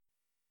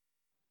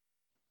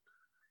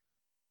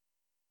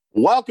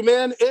Welcome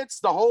in.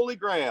 It's the Holy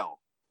Grail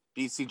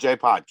BCJ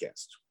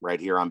podcast right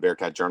here on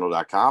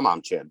BearcatJournal.com.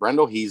 I'm Chad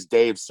Brendel. He's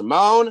Dave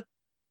Simone.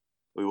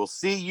 We will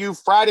see you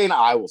Friday night.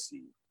 I will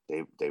see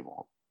you. Dave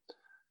won't.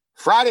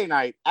 Friday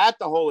night at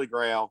the Holy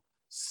Grail,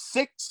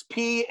 6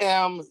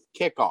 p.m.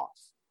 kickoff.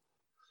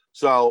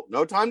 So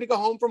no time to go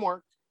home from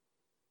work.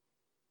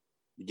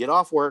 You get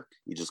off work.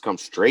 You just come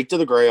straight to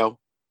the Grail.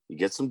 You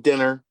get some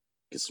dinner,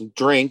 get some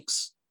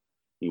drinks.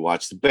 You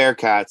watch the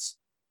Bearcats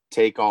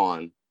take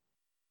on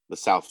the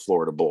South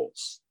Florida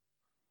Bulls.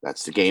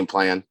 That's the game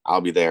plan.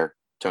 I'll be there.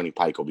 Tony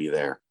Pike will be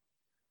there.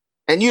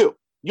 And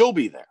you'll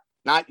be there.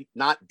 Not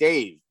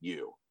Dave,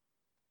 you.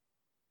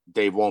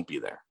 Dave won't be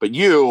there. But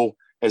you,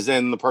 as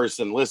in the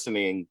person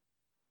listening,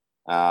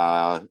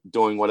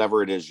 doing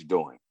whatever it is you're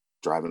doing.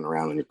 Driving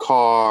around in your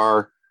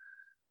car,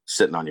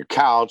 sitting on your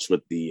couch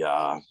with the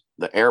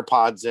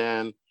AirPods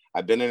in.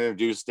 I've been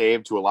introduced,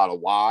 Dave, to a lot of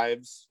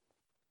wives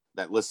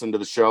that listen to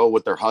the show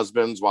with their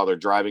husbands while they're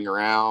driving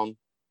around.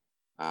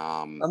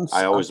 I'm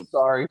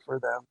sorry for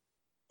them.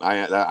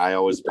 I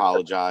always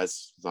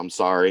apologize. I'm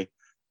sorry.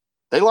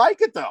 They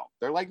like it though.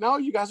 They're like, no,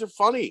 you guys are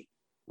funny.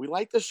 We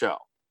like the show.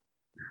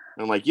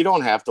 And I'm like, you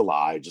don't have to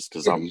lie just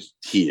because I'm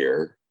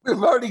here.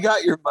 We've already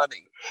got your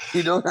money.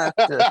 You don't have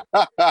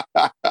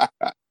to.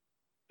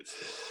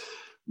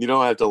 You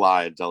don't have to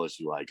lie and tell us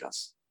you like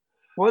us.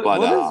 What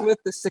is with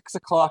the 6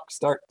 o'clock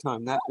start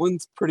time? That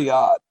one's pretty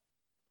odd.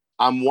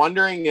 I'm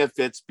wondering if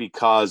it's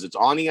because it's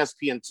on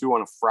ESPN2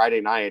 on a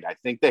Friday night. I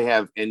think they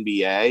have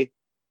NBA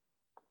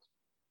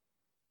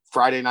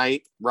Friday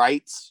night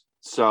rights.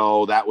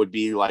 So that would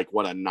be like,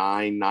 what, a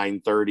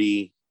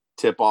 9:30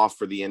 tip-off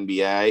for the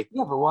NBA.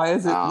 Yeah, but why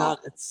is it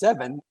not at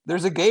 7?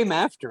 There's a game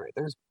after it.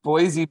 There's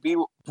Boise,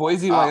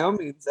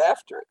 Wyoming's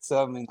after it.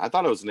 So, I mean, I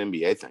thought it was an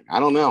NBA thing.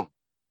 I don't know.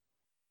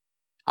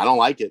 I don't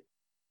like it.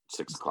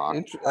 6 o'clock.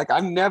 Like,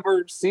 I've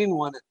never seen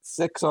one at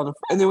 6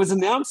 and it was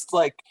announced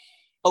like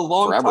a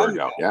long time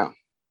ago. Yeah.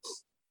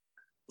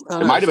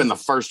 It might have been the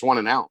first one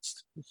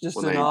announced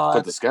when they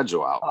put the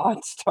schedule out.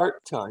 Odd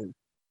start time.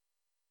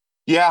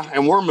 Yeah,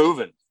 and we're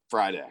moving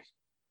Friday.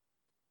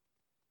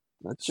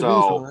 That should be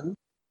fun.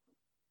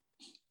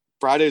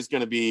 Friday's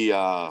going to be,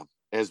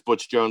 as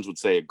Butch Jones would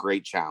say, a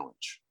great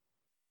challenge.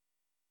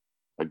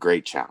 A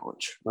great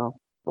challenge. Well,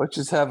 Butch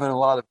is having a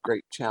lot of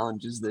great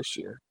challenges this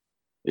year.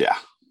 Yeah.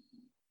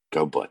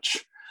 Go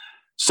Butch.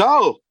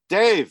 So,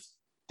 Dave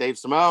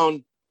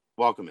Simone,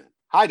 welcome in.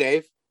 Hi,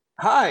 Dave.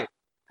 Hi.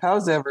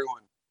 How's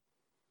everyone?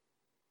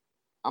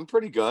 I'm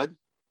pretty good.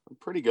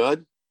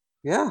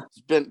 Yeah.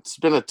 It's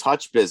been a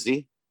touch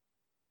busy.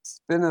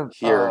 It's been a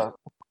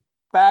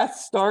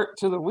fast start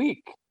to the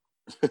week.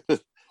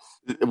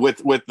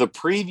 with the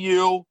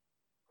preview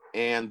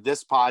and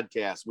this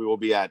podcast, we will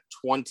be at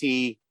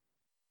 20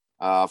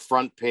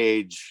 front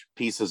page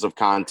pieces of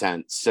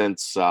content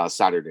since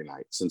Saturday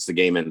night, since the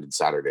game ended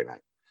Saturday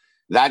night.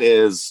 That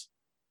is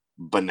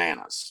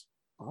bananas.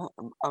 Well,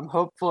 I'm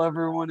hopeful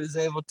everyone is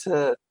able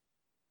to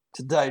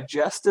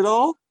digest it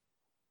all.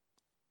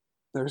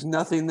 There's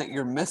nothing that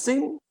you're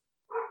missing.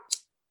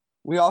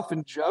 We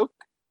often joke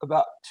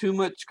about too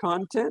much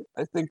content.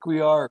 I think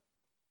we are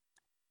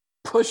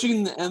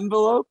pushing the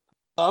envelope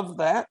of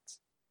that.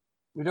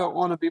 We don't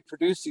want to be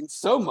producing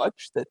so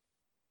much that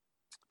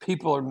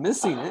people are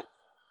missing it.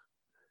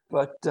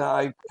 But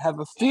I have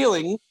a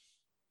feeling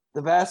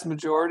the vast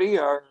majority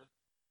are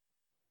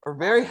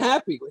very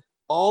happy with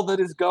all that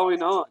is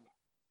going on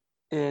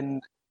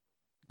in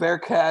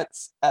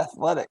Bearcats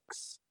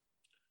athletics.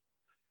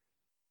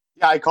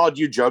 Yeah, I called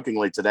you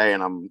jokingly today,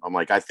 and I'm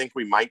like, I think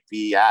we might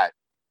be at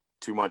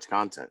too much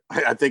content.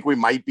 I think we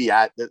might be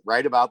at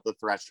right about the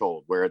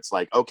threshold where it's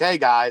like, okay,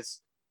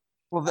 guys.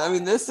 Well, I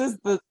mean, this is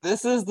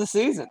the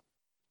season.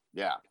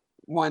 Yeah.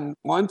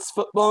 Once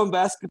football and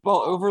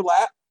basketball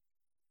overlap,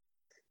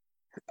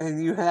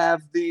 and you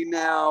have the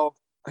now,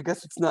 I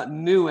guess it's not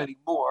new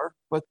anymore,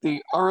 but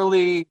the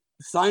early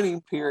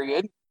signing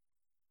period.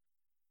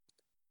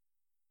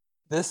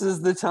 This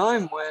is the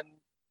time when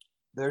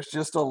there's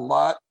just a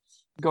lot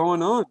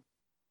going on.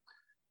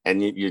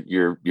 And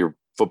your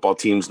football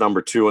team's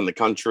number 2 in the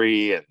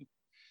country, and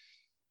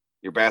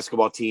your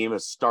basketball team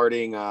is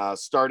starting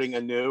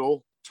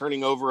anew,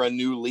 turning over a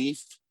new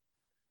leaf,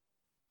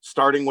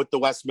 starting with the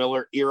Wes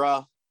Miller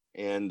era.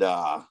 And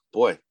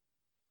boy,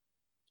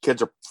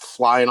 kids are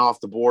flying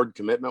off the board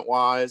commitment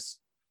wise.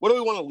 What do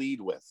we want to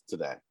lead with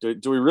today?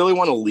 Do we really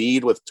want to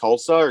lead with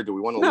Tulsa, or do we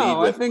want to lead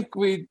with?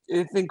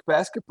 I think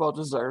basketball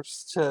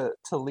deserves to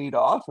lead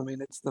off. I mean,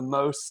 it's the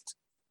most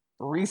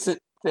recent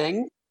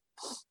thing.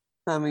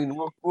 I mean,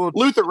 we'll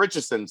Luther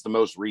Richardson's the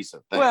most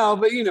recent thing. Well,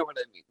 but you know what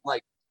I mean.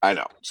 Like, I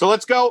know. So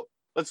let's go.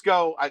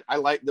 I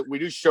like that we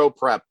do show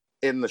prep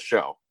in the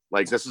show.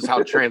 Like, this is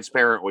how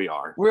transparent we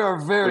are. We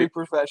are very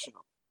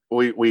professional.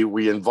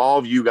 We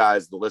involve you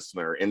guys, the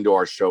listener, into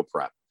our show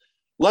prep.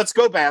 Let's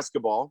go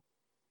basketball.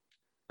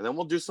 And then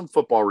we'll do some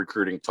football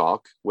recruiting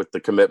talk with the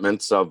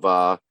commitments of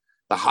the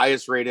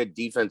highest rated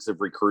defensive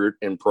recruit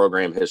in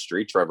program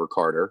history, Trevor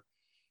Carter,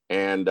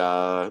 and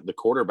the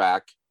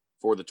quarterback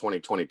for the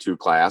 2022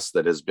 class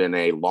that has been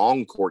a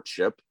long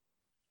courtship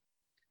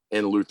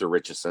in Luther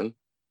Richardson,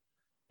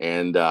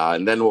 and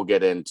then we'll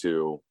get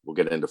into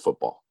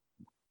football.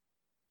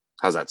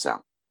 How's that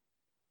sound?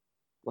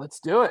 Let's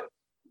do it.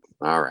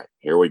 All right,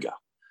 here we go.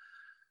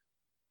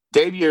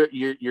 Dave,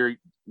 you're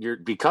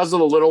because of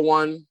the little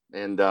one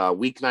and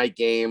weeknight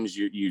games,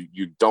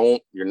 you're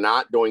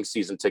not doing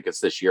season tickets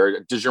this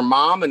year. Does your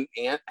mom and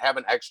aunt have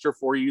an extra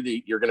for you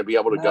that you're going to be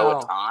able to go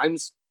at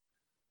times?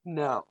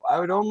 No, I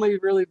would only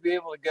really be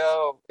able to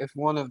go if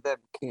one of them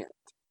can't,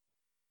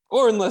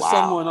 or unless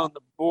someone on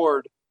the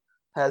board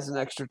has an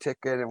extra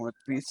ticket and would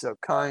be so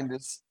kind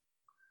as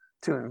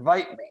to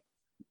invite me.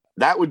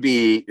 That would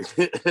be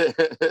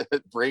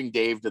bring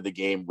Dave to the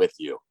game with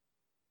you.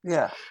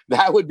 Yeah.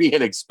 That would be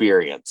an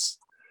experience.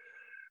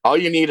 All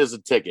you need is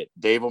a ticket.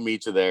 Dave will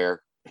meet you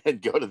there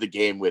and go to the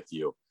game with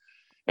you.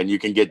 And you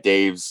can get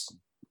Dave's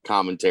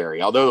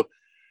commentary. Although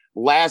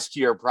last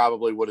year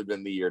probably would have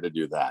been the year to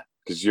do that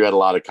because you had a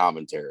lot of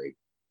commentary.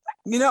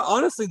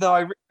 Honestly,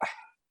 though,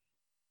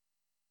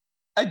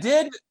 I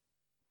did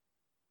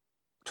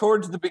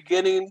towards the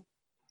beginning.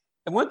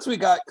 And once we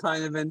got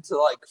kind of into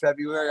like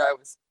February,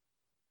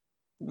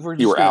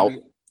 you were out.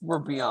 We'll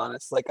be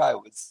honest. Like I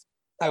was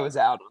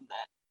out on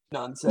that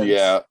nonsense.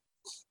 Yeah.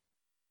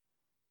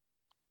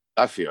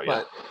 I feel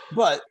you.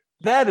 But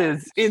that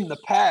is in the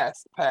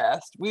past.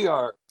 We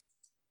are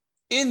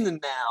in the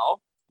now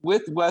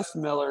with Wes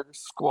Miller's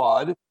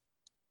squad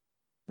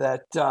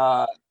that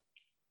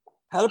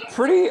had a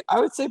pretty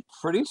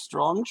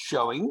strong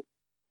showing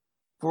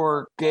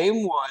for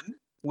game one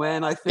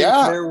when I think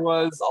there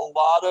was a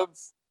lot of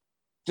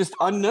just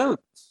unknowns.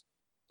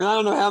 And I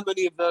don't know how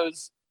many of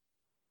those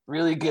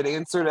really get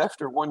answered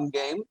after one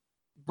game,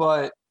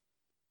 but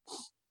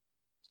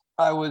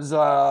I was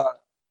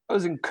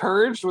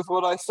encouraged with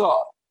what I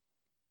saw.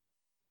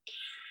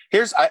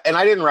 And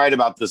I didn't write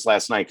about this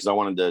last night because I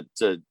wanted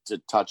to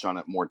touch on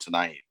it more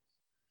tonight.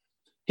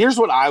 Here's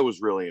what I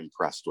was really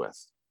impressed with.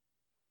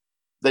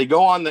 They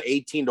go on the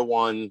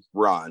 18-1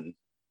 run,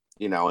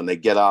 and they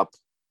get up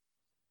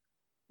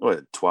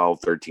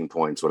 12, 13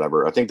 points,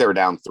 whatever. I think they were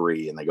down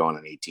 3 and they go on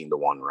an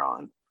 18-1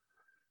 run.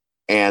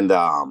 And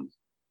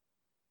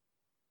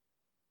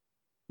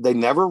they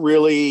never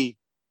really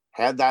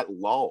had that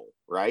lull,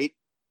 right?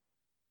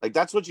 Like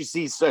that's what you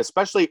see,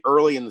 especially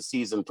early in the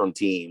season from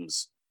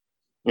teams.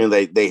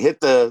 They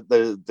hit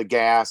the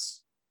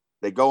gas,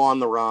 they go on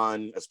the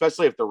run,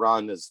 especially if the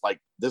run is like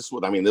this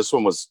one. I mean, this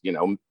one was,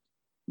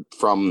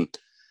 from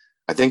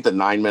I think the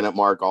 9-minute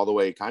mark all the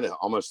way kind of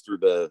almost through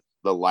the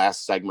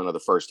last segment of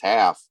the first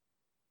half.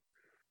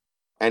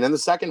 And in the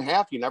second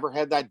half, you never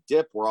had that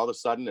dip where all of a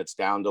sudden it's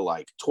down to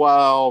like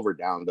 12 or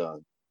down to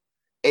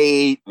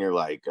 8. And you're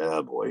like,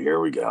 oh boy, here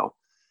we go.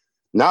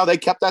 No, they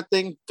kept that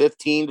thing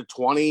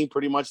 15-20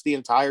 pretty much the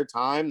entire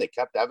time. They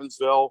kept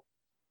Evansville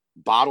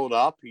bottled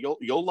up.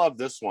 You'll love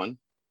this one.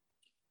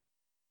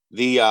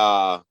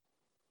 The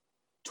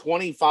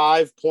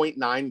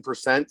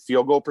 25.9%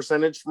 field goal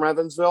percentage from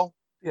Evansville.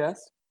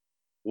 Yes.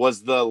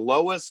 Was the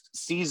lowest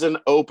season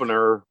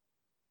opener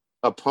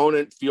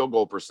opponent field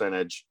goal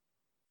percentage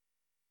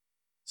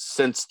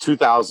since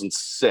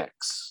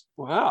 2006.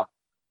 Wow.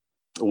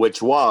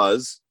 Which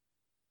was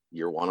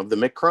year one of the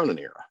Mick Cronin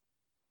era.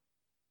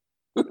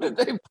 Who did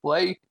they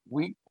play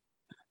the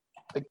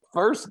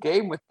first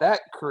game with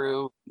that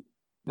crew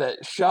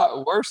that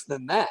shot worse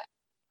than that?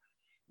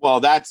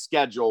 Well, that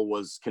schedule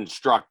was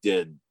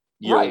constructed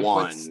year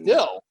one. But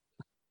still.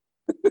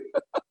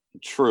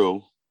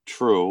 True.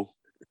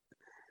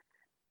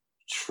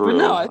 But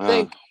no,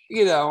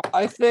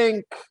 I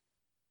think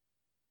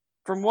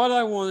from what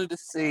I wanted to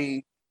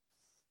see,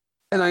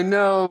 and I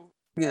know,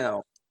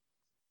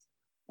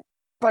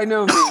 by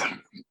no means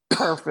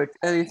perfect,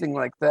 anything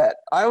like that.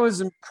 I was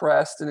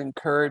impressed and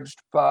encouraged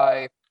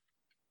by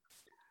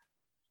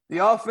the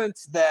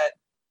offense that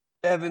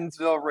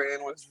Evansville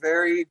ran was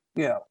very,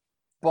 a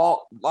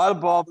lot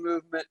of ball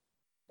movement,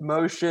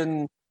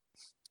 motion,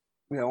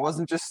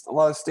 wasn't just a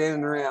lot of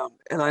standing around.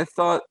 And I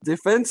thought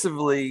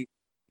defensively,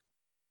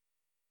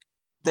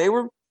 they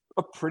were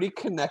a pretty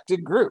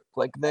connected group.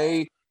 Like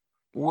they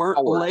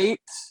weren't late.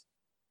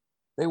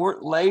 They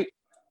weren't late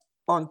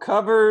on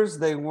covers.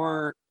 There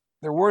weren't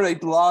a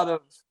lot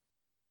of,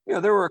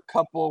 there were a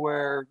couple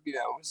where, it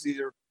was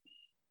either,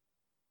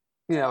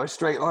 a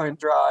straight line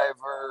drive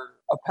or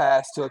a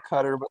pass to a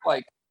cutter, but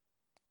like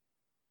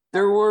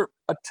there were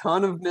a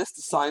ton of missed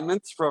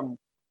assignments from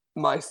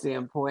my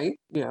standpoint,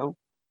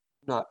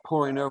 not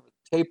pouring over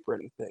the tape or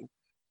anything.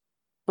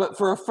 But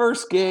for a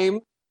first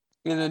game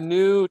in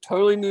a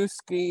totally new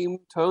scheme,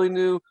 totally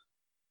new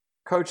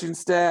coaching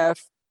staff,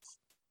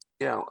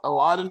 a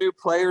lot of new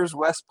players.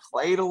 Wes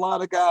played a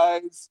lot of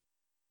guys.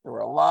 There were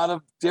a lot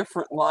of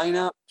different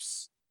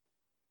lineups.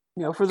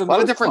 For the a lot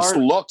of different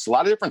looks, a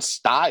lot of different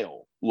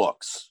style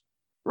looks.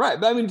 Right,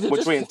 but I mean,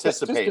 which we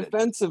anticipated. Just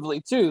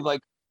defensively too.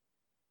 Like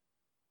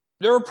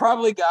there were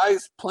probably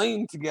guys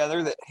playing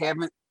together that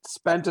haven't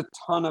spent a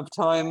ton of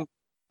time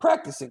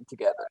practicing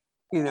together.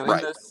 In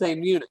those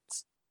same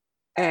units,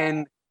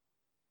 and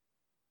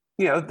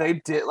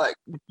they did, like,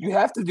 you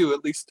have to do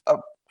at least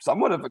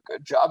somewhat of a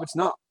good job. It's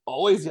not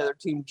always the other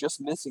team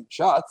just missing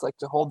shots, like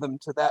to hold them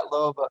to that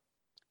low of a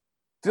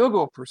field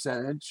goal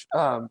percentage.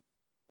 That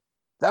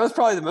was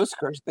probably the most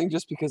encouraging thing,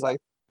 just because I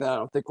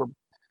don't think we're,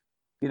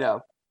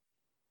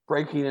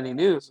 breaking any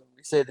news when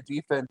we say the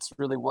defense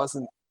really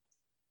wasn't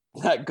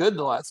that good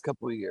the last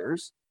couple of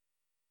years.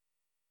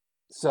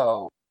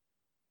 So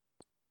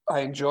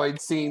I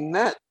enjoyed seeing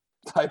that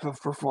type of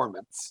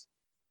performance.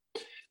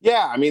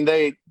 Yeah, I mean,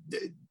 I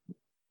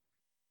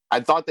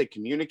thought they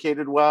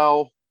communicated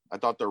well. I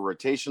thought their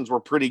rotations were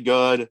pretty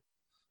good.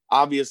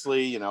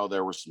 Obviously,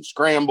 there were some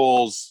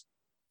scrambles.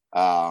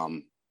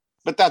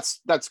 But that's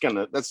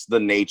the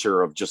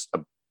nature of just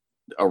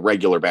a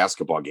regular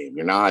basketball game.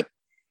 You're not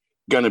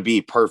going to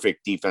be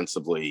perfect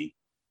defensively,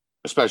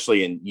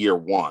 especially in year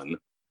one,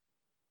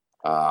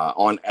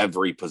 on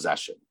every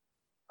possession.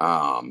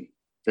 And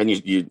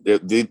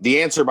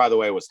the answer, by the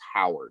way, was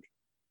Howard.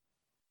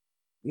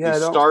 Yeah,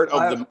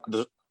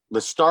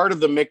 the start of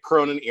the Mick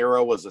Cronin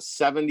era was a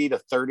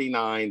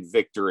 70-39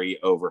 victory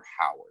over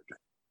Howard.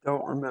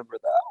 Don't remember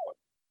that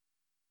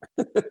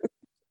one.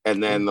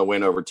 And then the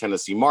win over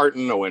Tennessee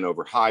Martin, a win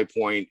over High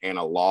Point, and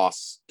a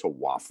loss to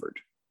Wofford.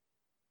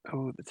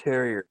 Oh, the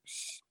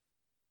Terriers.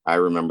 I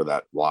remember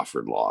that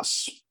Wofford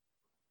loss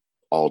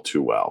all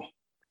too well.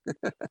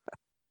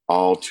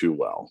 All too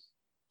well.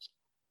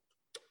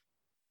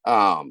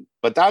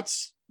 But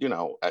that's,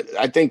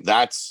 I think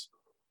that's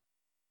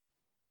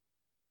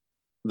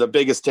the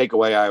biggest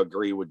takeaway. I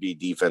agree would be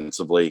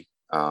defensively.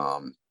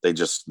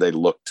 They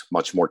looked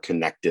much more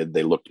connected.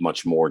 They looked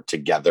much more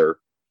together.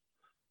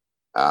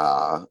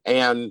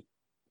 And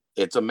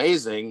it's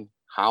amazing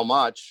how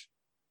much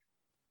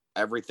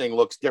everything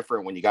looks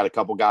different when you got a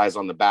couple guys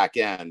on the back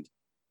end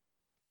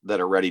that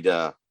are ready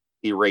to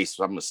erase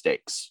some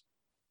mistakes.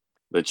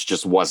 Which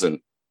just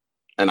wasn't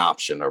an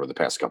option over the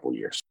past couple of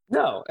years.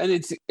 No,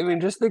 and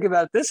just think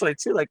about it this way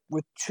too. Like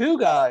with two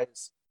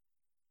guys,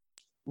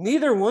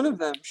 neither one of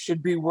them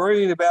should be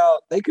worrying about.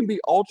 They can be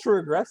ultra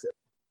aggressive.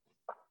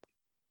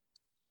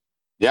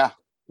 Yeah.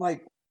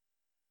 Like,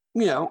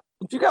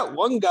 if you got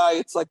one guy,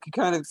 it's like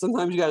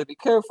sometimes you got to be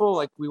careful.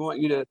 Like we want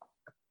you to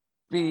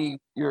be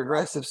your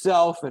aggressive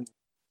self and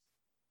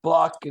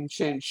block and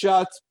change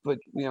shots, but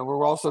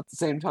we're also at the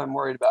same time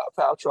worried about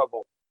foul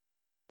trouble.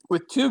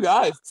 With two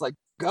guys, it's like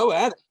go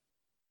at it.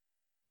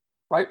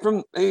 Right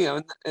from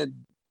and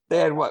they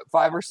had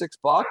 5 or 6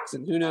 blocks,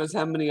 and who knows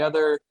how many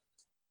other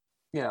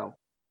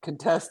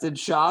contested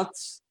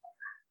shots.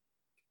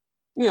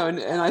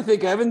 And I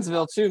think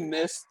Evansville too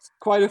missed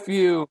quite a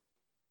few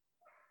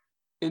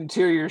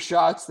interior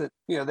shots that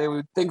they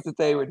would think that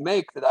they would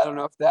make. That I don't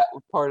know if that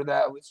part of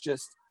that was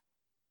just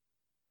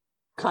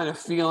kind of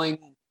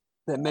feeling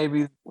that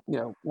maybe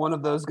one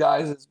of those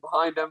guys is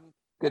behind them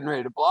getting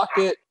ready to block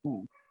it.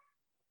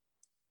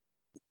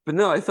 But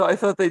no, I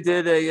thought they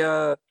did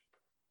a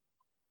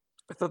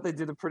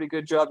pretty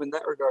good job in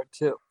that regard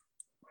too.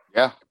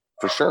 Yeah,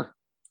 for sure.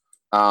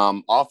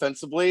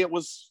 Offensively, it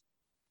was.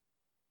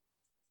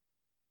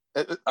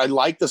 I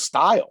like the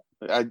style.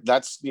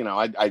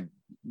 The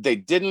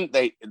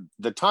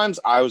times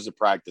I was at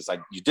practice,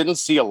 you didn't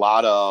see a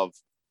lot of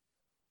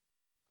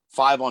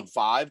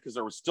 5-on-5 because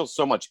there was still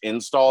so much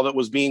install that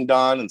was being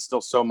done and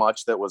still so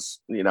much that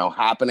was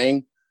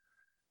happening.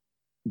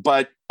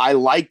 But I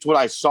liked what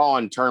I saw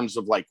in terms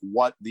of like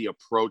what the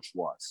approach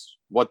was,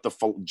 what the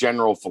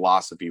general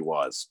philosophy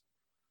was.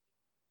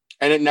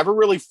 And it never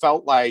really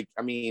felt like,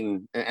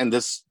 and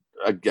this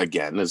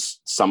again is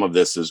some of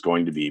this is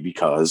going to be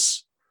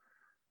because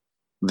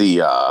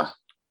the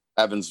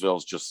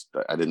Evansville's just,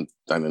 I didn't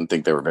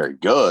think they were very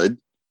good,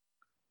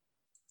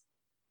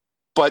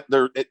 but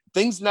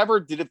things never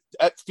did it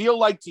feel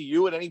like to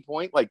you at any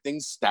point, like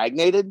things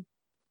stagnated.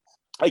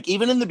 Like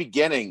even in the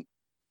beginning,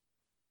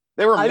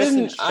 they were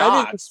missing shots.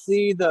 I didn't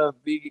see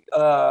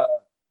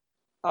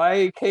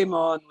I came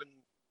on when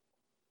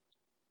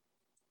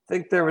I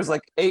think there was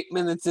like 8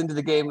 minutes into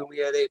the game and we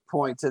had 8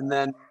 points, and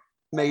then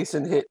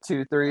Mason hit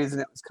 2 threes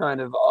and it was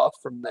kind of off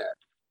from there.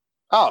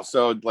 Oh,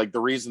 so like the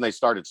reason they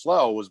started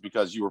slow was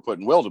because you were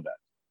putting Will to bed.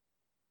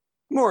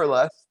 More or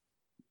less.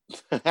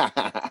 If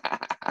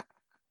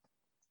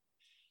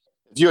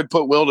you had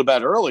put Will to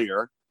bed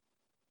earlier,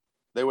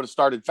 they would have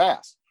started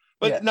fast.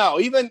 But yeah. No,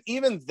 even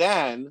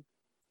then,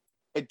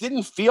 it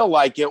didn't feel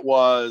like it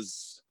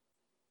was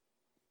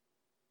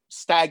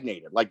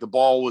stagnated. Like the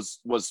ball was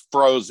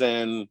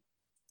frozen.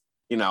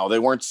 They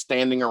weren't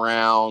standing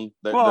around.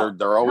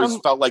 They're always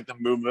felt like the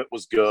movement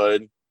was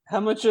good.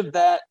 How much of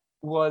that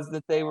was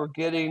that they were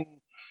getting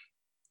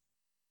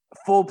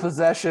full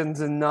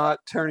possessions and not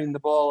turning the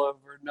ball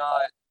over,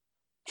 not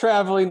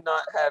traveling,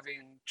 not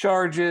having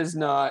charges,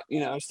 not,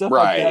 stuff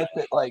right. like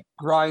that like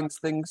grinds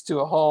things to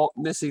a halt,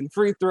 missing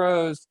free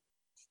throws.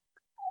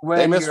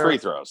 They miss free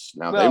throws.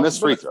 They miss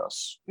free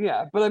throws.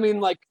 Yeah, but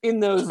like in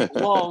those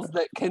lulls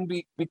that can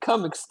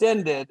become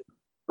extended.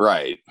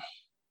 Right.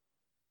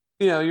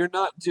 You're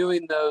not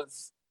doing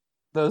those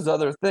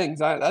other things.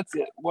 That's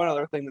it. One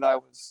other thing that I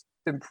was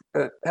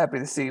happy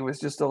to see was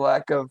just a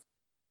lack of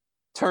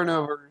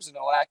turnovers and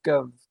a lack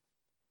of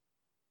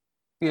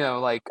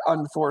like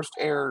unforced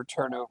error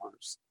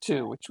turnovers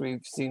too, which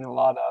we've seen a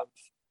lot of,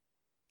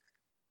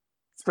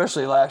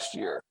 especially last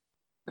year.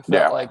 It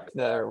felt like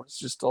there was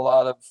just a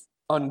lot of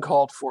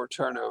uncalled for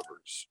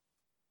turnovers.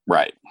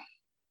 Right.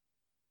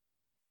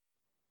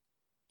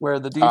 Where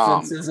the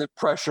defense isn't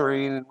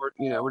pressuring and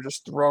we're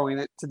just throwing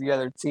it to the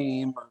other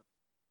team, or,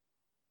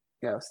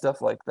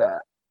 stuff like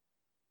that.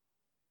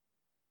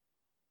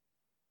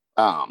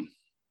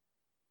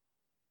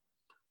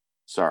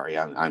 Sorry,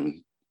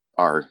 I'm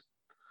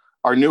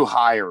our new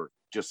hire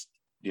just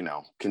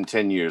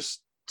continues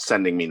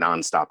sending me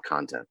nonstop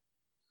content.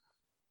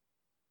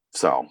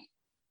 So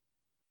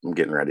I'm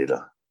getting ready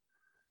to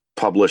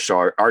publish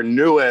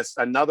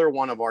another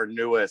one of our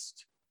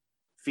newest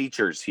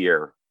features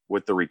here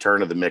with the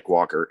return of the Mick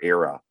Walker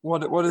era.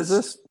 What is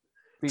this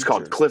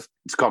feature?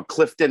 It's called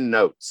Clifton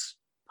Notes.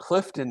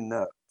 Clifton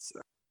Notes.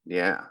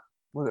 Yeah.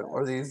 What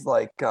are these,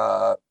 like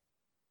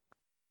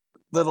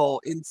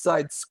little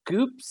inside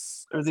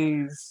scoops? Are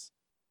these?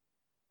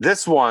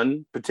 This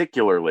one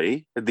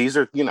particularly, these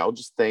are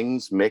just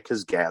things Mick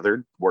has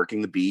gathered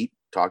working the beat,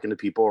 talking to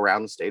people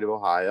around the state of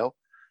Ohio.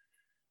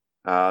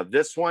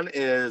 This one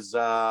is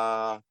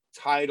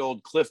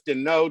titled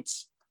Clifton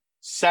Notes,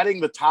 setting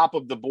the top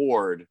of the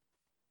board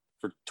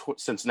for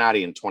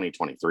Cincinnati in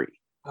 2023.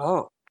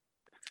 Oh,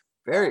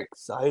 very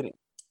exciting.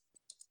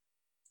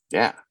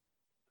 Yeah.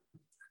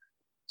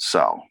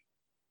 So,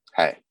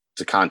 hey,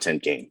 it's a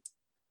content game.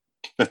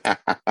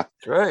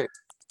 That's right.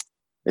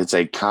 It's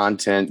a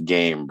content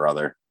game,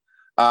 brother.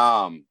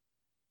 So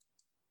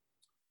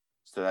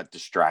that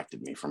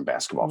distracted me from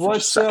basketball for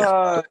just a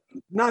second.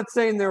 Not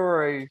saying there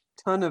were a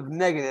ton of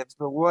negatives,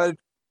 but what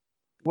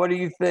do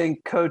you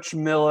think Coach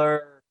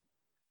Miller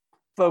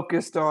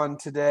focused on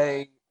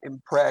today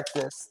in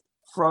practice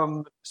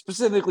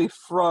specifically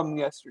from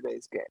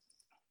yesterday's game?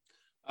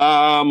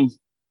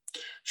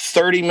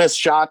 30 missed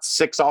shots,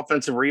 6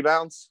 offensive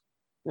rebounds.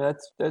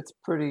 That's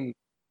pretty.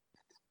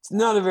 It's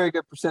not a very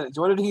good percentage.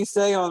 What did he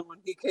say when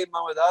he came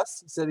on with us?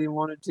 He said he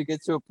wanted to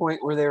get to a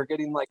point where they were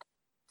getting like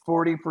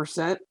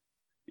 40%.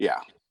 Yeah.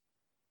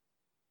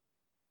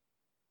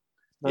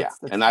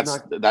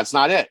 That's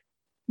not it.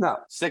 No.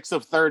 6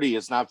 of 30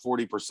 is not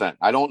 40%.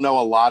 I don't know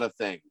a lot of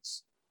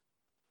things,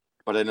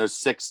 but I know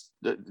 6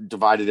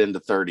 divided into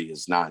 30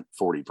 is not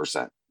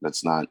 40%.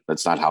 That's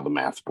not how the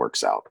math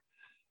works out.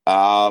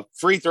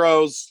 Free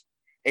throws,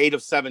 8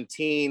 of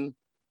 17.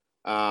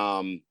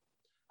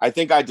 I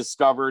think I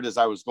discovered, as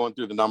I was going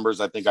through the numbers,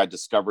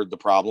 the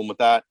problem with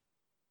that.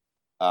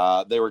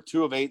 They were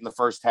 2 of 8 in the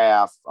first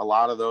half. A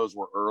lot of those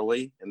were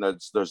early in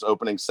those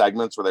opening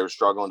segments where they were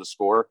struggling to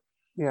score.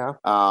 Yeah.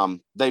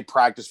 They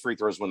practice free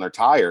throws when they're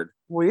tired.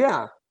 Well,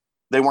 yeah.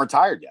 They weren't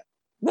tired yet.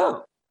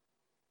 No.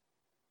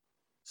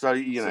 So,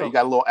 you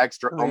got a little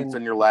extra oomph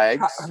in your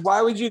legs.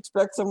 Why would you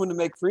expect someone to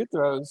make free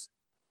throws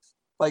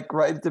like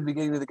right at the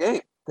beginning of the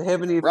game? They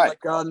haven't even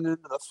gotten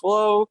into the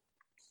flow.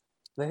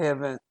 They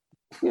haven't,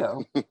 I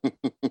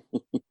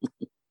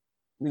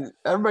mean,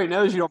 everybody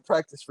knows you don't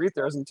practice free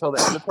throws until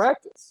the end of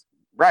practice.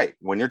 Right.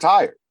 When you're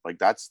tired. Like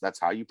that's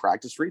how you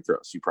practice free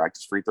throws. You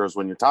practice free throws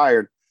when you're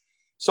tired.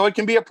 So it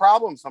can be a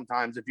problem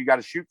sometimes if you got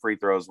to shoot free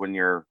throws when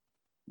you're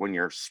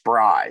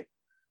spry,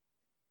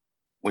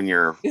 when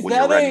you're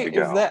ready to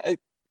go.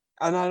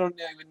 And I don't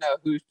even know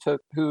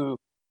who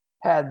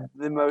had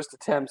the most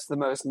attempts, the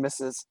most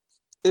misses.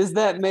 Is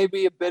that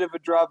maybe a bit of a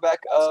drawback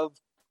of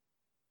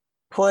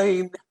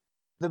playing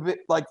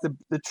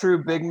the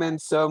true big men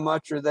so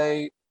much? Are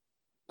they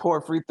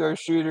poor free throw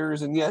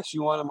shooters? And yes,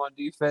 you want them on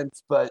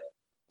defense, but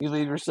you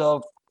leave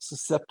yourself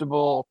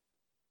susceptible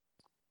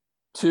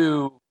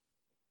to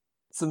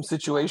some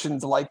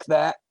situations like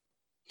that.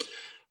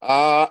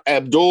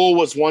 Abdul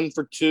was 1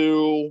 for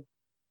 2.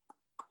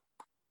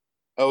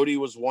 Odie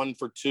was 1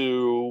 for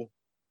 2.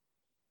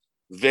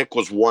 Vic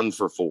was 1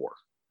 for 4.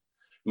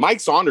 Mike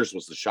Saunders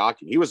was the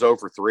shocking. He was 0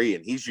 for 3,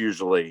 and he's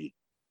usually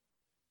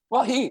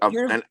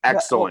an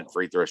excellent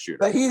free throw shooter.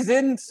 But he's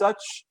in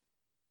such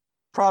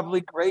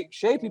probably great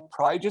shape. He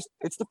probably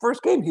it's the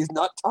first game. He's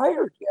not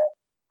tired yet.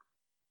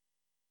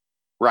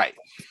 Right.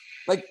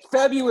 Like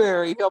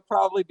February, he'll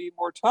probably be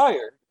more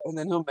tired, and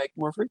then he'll make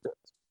more free throws.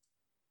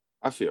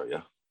 I feel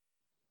you.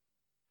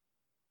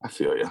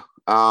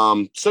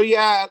 So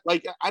yeah,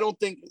 like I don't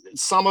think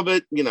some of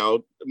it,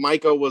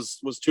 Micah was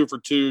 2 for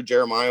 2.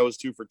 Jeremiah was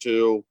 2 for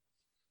 2.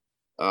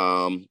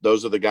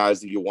 Those are the guys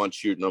that you want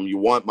shooting them. You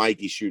want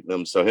Mikey shooting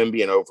them. So him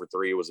being 0 for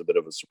 3 was a bit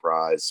of a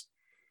surprise.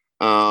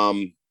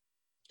 And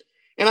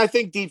I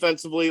think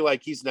defensively,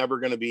 like he's never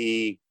going to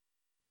be,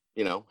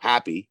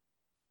 happy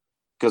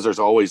because there's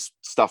always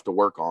stuff to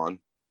work on,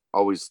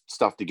 always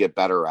stuff to get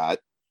better at.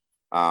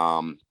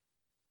 I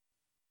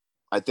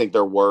think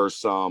there were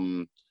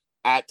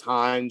at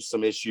times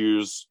some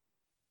issues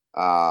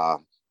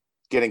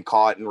getting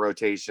caught in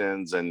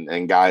rotations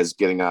and guys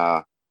getting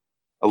a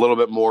little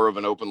bit more of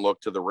an open look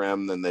to the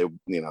rim than they,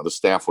 the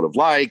staff would have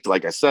liked.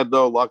 Like I said,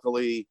 though,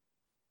 luckily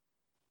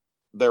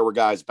there were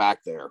guys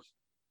back there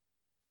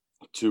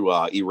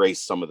to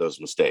erase some of those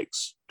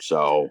mistakes.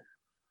 So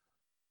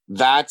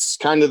that's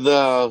kind of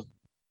the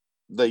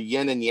the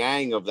yin and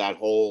yang of that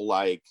whole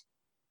like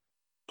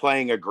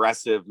playing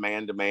aggressive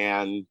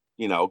man-to-man,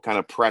 kind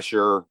of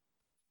pressure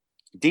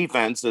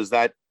defense is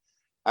that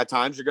at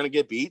times you're going to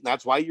get beat, and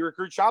that's why you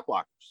recruit shot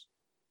blockers.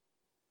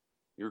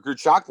 You recruit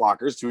shot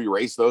blockers to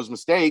erase those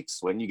mistakes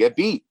when you get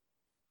beat,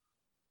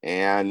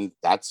 and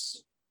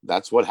that's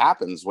what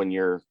happens when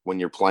you're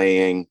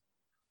playing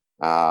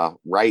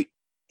right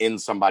in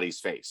somebody's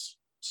face.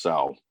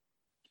 So,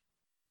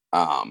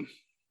 yeah,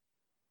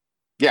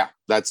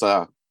 that's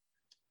what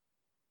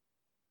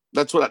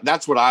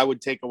I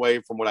would take away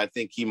from what I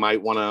think he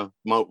might want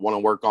to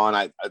work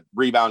on.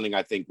 Rebounding,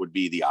 I think, would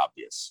be the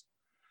obvious.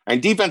 And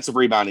defensive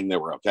rebounding, they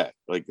were okay.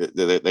 Like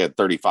they had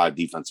 35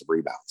 defensive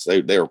rebounds.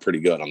 They were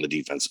pretty good on the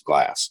defensive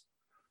glass.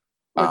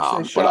 Which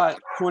they shot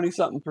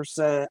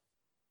 20-something%.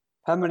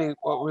 How many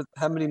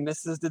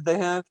misses did they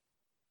have?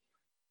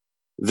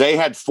 They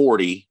had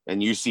 40,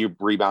 and UC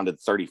rebounded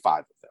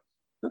 35 of them.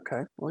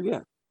 Okay, well,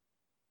 yeah.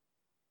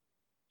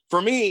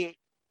 For me,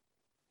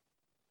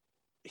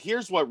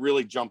 here's what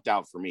really jumped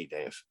out for me,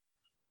 Dave.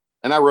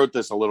 And I wrote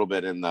this a little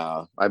bit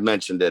I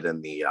mentioned it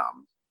in the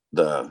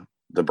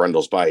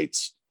Brendel's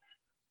Bites.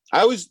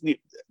 Analytics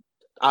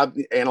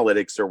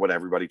are what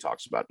everybody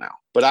talks about now,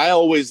 but I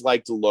always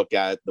like to look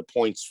at the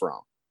points from.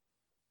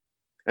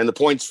 And the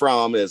points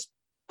from is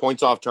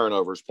points off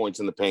turnovers, points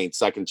in the paint,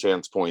 second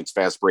chance points,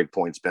 fast break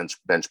points, bench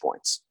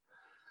points.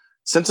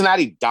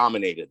 Cincinnati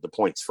dominated the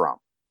points from.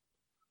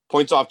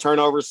 Points off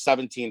turnovers,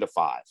 17-5.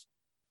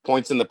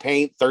 Points in the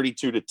paint,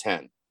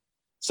 32-10.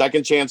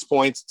 Second chance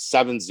points,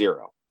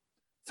 7-0.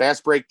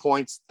 Fast break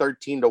points,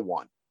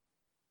 13-1.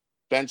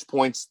 Bench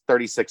points,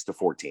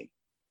 36-14.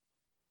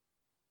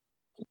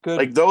 Good,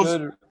 like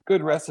those,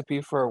 good recipe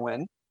for a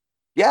win.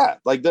 Yeah,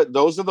 like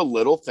those are the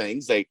little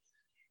things. They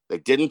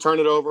didn't turn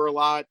it over a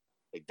lot.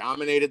 They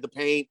dominated the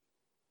paint.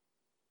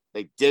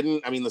 They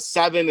didn't. I mean, the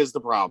 7 is the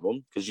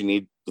problem because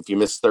if you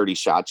miss 30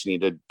 shots, you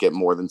need to get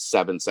more than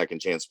 7 second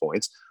chance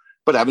points.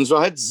 But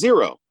Evansville had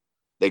 0.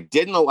 They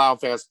didn't allow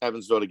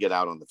Evansville to get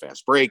out on the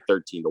fast break,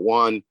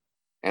 13-1.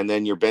 And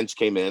then your bench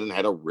came in and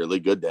had a really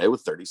good day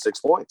with 36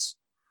 points.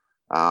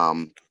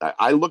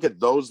 I look at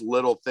those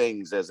little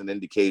things as an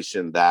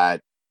indication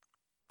that,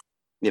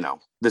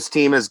 this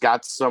team has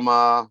got some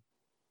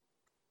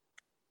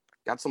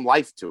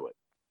life to it.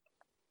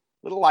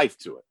 Little life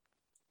to it.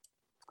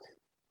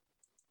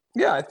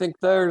 Yeah, I think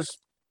there's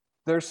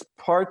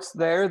parts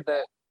there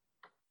that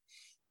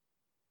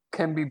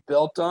can be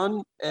built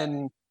on,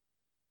 and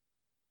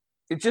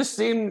it just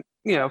seemed,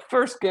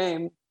 first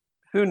game,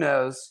 who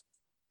knows,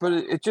 but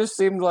it just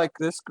seemed like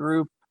this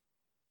group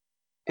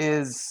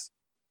is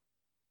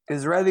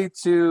ready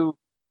to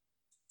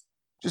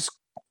just,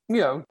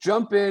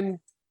 jump in,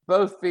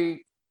 both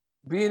feet,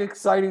 be an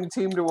exciting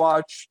team to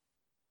watch.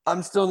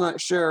 I'm still not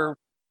sure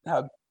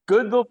how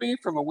good they'll be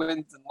from a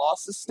wins and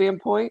losses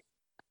standpoint,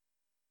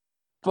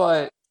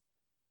 but,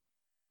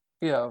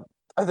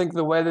 I think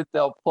the way that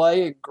they'll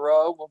play and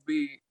grow will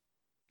be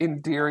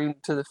endearing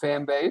to the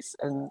fan base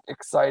and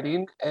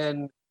exciting.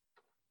 And,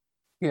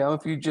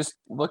 if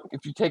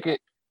you take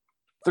it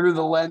through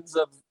the lens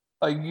of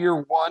a year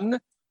one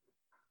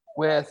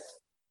with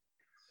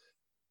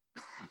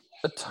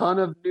a ton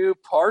of new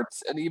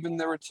parts and even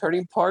the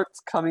returning parts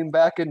coming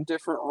back in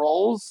different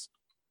roles,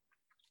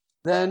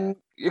 then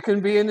it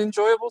can be an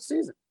enjoyable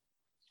season.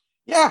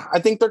 Yeah, I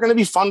think they're going to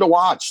be fun to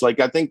watch. Like,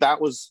 I think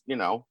that was,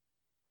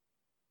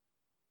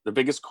 the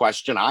biggest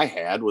question I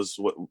had was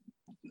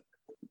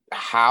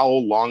how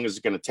long is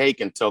it going to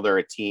take until they're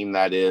a team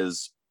that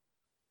is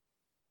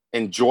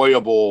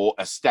enjoyable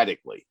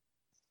aesthetically?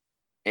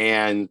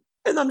 And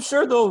I'm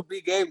sure there'll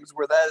be games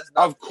where that is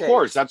not of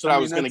course, that's what I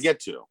was going to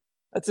get to.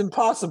 That's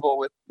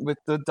impossible with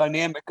the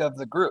dynamic of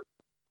the group.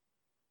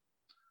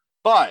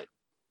 But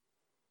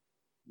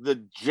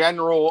the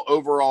general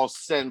overall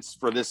sense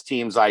for this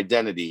team's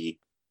identity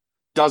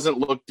doesn't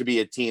look to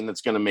be a team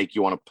that's going to make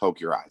you want to poke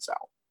your eyes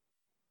out.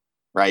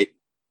 Right?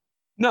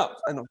 No,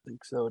 I don't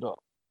think so at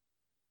all.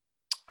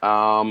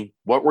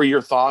 What were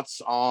your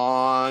thoughts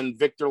on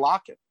Victor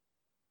Lockett?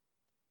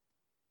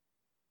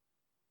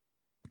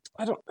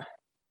 I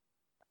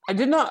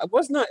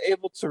was not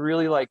able to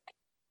really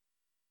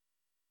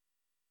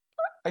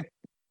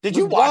Did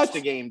you watch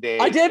the game,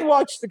 Dave? I did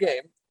watch the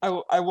game.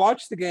 I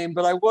watched the game,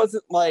 but I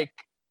wasn't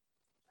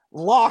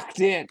locked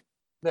in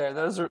there.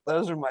 Those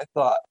are my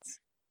thoughts.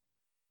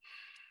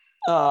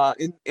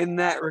 In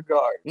that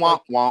regard. Wah,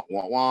 wah,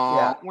 wah,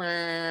 wah.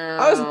 Yeah.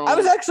 I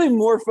was actually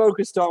more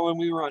focused on when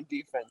we were on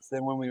defense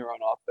than when we were on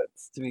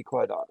offense, to be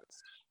quite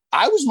honest.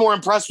 I was more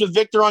impressed with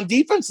Victor on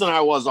defense than I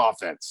was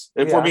offense,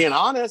 if we're being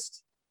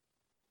honest.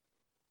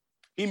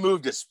 He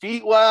moved his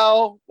feet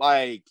well.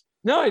 There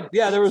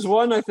was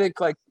one, I think,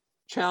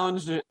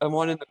 challenged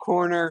one in the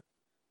corner,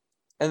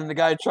 and then the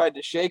guy tried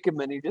to shake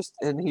him, and he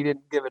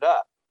didn't give it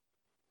up.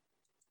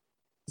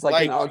 It's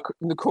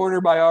in the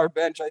corner by our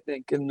bench, I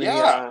think, and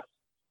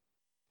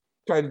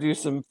tried to do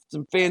some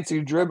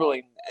fancy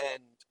dribbling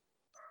and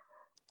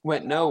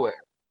went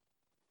nowhere.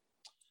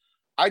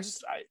 I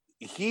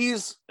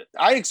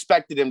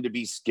expected him to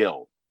be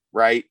skilled,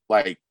 right?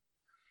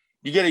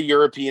 You get a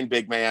European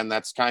big man.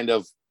 That's kind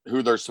of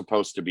who they're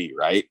supposed to be,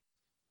 right?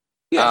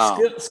 Yeah,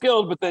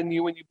 skilled, but then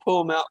when you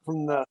pull them out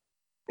from a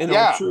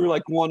true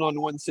like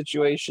one-on-one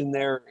situation,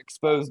 they're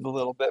exposed a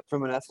little bit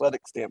from an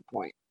athletic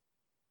standpoint.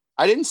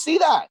 I didn't see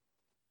that.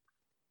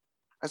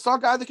 I saw a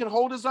guy that can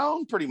hold his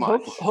own pretty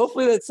much.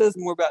 Hopefully that says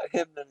more about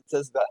him than it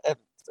says about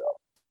Evans, though.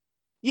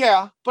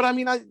 Yeah, but I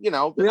mean, the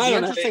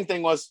interesting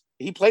thing was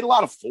he played a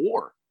lot of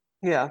 4.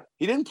 Yeah.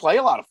 He didn't play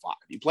a lot of 5.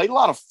 He played a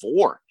lot of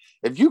 4.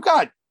 If you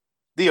got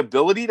the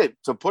ability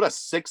to put a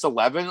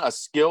 6'11", a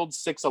skilled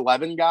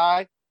 6'11"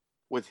 guy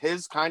with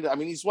his kind of, I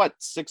mean, he's what,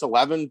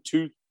 6'11",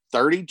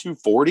 230,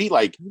 240?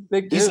 Like,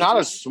 he's not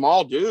a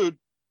small dude.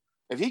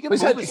 If he can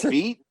move his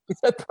feet. He's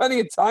had plenty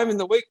of time in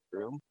the weight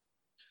room.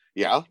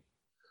 Yeah.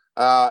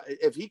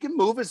 If he can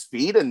move his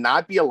feet and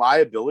not be a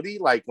liability,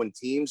 like when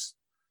teams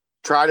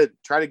try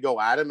to go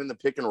at him in the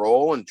pick and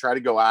roll and try to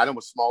go at him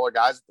with smaller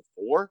guys at the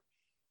 4,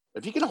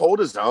 if he can hold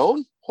his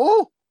own,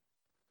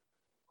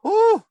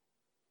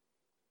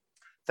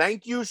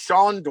 thank you,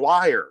 Sean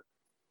Dwyer.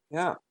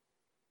 Yeah.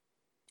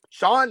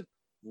 Sean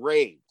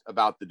raved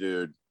about the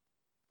dude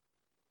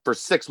for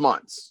 6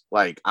 months.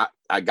 Like,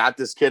 I got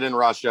this kid in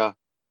Russia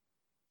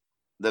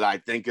that I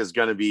think is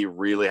going to be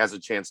has a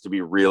chance to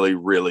be really,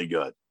 really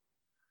good.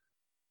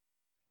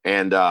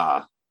 And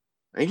I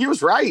think he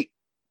was right.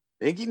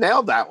 I think he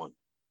nailed that one.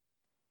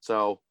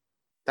 So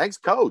thanks,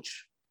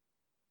 coach.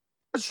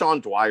 What's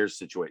Sean Dwyer's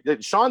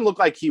situation? Sean looked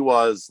like he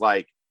was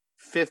like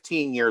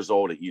 15 years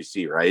old at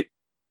UC, right?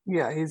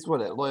 Yeah, he's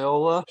at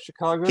Loyola,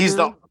 Chicago? He's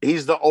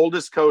the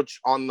oldest coach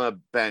on the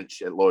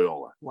bench at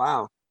Loyola.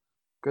 Wow.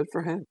 Good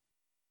for him.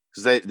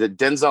 Because the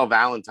Denzel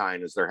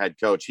Valentine is their head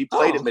coach. He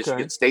played at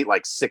Michigan State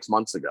like 6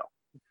 months ago.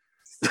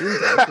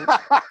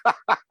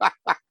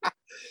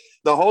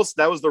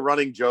 That was the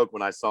running joke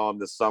when I saw him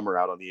this summer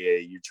out on the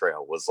AAU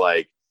trail, was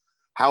like,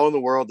 how in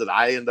the world did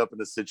I end up in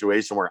a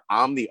situation where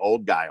I'm the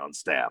old guy on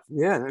staff?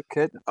 Yeah, no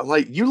kidding. I'm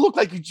like, you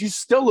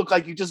still look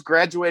like you just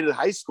graduated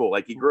high school.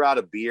 Like, he grew out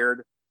a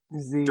beard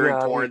during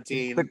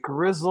quarantine. The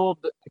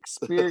grizzled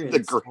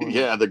experience.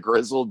 The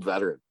grizzled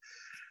veteran.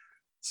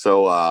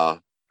 So, I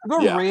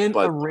have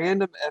a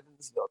random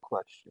Evansville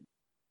question.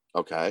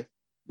 Okay.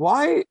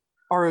 Why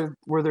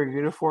were their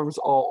uniforms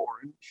all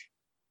orange?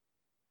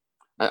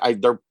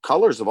 Their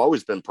colors have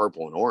always been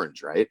purple and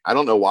orange, right? I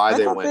don't know why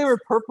they were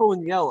purple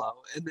and yellow.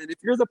 And then if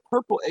you're the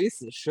purple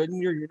Aces,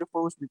 shouldn't your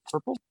uniforms be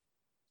purple?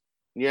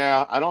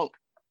 Yeah, I don't.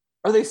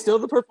 Are they still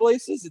the purple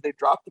Aces? Did they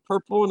drop the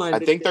purple? And I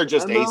think they're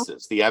just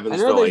Aces, the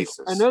Evansville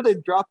Aces. I know they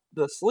dropped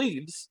the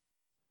sleeves.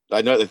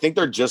 I think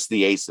they're just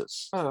the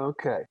Aces. Oh,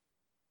 okay.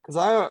 Because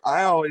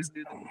I always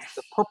knew them as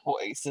the purple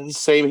Aces.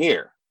 Same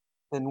here.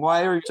 And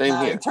why are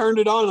I turned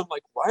it on? And I'm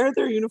like, why are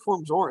their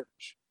uniforms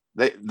orange?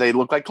 They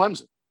look like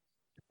Clemson.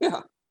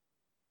 Yeah.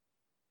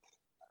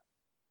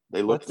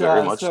 They look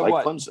very much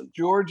like Clemson.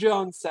 Georgia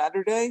on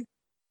Saturday?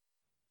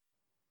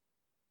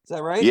 Is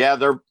that right? Yeah,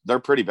 they're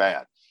pretty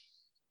bad.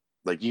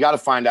 Like, you got to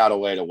find out a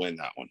way to win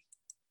that one.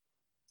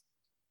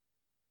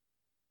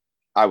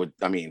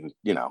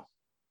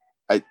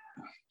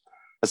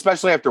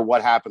 Especially after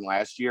what happened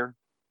last year.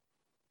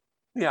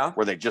 Yeah.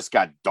 Where they just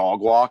got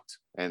dog walked,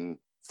 and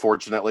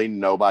fortunately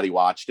nobody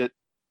watched it.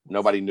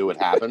 Nobody knew it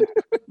happened.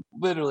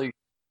 Literally.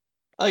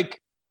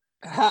 Like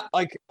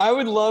I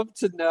would love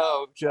to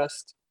know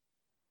just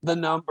the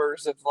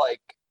numbers of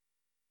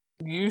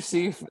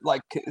UC,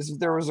 if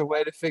there was a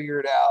way to figure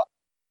it out.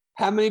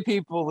 How many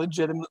people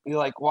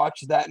legitimately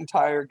watched that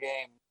entire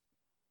game?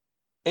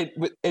 It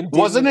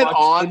was on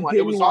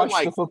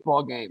the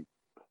football game.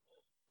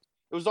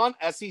 It was on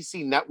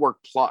SEC Network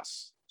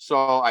Plus. So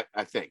I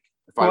think,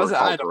 if I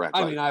recall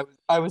correctly. I mean,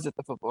 I was at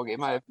the football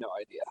game. I have no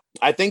idea.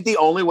 I think the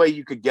only way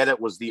you could get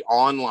it was the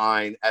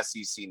online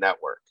SEC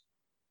Network,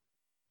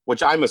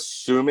 which I'm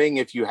assuming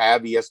if you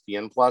have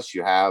ESPN Plus,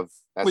 you have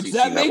SEC Which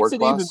that Network makes it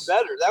Plus. even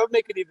better. That would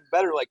make it even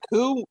better. Like,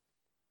 who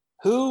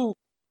are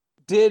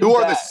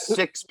the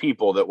 6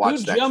 people that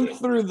watched that game? Who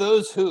jumped through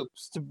those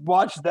hoops to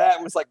watch that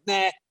and was like,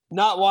 nah,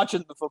 not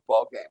watching the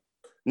football game.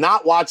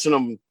 Not watching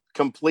them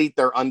complete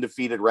their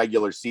undefeated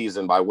regular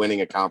season by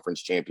winning a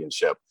conference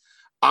championship.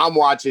 I'm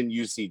watching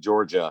UC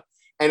Georgia.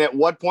 And at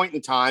what point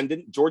in time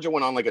didn't Georgia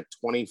went on like a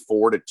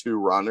 24-2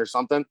 run or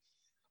something?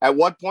 At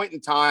what point in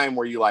time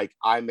were you like,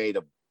 I made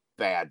a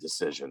bad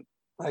decision?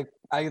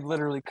 I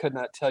literally could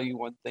not tell you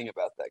one thing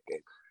about that game.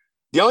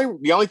 The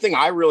only thing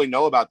I really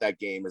know about that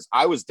game is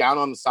I was down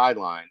on the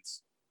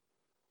sidelines.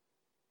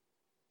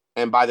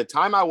 And by the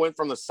time I went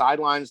from the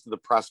sidelines to the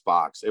press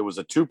box, it was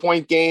a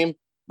 2-point game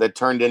that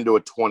turned into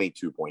a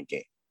 22-point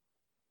game.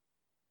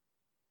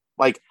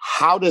 Like,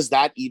 how does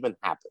that even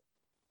happen?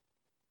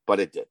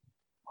 But it did.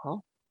 Huh?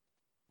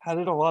 How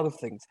did a lot of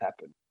things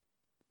happen?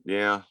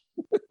 Yeah,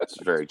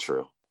 it's very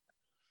true.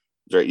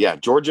 Yeah,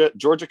 Georgia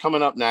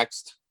coming up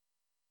next.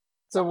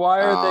 So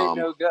why are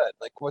they no good?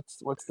 Like,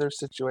 what's their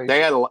situation? They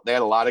had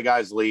a lot of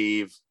guys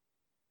leave.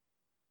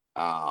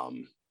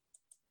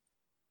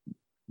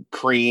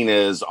 Crean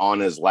is on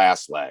his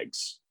last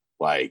legs,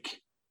 like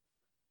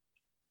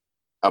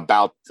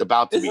about to be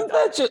done. Isn't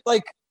that just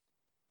like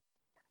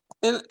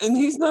and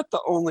he's not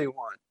the only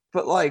one,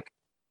 but like,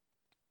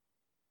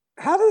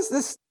 how does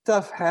this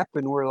stuff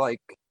happen where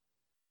like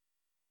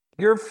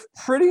you're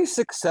pretty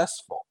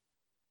successful,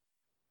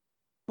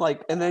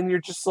 like, and then you're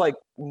just like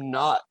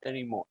not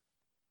anymore?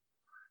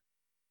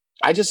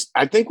 I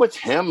think with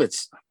him,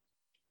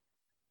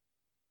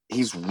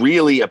 he's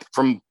really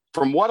from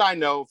what I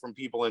know from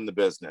people in the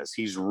business,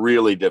 he's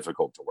really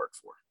difficult to work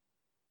for.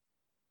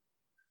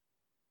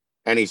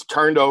 And he's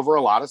turned over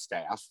a lot of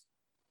staff.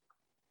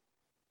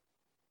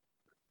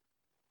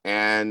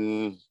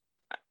 And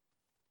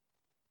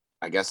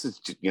I guess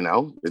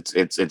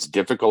it's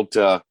difficult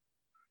to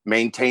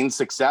maintain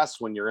success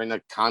when you're in a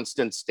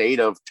constant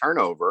state of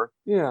turnover.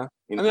 Yeah.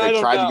 You know, they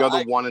tried to go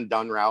the one and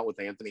done route with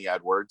Anthony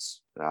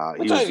Edwards. He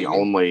was the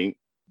only.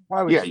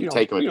 Why would you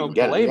take him if you can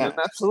get him?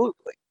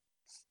 Absolutely.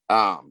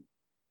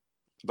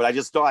 But I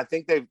just don't. I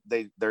think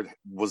there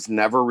was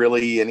never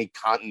really any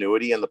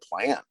continuity in the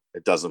plan.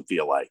 It doesn't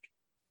feel like.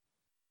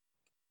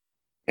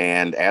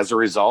 And as a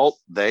result,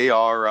 they're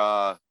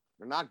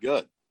not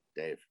good,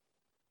 Dave.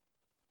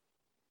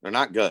 They're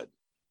not good.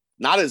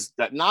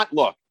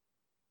 Look.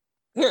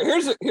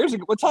 Here's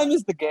what time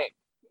is the game?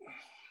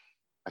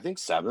 I think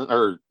 7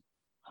 or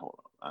hold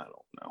on, I don't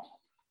know.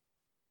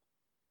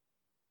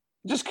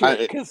 Just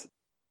because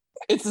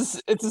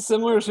it's a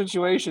similar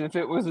situation. If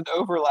it was an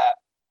overlap,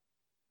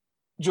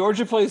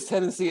 Georgia plays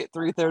Tennessee at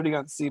 3:30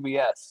 on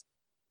CBS.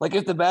 Like,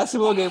 if the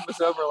basketball game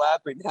was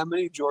overlapping, how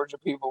many Georgia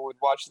people would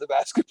watch the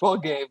basketball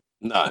game?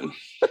 None.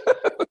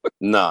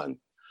 None.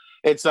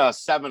 It's a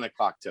 7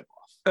 o'clock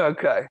tip-off.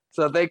 Okay,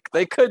 so they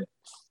could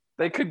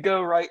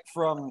go right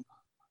from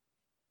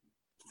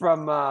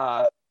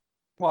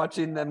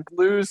watching them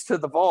lose to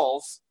the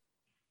Vols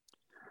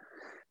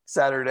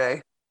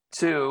Saturday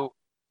to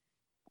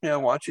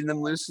watching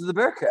them lose to the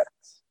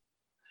Bearcats.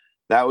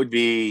 That would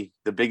be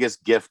the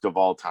biggest gift of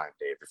all time,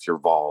 Dave. If your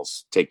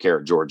Vols take care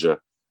of Georgia,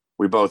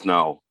 we both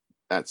know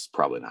that's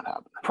probably not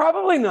happening.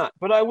 Probably not,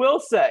 but I will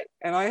say,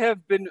 and I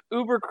have been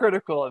uber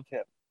critical of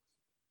him,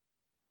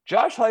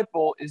 Josh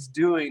Heupel is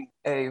doing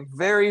a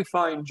very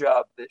fine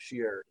job this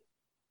year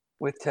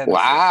with Tennessee.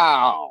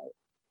 Wow.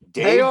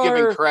 Dave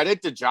giving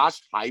credit to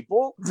Josh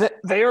Heupel?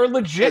 They are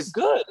legit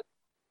good.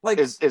 Like,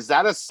 is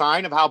that a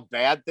sign of how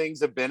bad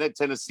things have been at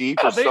Tennessee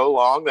for so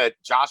long that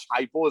Josh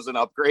Heupel is an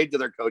upgrade to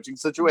their coaching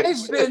situation?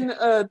 They've been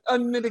an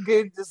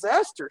unmitigated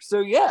disaster. So,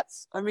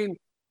 yes, I mean,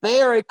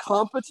 they are a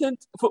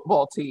competent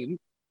football team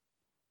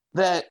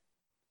that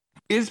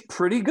is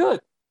pretty good.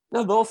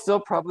 Now, they'll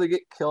still probably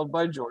get killed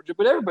by Georgia,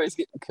 but everybody's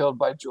getting killed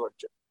by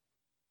Georgia.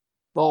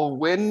 They'll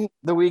win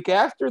the week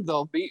after.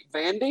 They'll beat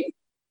Vandy.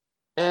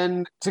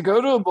 And to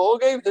go to a bowl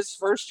game his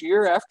first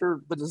year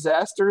after the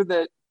disaster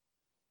that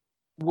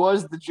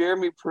was the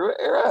Jeremy Pruitt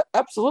era,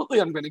 absolutely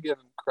I'm going to give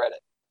him credit.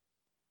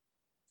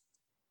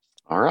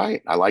 All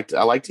right. I like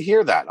to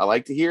hear that. I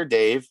like to hear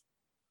Dave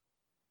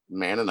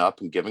manning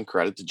up and giving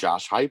credit to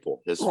Josh Heupel,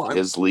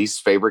 his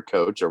least favorite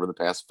coach over the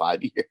past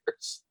 5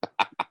 years.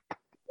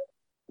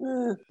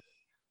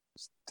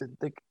 Didn't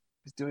think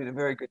he's doing a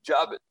very good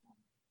job at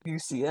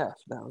UCF.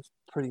 That was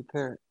pretty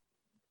apparent.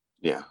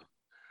 Yeah.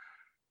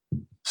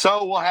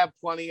 So we'll have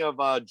plenty of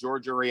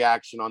Georgia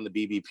reaction on the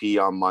BBP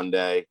on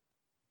Monday.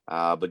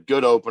 But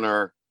good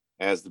opener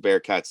as the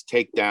Bearcats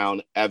take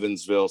down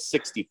Evansville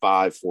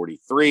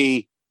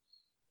 65-43.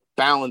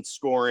 Balanced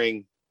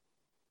scoring,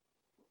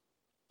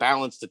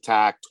 balanced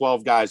attack.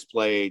 12 guys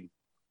played,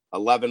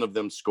 11 of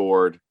them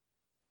scored,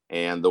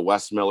 and the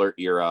Wes Miller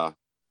era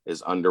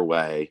is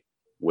underway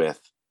with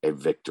a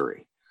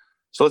victory.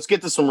 So let's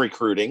get to some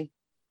recruiting.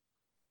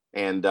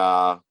 And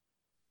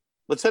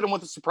let's hit him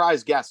with a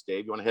surprise guest,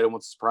 Dave. You want to hit him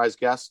with a surprise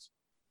guest?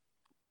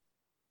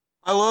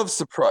 I love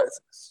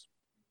surprises.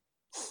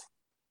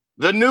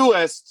 The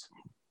newest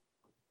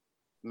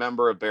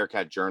member of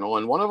Bearcat Journal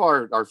and one of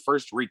our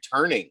first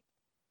returning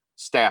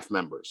staff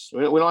members.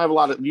 We don't have a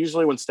lot of,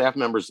 usually when staff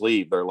members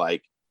leave, they're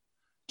like,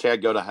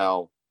 Chad, go to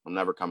hell. I'm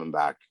never coming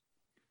back.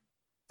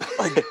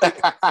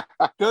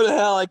 Go to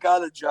hell. I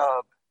got a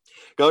job.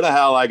 Go to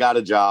hell. I got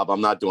a job.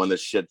 I'm not doing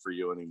this shit for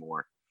you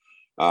anymore.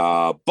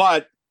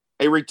 But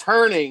a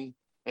returning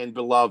and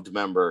beloved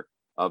member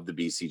of the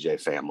BCJ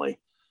family,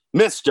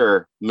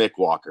 Mr. Mick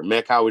Walker.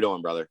 Mick, how we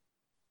doing, brother?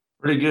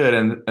 Pretty good.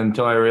 And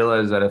until I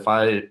realized that if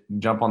I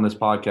jump on this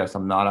podcast,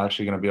 I'm not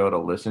actually going to be able to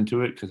listen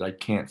to it because I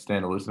can't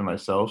stand to listen to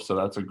myself. So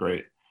that's a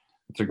great.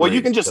 Well,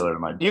 you can just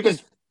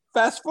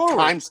fast forward.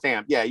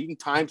 Timestamp. Yeah, you can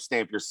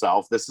timestamp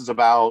yourself. This is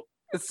about.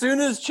 As soon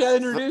as Chad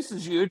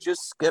introduces you,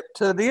 just skip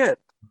to the end.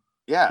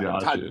 Yeah,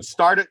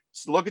 start it.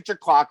 Look at your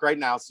clock right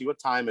now. See what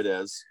time it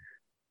is,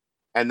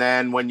 and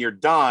then when you're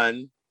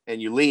done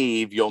and you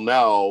leave, you'll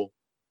know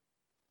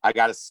I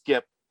got to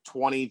skip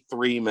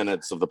 23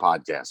 minutes of the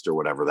podcast or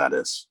whatever that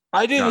is.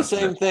 I do the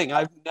same thing.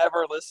 I've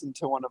never listened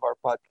to one of our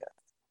podcasts.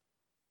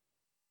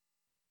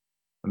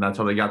 And that's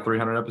how they got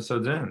 300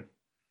 episodes in.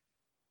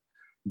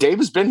 Dave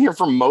has been here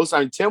for most. I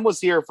mean, Tim was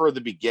here for the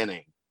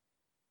beginning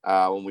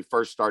when we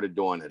first started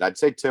doing it. I'd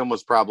say Tim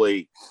was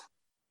probably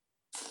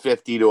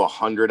 50 to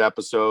 100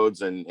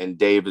 episodes, and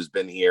Dave has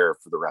been here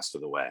for the rest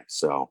of the way.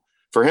 So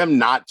For him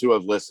not to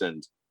have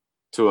listened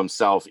to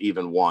himself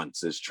even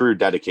once is true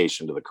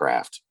dedication to the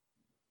craft.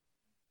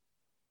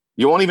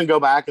 You won't even go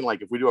back and,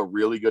 like, if we do a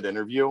really good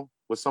interview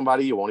with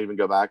somebody, you won't even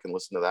go back and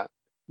listen to that?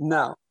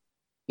 No.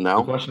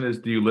 The question is,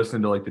 do you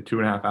listen to like the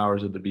 2.5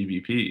 hours of the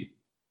BBP?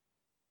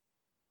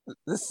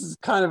 This is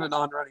kind of a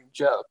non-running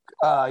joke.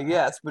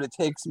 Yes, but it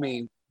takes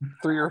me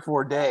 3 or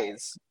 4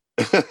 days.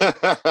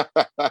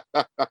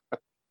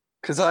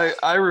 Because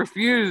I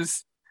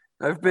refuse.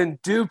 I've been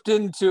duped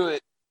into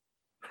it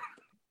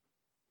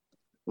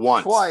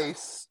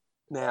twice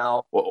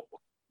now. Well,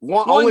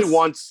 only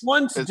once.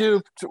 Once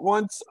duped,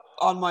 once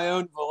on my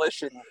own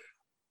volition.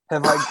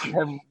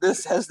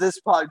 Has this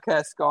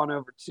podcast gone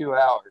over 2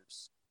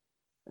 hours?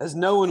 As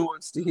no one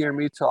wants to hear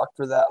me talk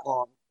for that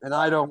long, and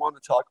I don't want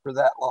to talk for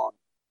that long.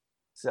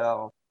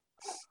 So,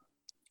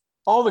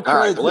 all the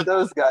credit to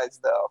those guys,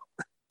 though.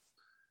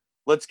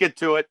 Let's get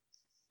to it.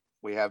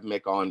 We have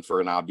Mick on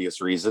for an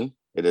obvious reason.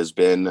 It has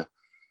been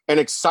an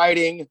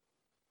exciting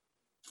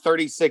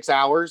 36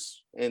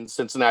 hours in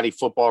Cincinnati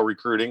football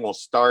recruiting. We'll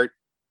start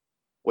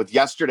with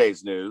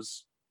yesterday's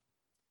news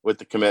with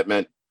the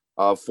commitment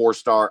of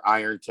 4-star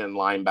Ironton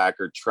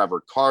linebacker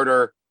Trevor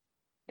Carter.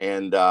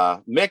 And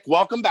Mick,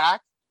 welcome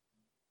back.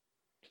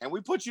 And we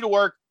put you to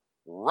work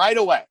right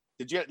away.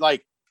 Did you,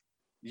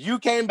 you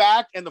came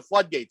back and the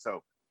floodgates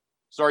opened.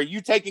 So are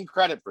you taking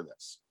credit for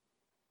this?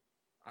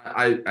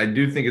 I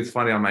do think it's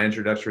funny. On my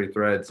introductory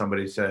thread,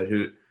 somebody said,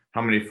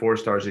 how many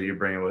 4-stars are you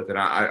bringing with it?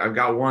 I've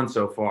got one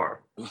so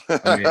far.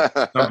 I mean,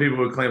 some people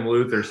would claim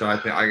Luther, so I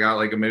think I got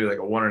maybe a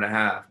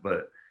 1.5.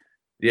 But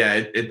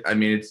yeah,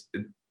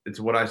 it's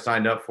what I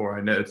signed up for.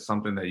 I know it's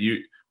something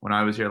that when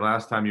I was here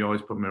last time, you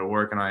always put me to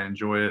work, and I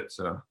enjoy it.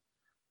 So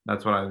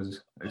that's what I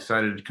was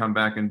excited to come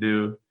back and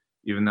do,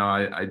 even though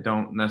I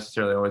don't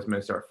necessarily always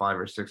miss our 5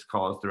 or 6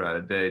 calls throughout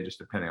a day, just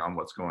depending on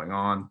what's going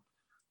on.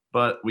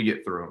 But we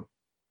get through them.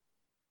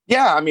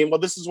 Yeah, I mean, well,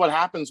 this is what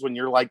happens when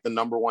you're like the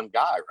number one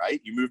guy,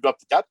 right? You moved up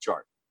the depth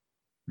chart.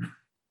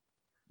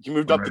 You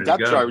moved up the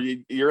depth chart.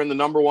 You're in the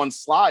number one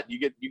slot. You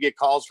get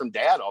calls from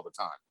Dad all the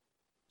time.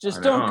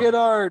 Just don't get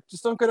our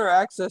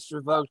access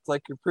revoked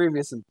like your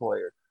previous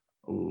employer.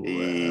 Ooh,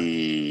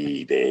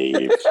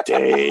 Dave.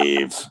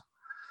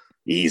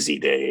 Easy,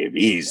 Dave.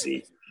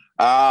 Easy.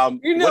 I'm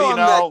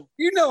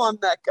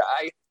that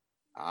guy.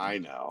 I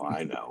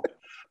know.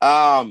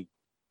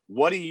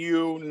 What do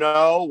you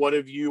know? What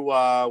have you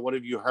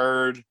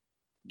heard?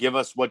 Give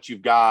us what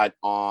you've got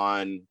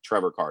on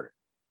Trevor Carter.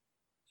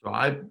 So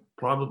I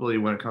probably,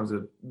 when it comes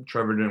to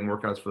Trevor doing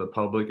workouts for the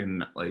public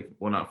and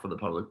not for the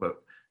public,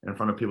 but in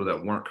front of people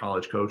that weren't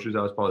college coaches,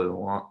 I was probably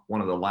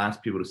one of the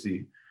last people to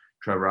see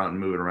Trevor out and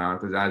moving around.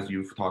 Because as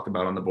you've talked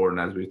about on the board,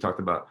 and as we've talked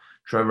about,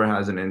 Trevor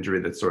has an injury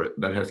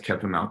that has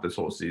kept him out this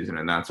whole season,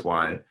 and that's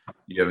why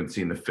you haven't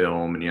seen the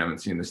film and you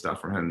haven't seen the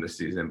stuff from him this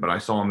season. But I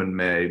saw him in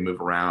May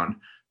move around,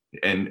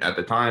 and at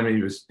the time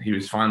he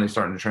was finally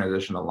starting to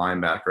transition to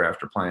linebacker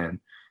after playing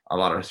a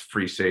lot of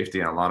free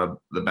safety and a lot of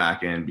the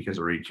back end because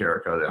of Reed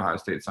Carrico, the Ohio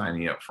State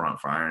signee up front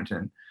for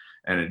Ironton,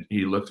 and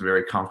he looked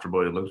very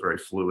comfortable. He looked very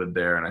fluid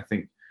there, and I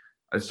think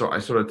I sort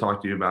of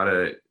talked to you about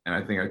it, and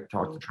I think I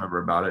talked to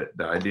Trevor about it.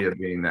 The idea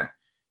being that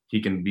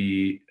he can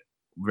be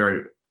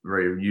very,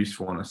 very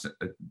useful in a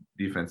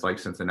defense like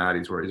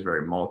Cincinnati's, where he's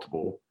very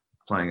multiple,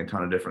 playing a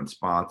ton of different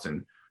spots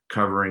and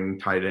covering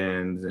tight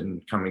ends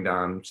and coming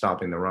down,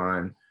 stopping the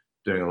run,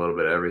 doing a little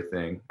bit of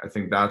everything. I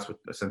think that's what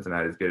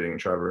Cincinnati's getting in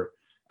Trevor.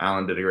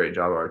 Allen did a great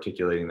job of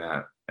articulating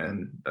that,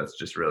 and that's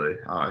just really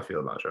how I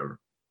feel about Trevor.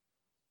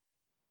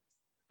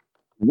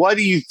 What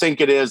do you think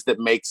it is that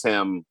makes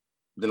him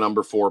the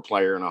number 4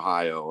 player in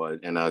Ohio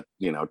and a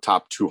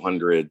top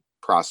 200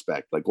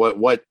 prospect? Like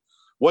what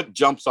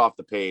jumps off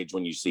the page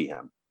when you see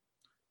him?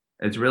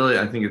 It's really,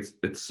 I think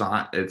it's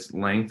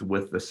length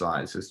with the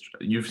size.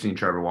 You've seen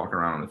Trevor walk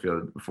around on the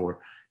field before.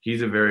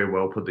 He's a very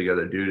well put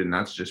together dude, and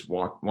that's just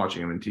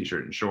watching him in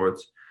t-shirt and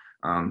shorts.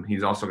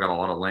 He's also got a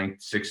lot of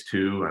length,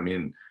 6'2". I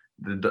mean,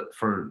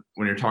 for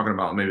when you're talking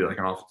about maybe like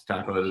an offensive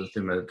tackle that doesn't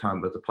seem at a ton,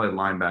 but to play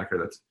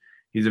linebacker,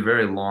 he's a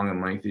very long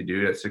and lengthy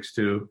dude at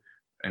 6'2",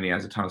 and he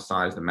has a ton of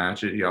size to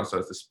match it. He also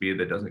has the speed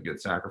that doesn't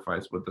get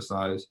sacrificed with the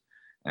size,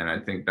 and I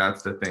think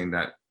that's the thing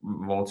that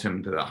vaults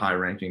him to the high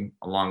ranking,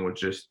 along with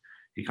just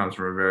he comes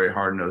from a very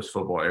hard-nosed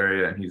football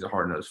area, and he's a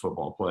hard-nosed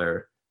football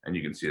player, and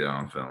you can see that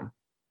on film.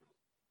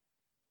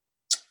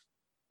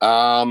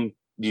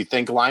 Do you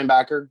think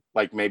linebacker?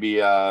 Like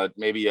maybe I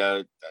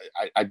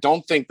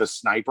don't think the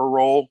sniper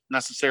role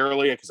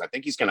necessarily, because I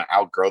think he's going to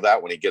outgrow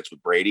that when he gets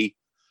with Brady.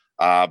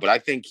 But I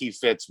think he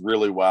fits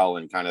really well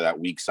in kind of that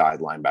weak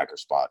side linebacker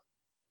spot.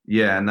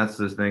 Yeah, and that's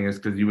the thing is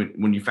because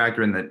when you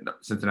factor in that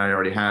Cincinnati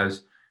already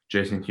has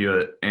Jason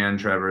Hewitt and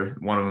Trevor,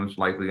 one of them is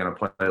likely going to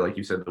play, like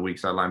you said, the weak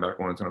side linebacker.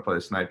 One is going to play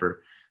the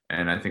sniper.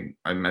 And I think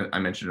I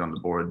mentioned it on the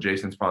board.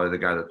 Jason's probably the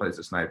guy that plays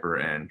the sniper,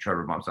 and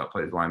Trevor bumps out,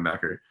 plays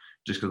linebacker.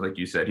 Just because, like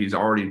you said, he's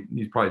probably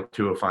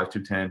 205,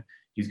 210.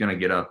 He's going to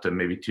get up to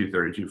maybe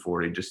 230,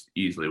 240 just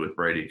easily with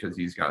Brady because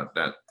he's got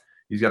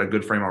a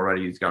good frame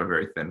already. He's got a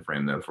very thin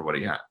frame though for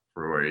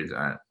where he's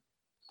at.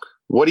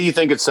 What do you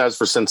think it says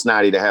for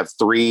Cincinnati to have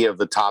 3 of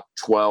the top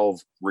 12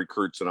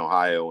 recruits in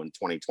Ohio in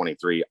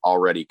 2023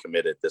 already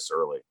committed this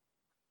early?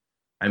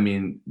 I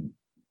mean,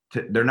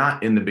 they're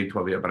not in the Big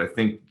 12 yet, but I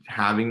think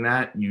having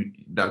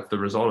that's the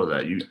result of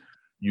that.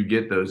 You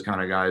get those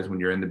kind of guys when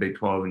you're in the Big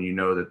 12 and you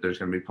know that there's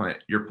going to be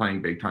you're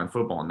playing big time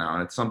football now.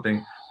 And it's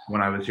something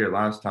when I was here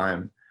last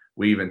time,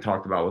 we even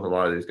talked about with a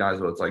lot of these guys,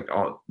 it's like,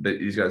 oh,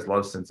 these guys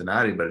love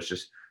Cincinnati, but it's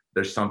just,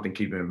 there's something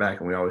keeping them back.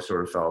 And we always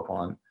sort of fell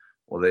upon,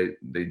 well,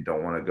 they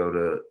don't want to go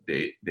to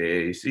the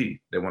AAC.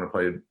 They want to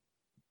play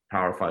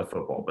Power 5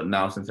 football. But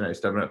now Cincinnati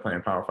stepping up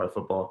playing Power 5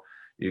 football.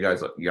 You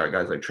got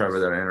guys like Trevor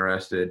that are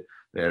interested.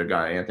 They had a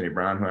guy, Anthony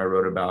Brown, who I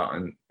wrote about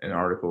in an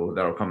article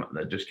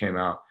that just came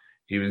out.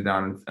 He was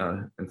down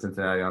in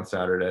Cincinnati on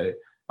Saturday.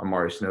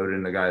 Amari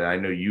Snowden, the guy that I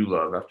know you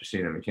love after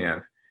seeing him in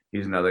camp.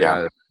 He's another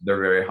guy that they're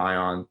very high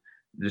on.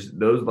 Just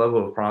those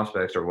level of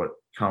prospects are what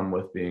come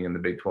with being in the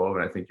Big 12,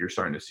 and I think you're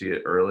starting to see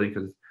it early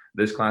because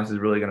this class is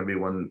really going to be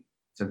when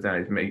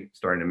Cincinnati's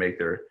starting to make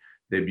their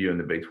debut in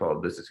the Big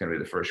 12. This is going to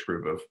be the first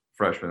group of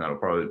freshmen that will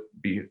probably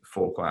be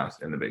full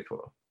class in the Big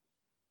 12.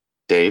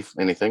 Dave,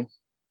 anything?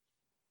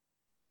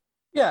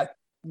 Yeah,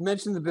 you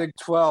mentioned the Big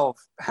 12.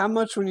 How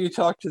much when you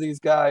talk to these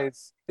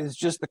guys is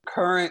just the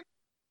current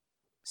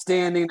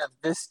standing of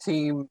this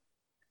team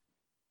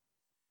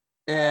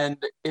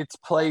and its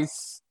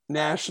place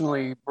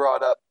nationally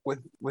brought up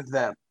with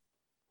them?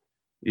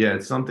 Yeah,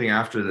 it's something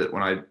after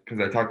that because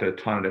I talked to a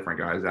ton of different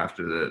guys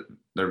after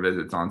their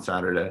visits on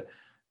Saturday,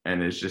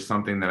 and it's just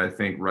something that I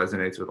think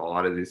resonates with a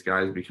lot of these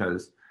guys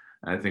because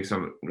I think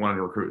one of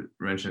the recruit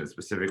mentioned it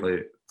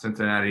specifically.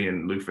 Cincinnati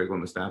and Luke Fickell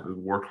and the staff have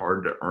worked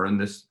hard to earn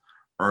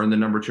the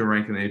number 2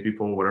 rank in the AP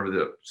poll, whatever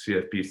the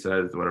CFP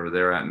says, whatever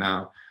they're at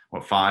now.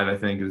 5, I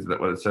think, is that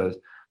what it says.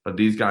 But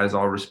these guys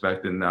all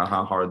respect and know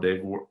how hard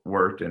they've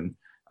worked, and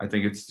I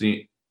think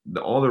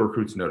all the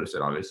recruits notice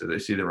it. Obviously, they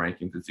see the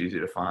rankings; it's easy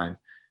to find,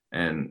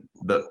 and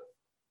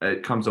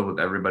it comes up with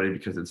everybody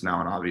because it's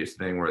now an obvious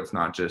thing where it's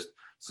not just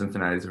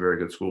Cincinnati's a very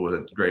good school with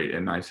a great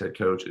and nice head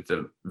coach. It's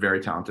a very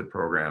talented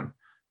program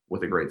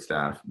with a great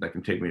staff that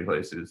can take me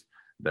places.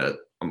 That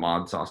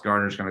Ahmad Sauce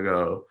Gardner is going to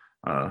go,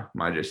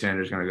 Myjai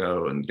Sanders is going to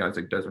go, and guys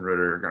like Desmond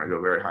Ritter are going to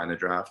go very high in the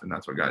draft, and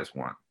that's what guys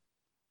want.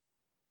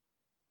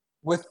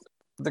 With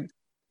the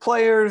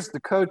players, the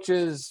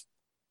coaches,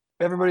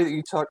 everybody that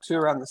you talk to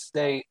around the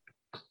state,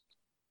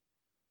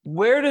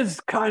 where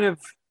does kind of,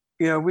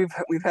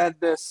 we've had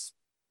this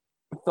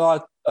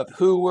thought of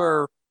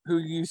who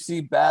you see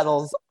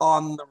battles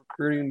on the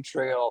recruiting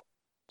trail.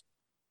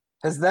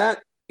 Has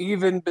that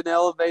even been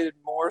elevated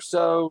more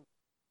so?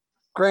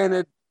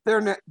 Granted,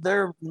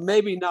 they're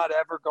maybe not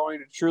ever going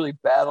to truly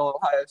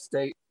battle Ohio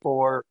State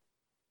for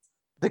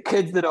the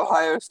kids that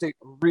Ohio State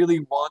really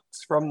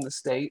wants from the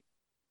state.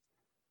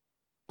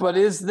 But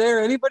is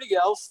there anybody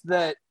else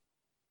that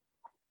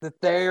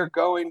they are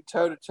going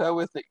toe-to-toe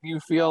with that you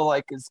feel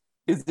like is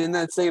in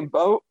that same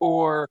boat?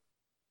 Or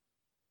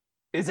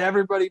is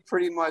everybody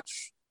pretty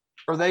much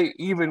 – are they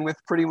even with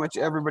pretty much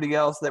everybody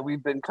else that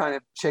we've been kind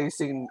of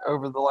chasing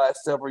over the last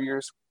several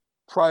years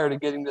prior to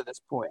getting to this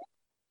point?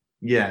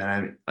 Yeah,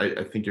 and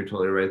I think you're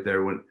totally right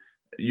there. When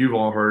you've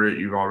all heard it,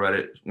 you've all read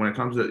it. When it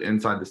comes to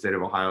inside the state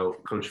of Ohio,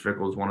 Coach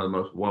Fickell is one of the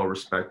most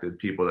well-respected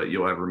people that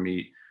you'll ever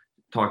meet.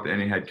 Talk to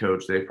any head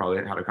coach, they've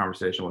probably had a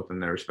conversation with him,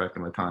 they respect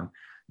him a ton.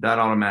 That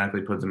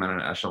automatically puts him in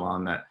an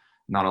echelon that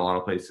not a lot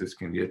of places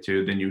can get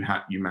to. Then you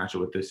match it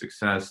with the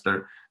success.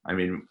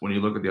 When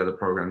you look at the other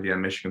programs,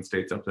 Michigan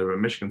State's up there, but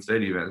Michigan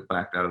State even is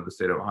backed out of the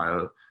state of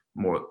Ohio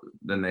more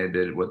than they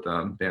did with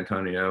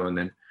D'Antonio. And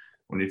then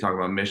when you talk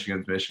about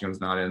Michigan's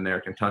not in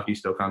there. Kentucky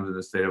still comes in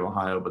the state of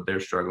Ohio, but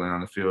they're struggling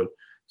on the field.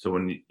 So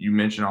when you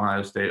mention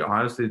Ohio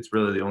State's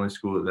really the only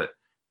school that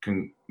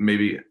can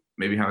maybe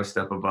have a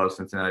step above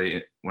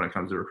Cincinnati when it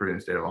comes to recruiting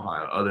the state of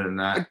Ohio. Other than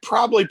that, I'd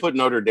probably put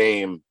Notre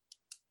Dame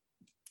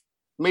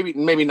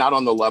maybe not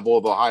on the level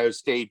of Ohio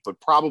State, but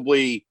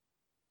probably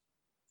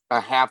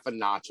a half a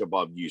notch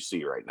above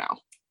UC right now.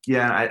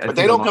 Yeah, but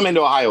they don't come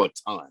into Ohio a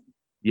ton.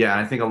 Yeah,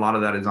 I think a lot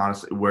of that is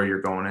honestly where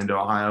you're going into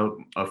Ohio.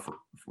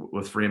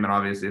 With Freeman,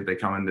 obviously, if they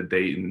come into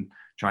Dayton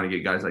trying to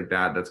get guys like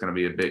that, that's going to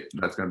be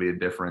a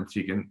difference.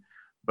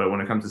 But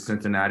when it comes to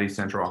Cincinnati,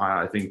 Central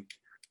Ohio, I think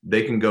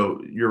they can go.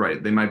 You're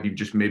right. They might be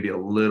just maybe a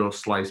little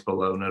slice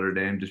below Notre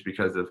Dame, just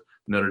because of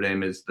Notre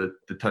Dame is the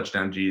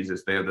touchdown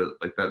Jesus. They have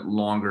that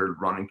longer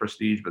running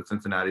prestige, but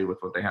Cincinnati with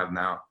what they have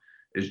now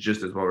is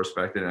just as well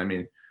respected. I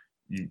mean,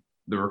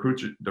 the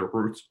recruits.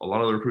 A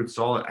lot of the recruits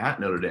saw it at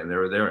Notre Dame. They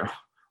were there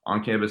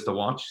on campus to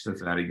watch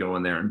Cincinnati go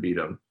in there and beat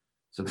them.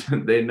 So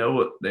they know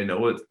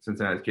what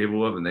Cincinnati's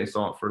capable of, and they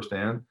saw it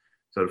firsthand.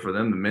 So for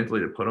them to mentally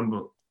to put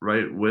them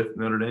right with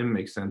Notre Dame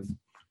makes sense.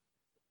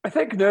 I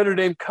think Notre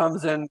Dame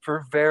comes in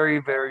for very,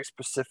 very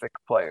specific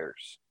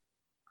players.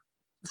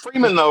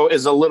 Freeman, though,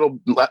 is a little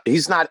 –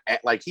 he's not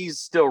 – like he's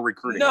still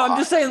recruiting. No, I'm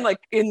just saying like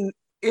in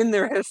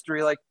their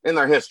history. Like in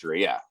their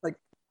history, yeah. Like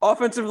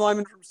offensive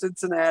linemen from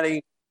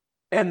Cincinnati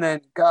and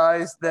then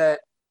guys that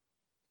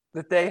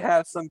they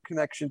have some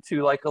connection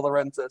to, like a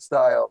Lorenzo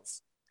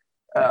Styles.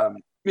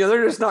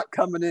 They're just not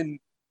coming in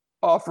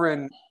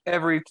offering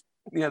every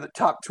the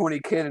top 20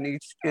 kid in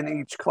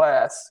each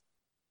class,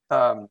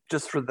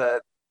 just for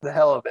the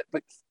hell of it.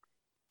 But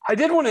I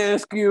did want to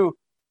ask you,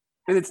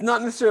 and it's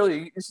not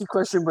necessarily a UC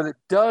question, but it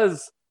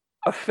does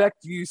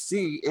affect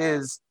UC,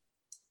 is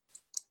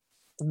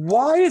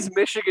why is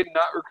Michigan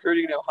not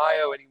recruiting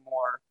Ohio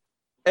anymore?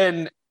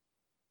 And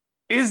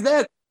is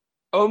that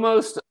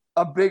almost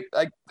a big,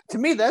 to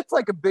me, that's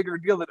like a bigger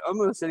deal than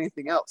almost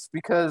anything else,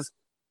 because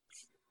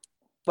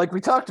like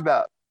we talked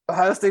about,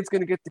 Ohio State's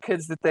going to get the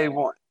kids that they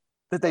want,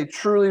 that they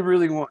truly,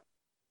 really want.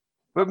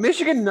 But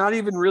Michigan not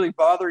even really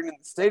bothering in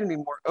the state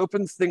anymore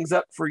opens things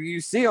up for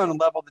UC on a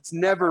level that's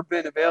never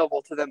been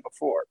available to them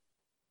before.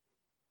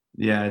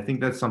 Yeah, I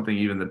think that's something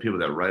even the people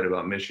that write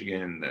about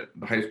Michigan, that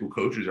the high school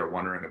coaches are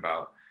wondering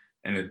about.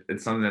 And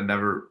it's something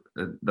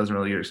that doesn't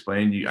really get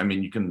explained.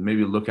 You can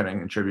maybe look at it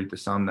and attribute to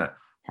some that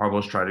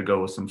Harbaugh's tried to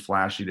go with some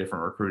flashy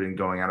different recruiting,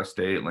 going out of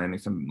state, landing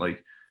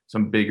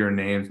some bigger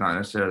names, not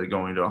necessarily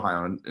going to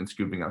Ohio and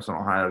scooping up some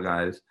Ohio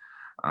guys,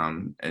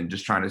 and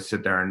just trying to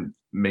sit there and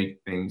make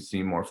things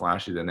seem more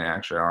flashy than they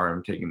actually are,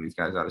 and taking these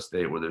guys out of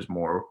state where there's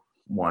more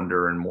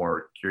wonder and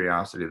more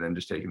curiosity than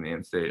just taking the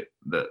in-state,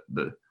 the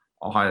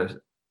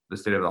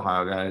state of the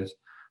Ohio guys.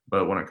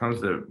 But when it comes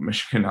to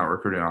Michigan not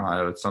recruiting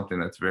Ohio, it's something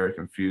that's very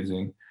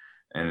confusing,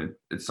 and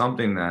it's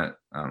something that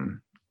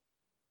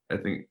I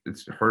think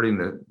it's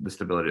hurting the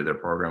stability of their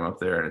program up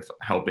there, and it's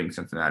helping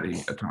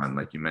Cincinnati a ton,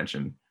 like you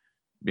mentioned,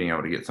 being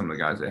able to get some of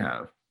the guys they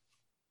have.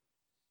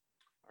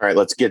 All right,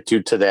 let's get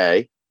to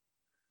today.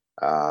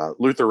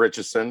 Luther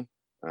Richardson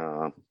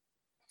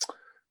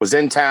was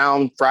in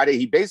town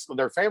Friday.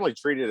 Their family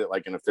treated it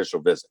like an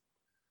official visit.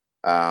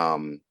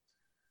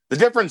 The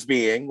difference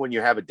being, when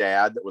you have a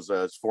dad that was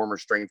a former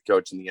strength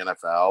coach in the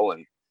NFL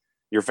and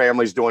your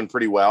family's doing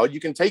pretty well, you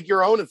can take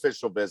your own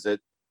official visit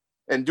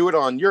and do it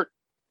on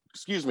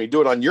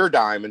your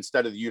dime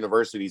instead of the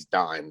university's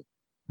dime,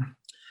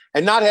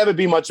 and not have it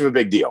be much of a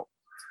big deal.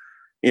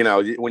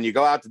 When you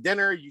go out to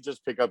dinner, you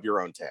just pick up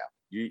your own tab.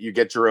 You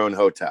get your own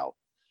hotel.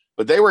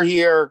 But they were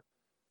here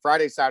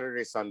Friday,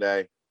 Saturday,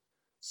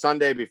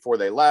 Sunday before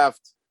they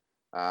left.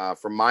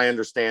 From my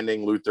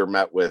understanding, Luther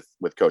met with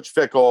Coach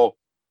Fickell.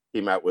 He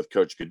met with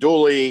Coach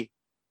Guidugli.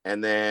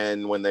 And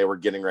then when they were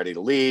getting ready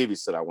to leave, he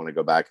said, I want to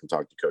go back and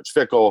talk to Coach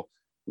Fickell.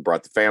 He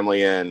brought the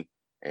family in,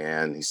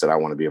 and he said, I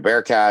want to be a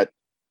Bearcat.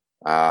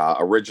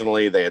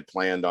 Originally, they had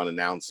planned on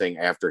announcing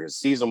after his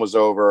season was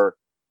over,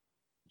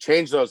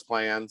 changed those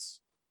plans,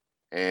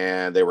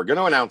 and they were going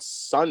to announce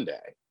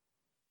Sunday.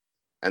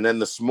 And then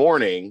this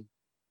morning,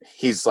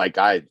 he's like,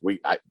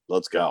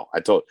 let's go.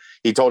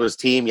 He told his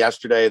team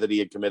yesterday that he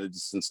had committed to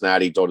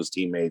Cincinnati. He told his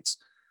teammates,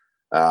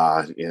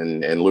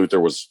 and Luther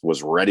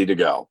was ready to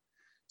go.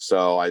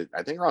 So I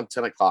think around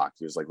 10 o'clock,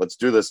 he was like, let's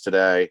do this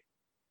today.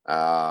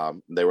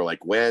 They were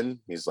like, when?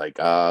 He's like,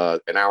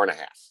 an hour and a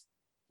half,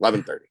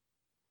 11:30.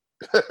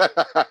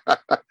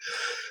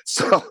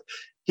 So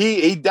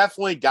he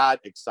definitely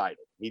got excited.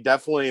 He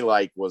definitely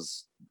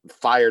was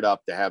fired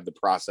up to have the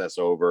process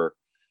over.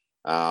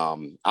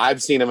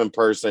 I've seen him in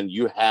person.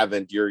 You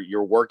haven't.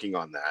 You're working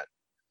on that.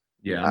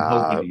 Yeah,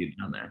 I'm hoping to get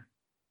down there.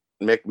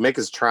 Mick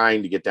is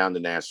trying to get down to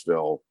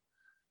Nashville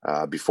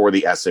before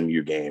the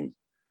SMU game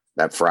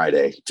that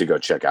Friday to go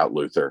check out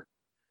Luther.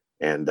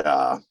 And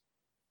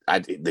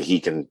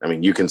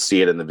you can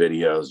see it in the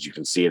videos. You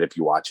can see it if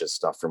you watch his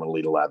stuff from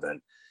Elite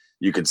 11.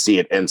 You could see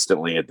it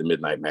instantly at the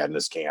Midnight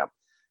Madness camp.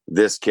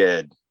 This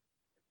kid,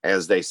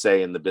 as they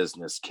say in the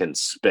business, can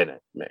spin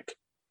it, Mick.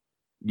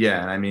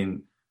 Yeah,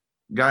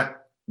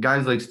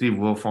 guys like Steve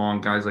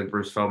Wilfong, guys like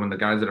Bruce Feldman, the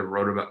guys that have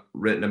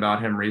written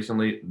about him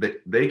recently,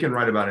 they can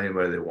write about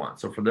anybody they want.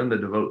 So for them to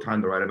devote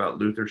time to write about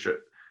Luther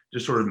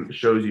just sort of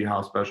shows you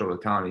how special of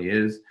a talent he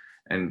is.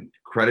 And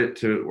credit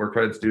to where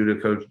credit's due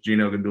to Coach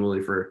Gino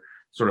Guidugli for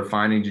sort of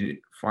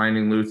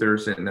finding Luther,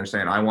 sitting there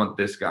saying, I want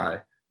this guy.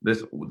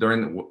 This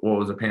during what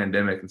was a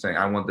pandemic, and saying,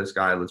 I want this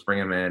guy. Let's bring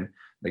him in.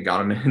 They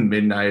got him in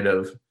midnight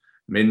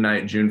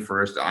June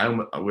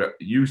 1st.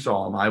 You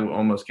saw him. I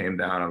almost came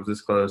down. I was this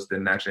close.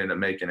 Didn't actually end up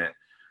making it.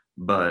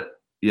 But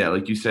yeah,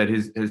 like you said,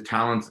 his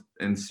talent's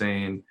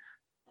insane.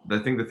 I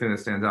think the thing that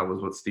stands out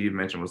was what Steve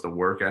mentioned was the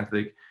work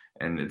ethic.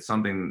 And it's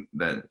something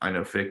that I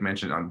know Fick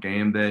mentioned on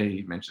game day.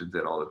 He mentions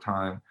it all the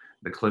time.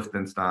 The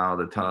Clifton style,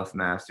 the tough,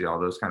 nasty, all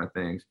those kind of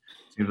things.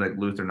 Seems like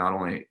Luther not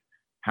only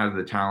has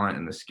the talent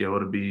and the skill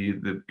to be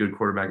the good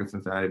quarterback in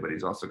Cincinnati, but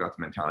he's also got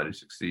the mentality to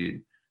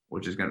succeed,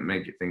 which is going to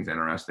make things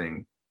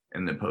interesting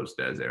in the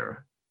post-Dez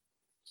era.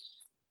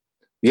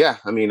 Yeah,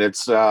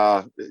 it's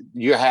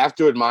you have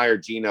to admire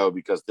Gino,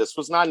 because this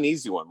was not an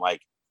easy one.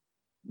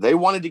 They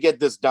wanted to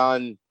get this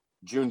done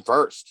June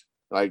 1st,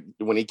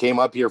 when he came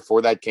up here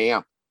for that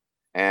camp.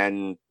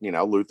 And,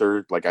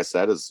 Luther, like I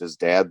said, his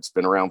dad's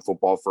been around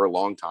football for a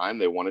long time.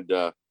 They wanted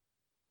to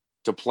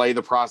play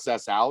the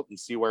process out and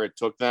see where it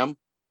took them.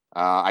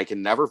 I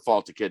can never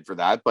fault a kid for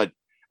that, but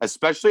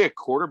especially a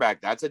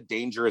quarterback, that's a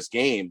dangerous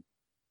game,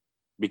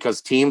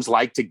 because teams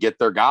like to get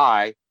their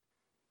guy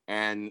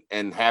and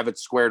have it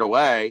squared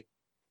away.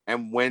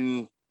 And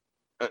when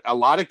a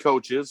lot of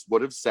coaches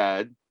would have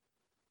said,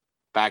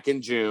 back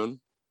in June,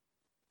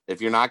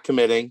 if you're not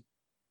committing,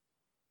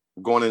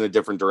 we're going in a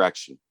different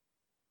direction.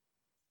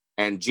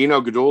 And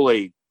Gino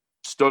Guidugli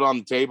stood on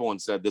the table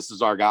and said, this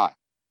is our guy.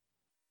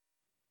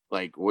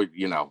 Like,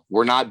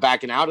 we're not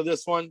backing out of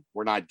this one.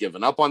 We're not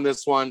giving up on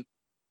this one.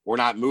 We're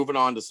not moving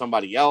on to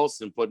somebody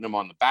else and putting him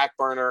on the back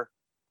burner.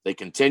 They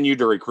continued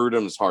to recruit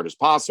him as hard as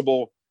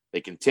possible.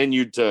 They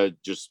continued to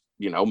just,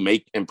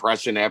 make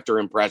impression after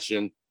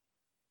impression,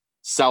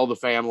 sell the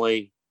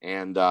family.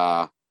 And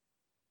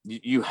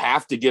you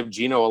have to give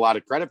Gino a lot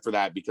of credit for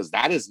that, because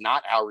that is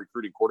not how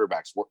recruiting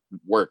quarterbacks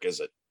work, is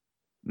it?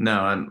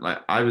 No, and like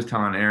I was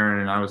telling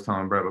Aaron and I was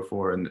telling Brett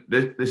before, and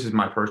this is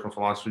my personal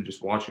philosophy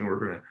just watching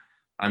recruiting.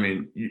 I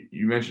mean,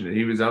 you mentioned it.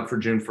 He was up for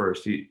June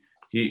 1st.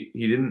 He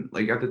didn't,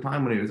 like, at the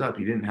time when he was up,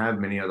 he didn't have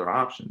many other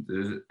options.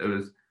 It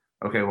was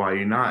okay, why are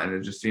you not? And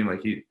it just seemed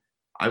like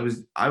I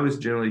was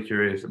generally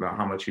curious about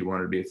how much he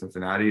wanted to be at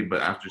Cincinnati,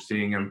 but after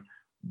seeing him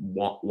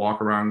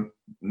walk around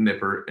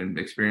Nippert and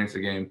experience the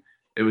game,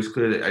 it was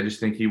clear that I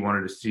just think he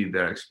wanted to see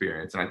that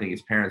experience, and I think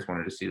his parents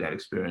wanted to see that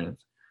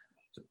experience.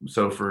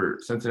 So for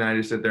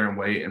Cincinnati to sit there and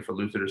wait, and for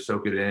Luther to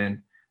soak it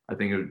in, I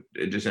think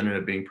it just ended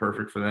up being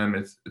perfect for them.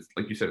 It's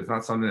like you said, it's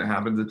not something that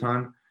happens a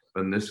ton,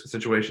 but in this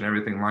situation,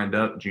 everything lined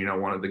up. Gino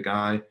wanted the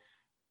guy.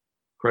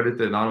 Credit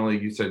that not only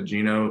you said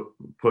Gino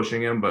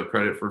pushing him, but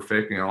credit for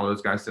Fick and all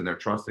those guys sitting there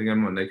trusting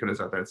him when they could have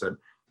sat there and said,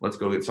 let's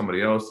go get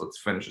somebody else. Let's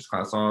finish this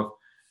class off.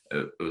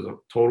 It was a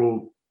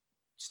total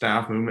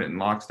staff movement in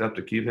lockstep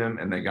to keep him,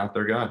 and they got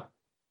their guy.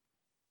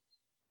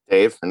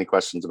 Dave, any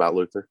questions about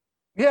Luther?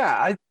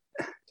 Yeah,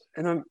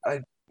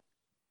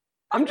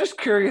 I'm just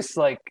curious,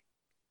 like,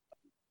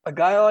 a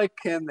guy like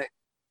him that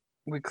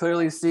we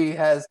clearly see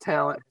has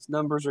talent, his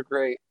numbers are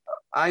great.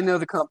 I know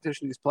the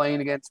competition he's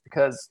playing against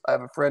because I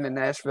have a friend in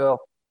Nashville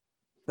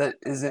that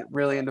isn't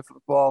really into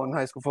football and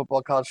high school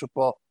football, college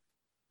football.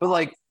 But,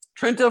 like,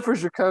 Trent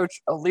Dilfer's your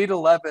coach, Elite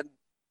 11.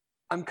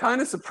 I'm kind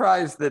of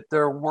surprised that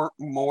there weren't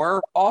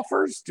more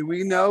offers. Do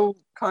we know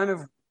kind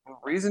of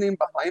reasoning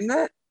behind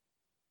that?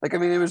 Like, I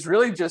mean, it was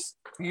really just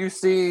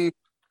UC,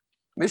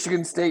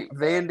 Michigan State,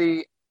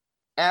 Vandy,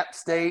 App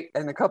State,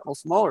 and a couple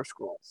smaller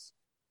schools.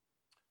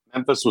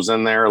 Memphis was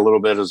in there a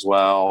little bit as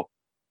well.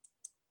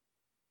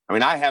 I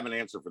mean, I have an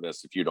answer for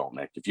this if you don't,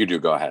 Nick. If you do,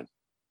 go ahead.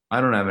 I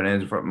don't have an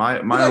answer for it. My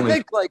I only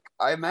think, like,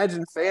 I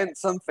imagine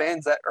some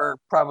fans that are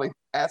probably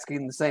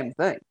asking the same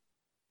thing.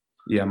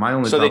 Yeah, my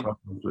only thought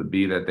process would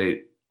be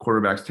that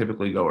quarterbacks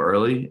typically go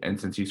early, and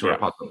since he sort of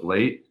popped up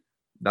late,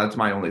 that's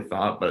my only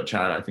thought. But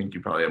Chad, I think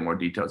you probably have more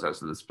details as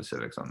to the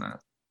specifics on that.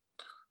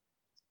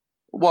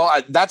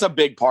 Well, that's a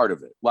big part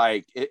of it.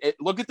 Like,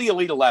 look at the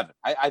Elite 11.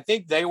 I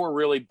think they were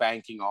really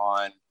banking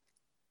on,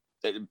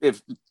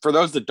 if for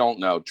those that don't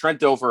know, Trent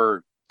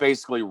Dilfer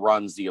basically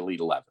runs the Elite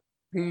 11.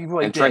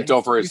 Trent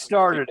Dilfer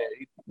started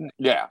it.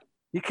 Yeah.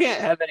 He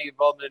can't have any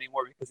involvement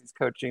anymore because he's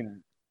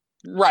coaching.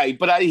 Right,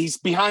 but he's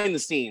behind the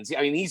scenes.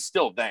 I mean, he's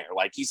still there.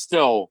 Like, he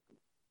still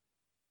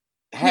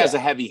has a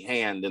heavy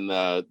hand in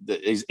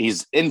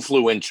he's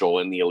influential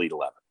in the Elite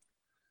 11.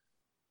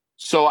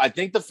 So I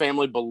think the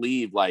family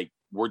believed, like,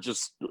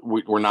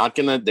 we're not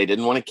going to, they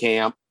didn't want to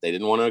camp. They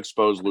didn't want to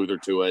expose Luther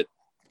to it.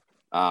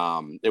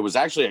 It was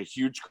actually a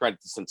huge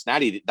credit to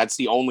Cincinnati. That's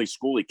the only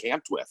school he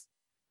camped with,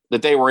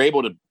 that they were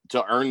able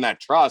to earn that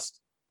trust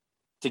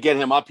to get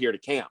him up here to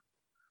camp.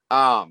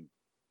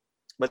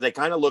 But they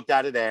kind of looked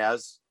at it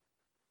as,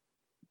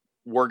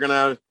 we're going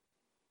to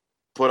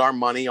put our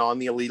money on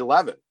the Elite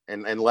 11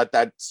 and let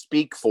that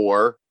speak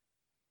for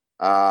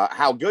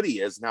how good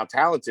he is and how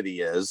talented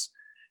he is.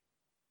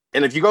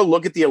 And if you go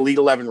look at the Elite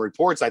 11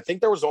 reports, I think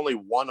there was only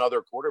one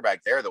other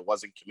quarterback there that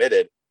wasn't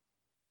committed.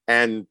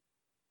 And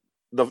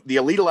the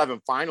Elite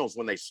 11 finals,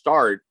 when they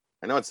start,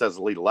 I know it says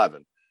Elite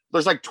 11,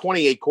 there's like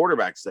 28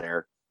 quarterbacks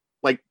there.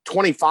 Like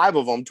 25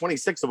 of them,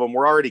 26 of them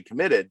were already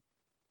committed.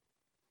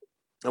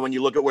 And when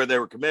you look at where they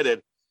were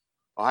committed,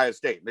 Ohio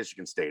State,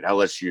 Michigan State,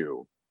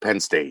 LSU, Penn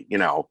State,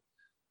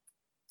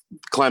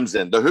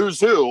 Clemson, the who's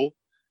who,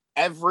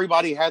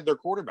 everybody had their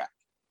quarterback.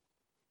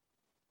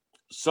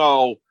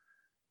 So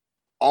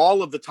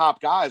all of the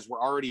top guys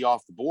were already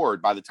off the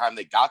board by the time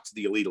they got to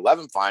the Elite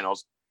 11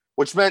 finals,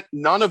 which meant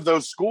none of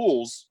those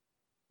schools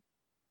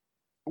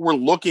were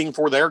looking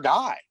for their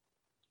guy.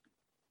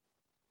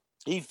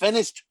 He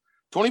finished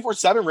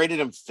 24/7, rated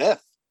him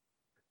 5th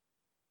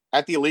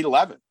at the Elite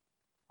 11.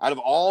 Out of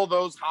all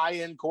those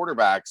high-end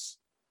quarterbacks,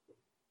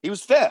 he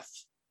was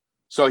 5th.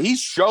 So he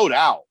showed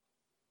out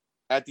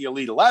at the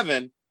Elite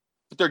 11,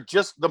 but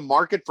the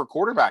market for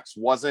quarterbacks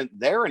wasn't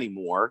there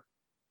anymore.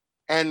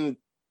 And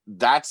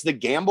that's the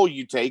gamble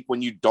you take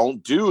when you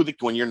don't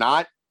when you're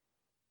not,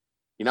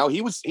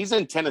 he's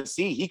in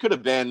Tennessee. He could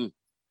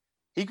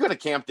have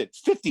camped at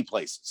 50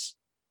 places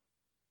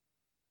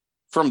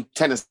from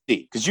Tennessee,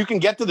 because you can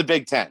get to the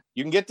Big Ten.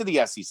 You can get to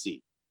the SEC.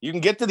 You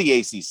can get to the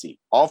ACC,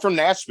 all from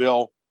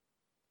Nashville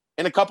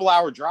in a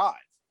couple-hour drive.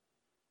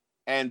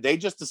 And they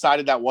just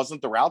decided that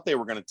wasn't the route they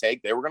were going to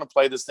take. They were going to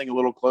play this thing a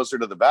little closer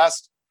to the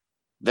vest.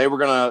 They were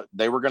going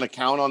to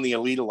count on the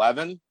Elite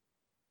 11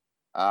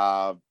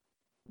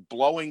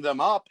 blowing them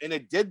up, and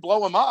it did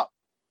blow them up.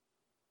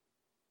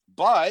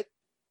 but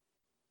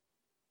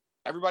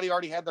everybody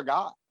already had their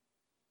guy.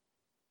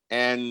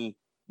 And,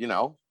 you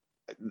know,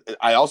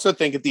 I also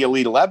think at the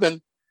Elite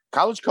 11,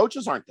 college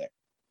coaches aren't there.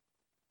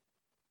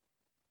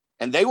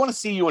 And they want to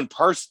see you in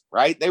person,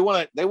 right? They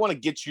want to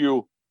get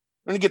you,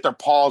 they want to get their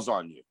paws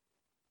on you.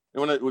 They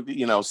want to,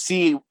 you know,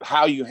 see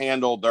how you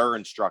handle their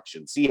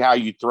instruction, see how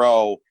you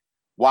throw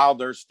while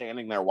they're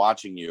standing there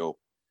watching you.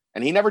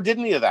 And he never did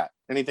any of that,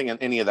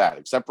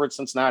 except for at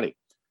Cincinnati.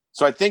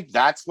 So I think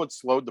that's what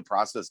slowed the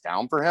process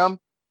down for him.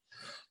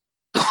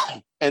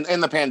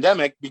 and the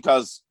pandemic,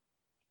 because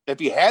if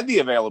he had the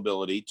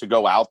availability to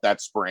go out that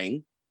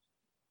spring,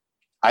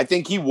 I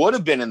think he would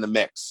have been in the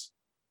mix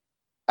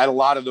at a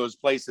lot of those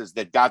places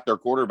that got their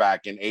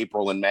quarterback in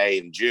April and May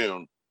and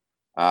June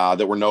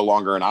that were no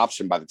longer an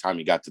option by the time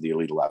he got to the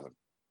Elite 11.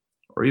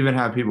 Or even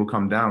have people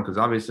come down, because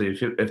obviously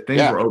if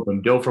things were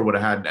open, Dilfer would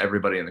have had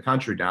everybody in the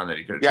country down that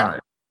he could have tried,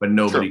 but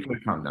nobody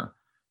could come down.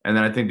 And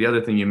then I think the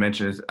other thing you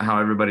mentioned is how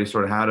everybody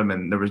sort of had him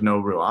and there was no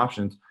real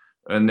options.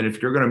 And then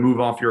if you're going to move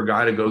off your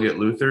guy to go get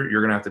Luther,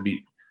 you're going to have to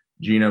beat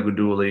Gino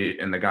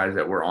Guidugli and the guys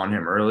that were on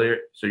him earlier.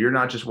 So you're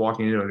not just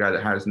walking into a guy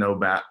that has no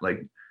bat,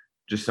 like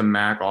just some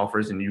MAC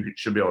offers, and you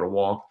should be able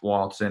to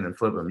waltz in and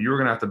flip him. You were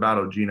going to have to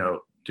battle Gino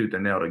tooth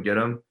and nail to get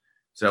him.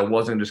 So it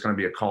wasn't just going to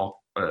be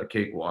a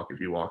cakewalk if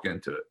you walk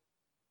into it.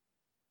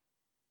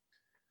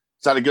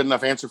 Is that a good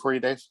enough answer for you,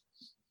 Dave?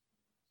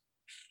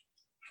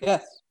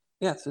 Yes,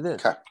 it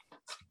is. Okay,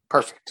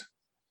 perfect.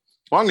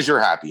 As long as you're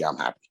happy, I'm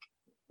happy.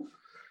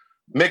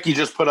 Mickey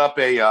just put up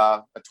a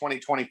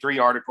 2023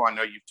 article. I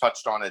know you've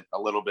touched on it a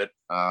little bit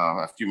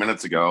a few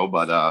minutes ago,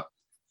 but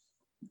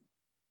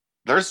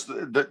there's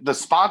the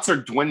spots are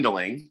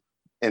dwindling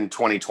in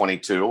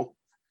 2022.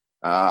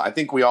 I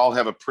think we all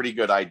have a pretty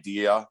good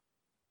idea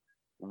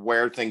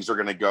where things are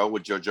going to go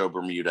with JoJo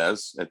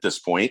Bermudez at this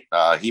point.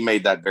 He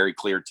made that very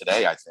clear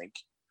today, I think.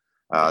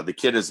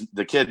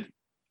 The kid,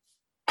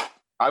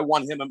 I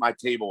want him at my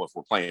table if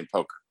we're playing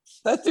poker.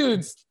 That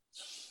dude's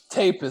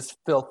tape is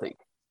filthy.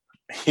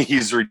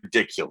 He's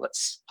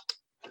ridiculous.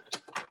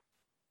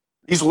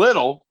 He's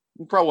little.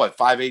 He's probably what,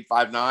 5'8",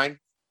 5'9"?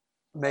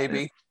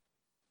 Maybe.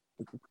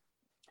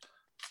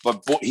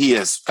 But boy, he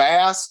is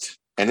fast,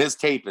 and his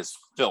tape is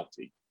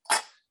filthy.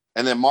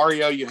 And then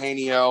Mario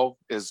Eugenio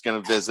is going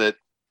to visit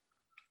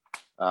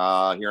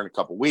here in a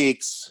couple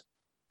weeks.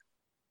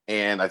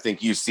 And I think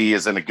UC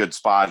is in a good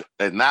spot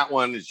in that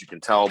one, as you can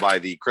tell by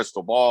the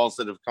crystal balls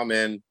that have come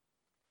in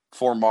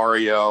for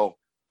Mario.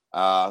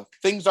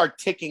 Things are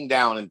ticking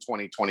down in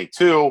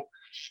 2022.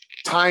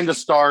 Time to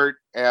start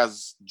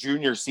as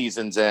junior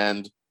seasons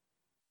end,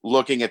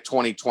 looking at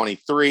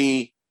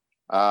 2023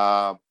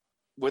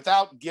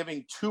 without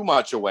giving too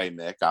much away,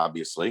 Mick,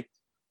 obviously,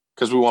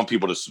 because we want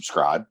people to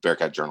subscribe,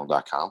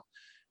 BearcatJournal.com.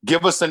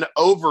 Give us an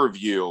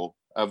overview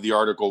of the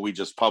article we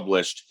just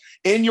published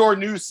in your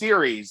new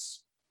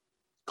series,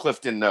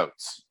 Clifton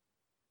Notes.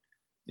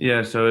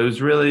 Yeah, so I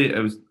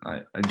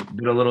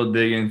did a little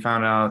digging,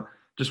 found out,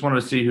 just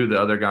wanted to see who the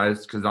other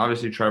guys, because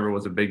obviously Trevor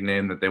was a big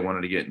name that they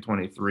wanted to get in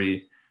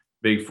 23,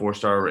 big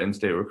 4-star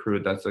in-state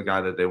recruit. That's the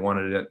guy that they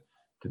wanted it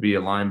to be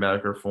a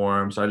linebacker for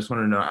him. So I just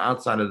wanted to know,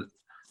 outside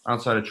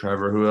of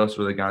Trevor, who else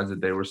were the guys that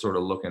they were sort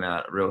of looking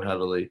at real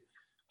heavily?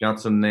 Got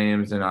some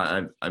names, and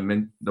I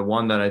meant the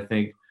one that I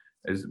think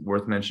is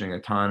worth mentioning a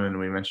ton, and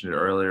we mentioned it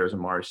earlier, is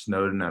Amari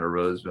Snowden out of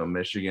Roseville,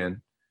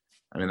 Michigan.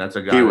 I mean, that's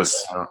a guy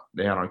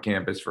they had on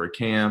campus for a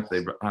camp. They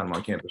had him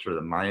on campus for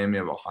the Miami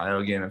of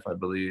Ohio game, if I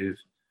believe,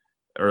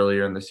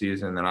 earlier in the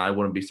season. And I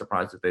wouldn't be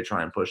surprised if they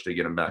try and push to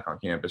get him back on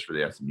campus for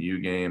the SMU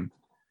game.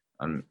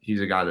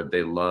 He's a guy that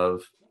they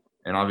love.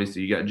 And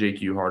obviously you got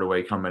JQ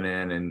Hardaway coming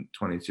in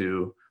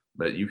 22,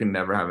 but you can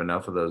never have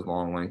enough of those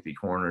long, lengthy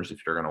corners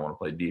if you're going to want to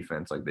play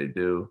defense like they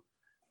do.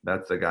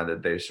 That's the guy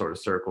that they sort of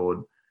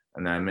circled.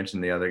 And then I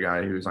mentioned the other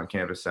guy who's on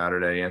campus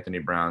Saturday, Anthony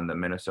Brown, the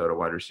Minnesota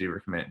wide receiver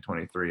commit in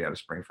 23 out of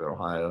Springfield,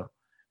 Ohio.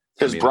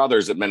 His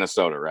brother's at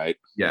Minnesota, right?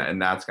 Yeah, and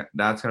that's going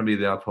to be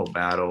the uphill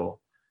battle.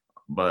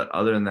 But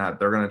other than that,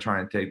 they're going to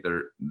try and take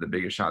the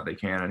biggest shot they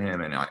can on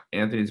him. And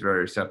Anthony's a very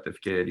receptive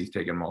kid. He's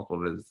taken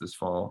multiple visits this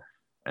fall.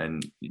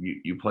 And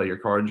you play your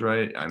cards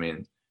right. I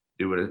mean,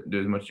 do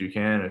as much as you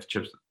can. If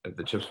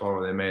the chips fall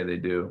where they may, they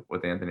do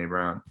with Anthony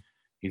Brown.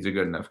 He's a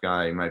good enough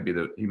guy. He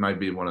might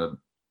be one of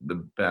the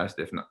best,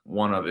 if not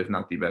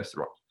the best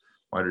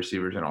wide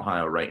receivers in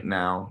Ohio right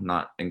now,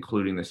 not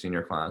including the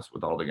senior class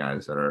with all the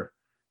guys that are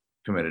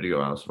committed to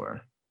go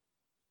elsewhere.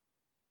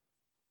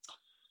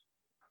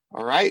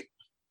 All right.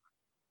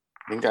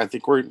 I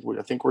think we're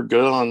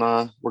good on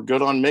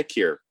Mick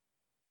here.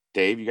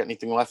 Dave, you got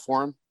anything left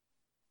for him?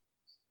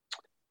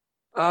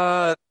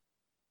 I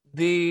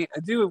do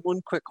have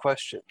one quick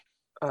question.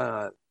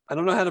 I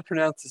don't know how to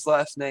pronounce his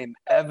last name.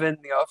 Evan,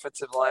 the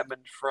offensive lineman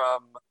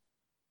from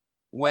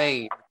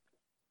Wayne.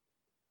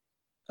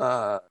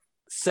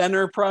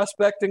 Center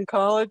prospect in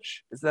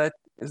college. Is that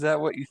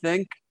what you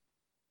think?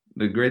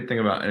 The great thing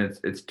about, and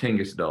it's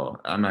Tingus.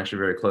 I'm actually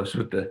very close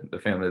with the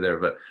family there,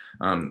 but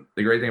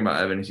the great thing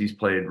about Evan is he's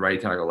played right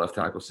tackle, left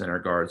tackle, center,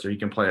 guard, so he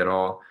can play it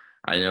all.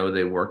 I know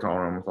they worked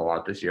on him with a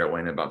lot this year at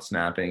Wayne about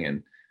snapping,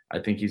 and I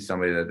think he's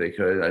somebody that they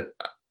could.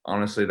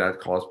 Honestly, that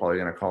call is probably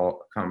going to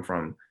come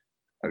from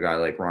a guy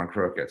like Ron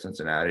Crook at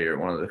Cincinnati or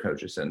one of the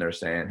coaches sitting there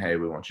saying, hey,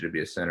 we want you to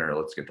be a center.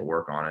 Let's get to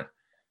work on it.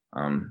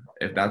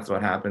 If that's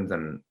what happens,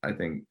 then I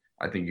think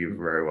you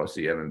very well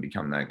see Evan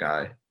become that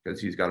guy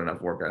because he's got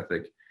enough work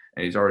ethic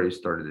and he's already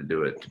started to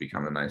do it to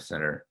become a nice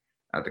center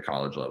at the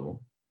college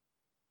level.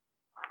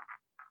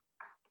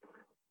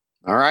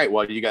 All right.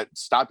 Well, you got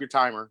stop your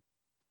timer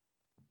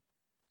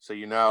so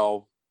you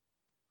know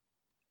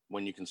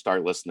when you can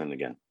start listening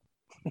again.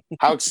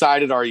 How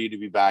excited are you to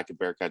be back at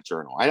Bearcat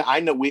Journal?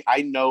 I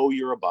know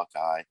you're a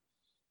Buckeye.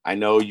 I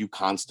know you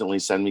constantly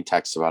send me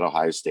texts about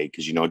Ohio State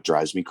because you know it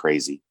drives me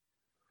crazy.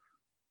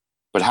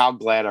 But how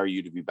glad are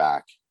you to be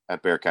back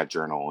at Bearcat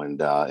Journal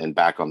and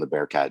back on the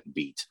Bearcat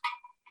beat?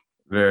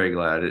 Very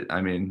glad.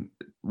 I mean,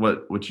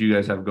 what you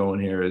guys have going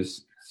here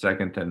is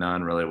second to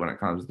none, really, when it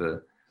comes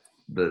to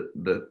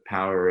the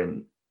power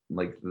and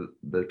like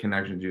the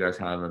connections you guys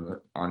have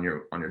on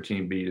your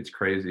team beat. It's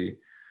crazy.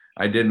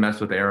 I did mess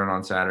with Aaron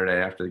on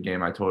Saturday after the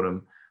game. I told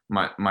him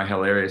my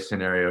hilarious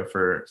scenario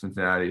for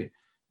Cincinnati,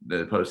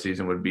 the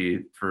postseason would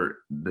be for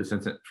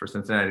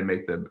Cincinnati to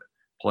make the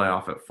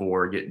playoff at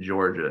 4, get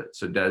Georgia.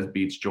 So Des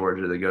beats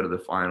Georgia, they go to the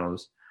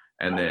finals,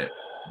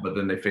 but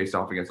then they face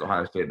off against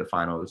Ohio State in the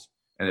finals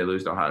and they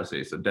lose to Ohio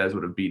State. So Des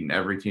would have beaten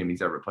every team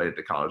he's ever played at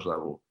the college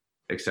level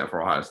except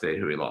for Ohio State,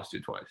 who he lost to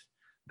twice.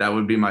 That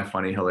would be my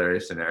funny,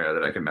 hilarious scenario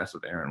that I can mess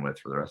with Aaron with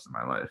for the rest of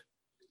my life.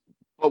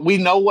 But we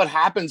know what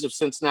happens if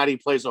Cincinnati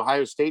plays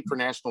Ohio State for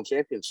national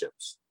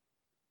championships.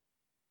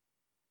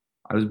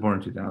 I was born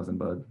in 2000,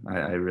 bud.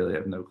 I really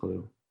have no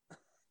clue.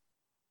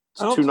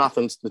 It's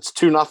 2-0. It's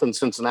 2-0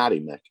 Cincinnati,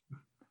 Mick.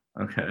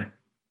 Okay.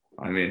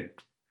 I mean,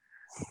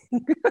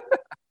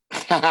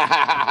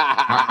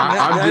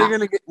 now you're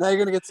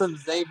gonna get some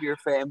Xavier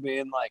fan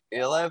being like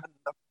 11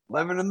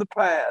 in the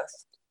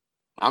past.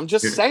 I'm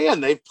just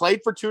saying they've played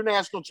for 2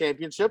 national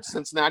championships.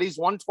 Cincinnati's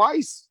won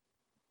twice.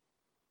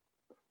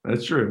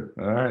 That's true.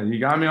 All right, you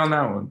got me on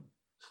that one.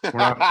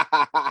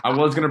 I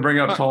was going to bring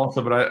up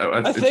Tulsa, but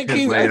I think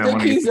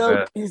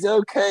he's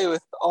okay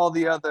with all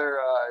the other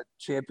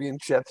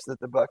championships that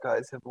the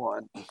Buckeyes have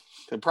won.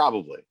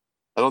 Probably.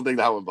 I don't think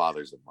that one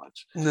bothers him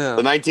much. No.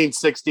 The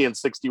 1960 and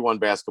 61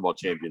 basketball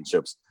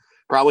championships,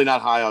 probably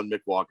not high on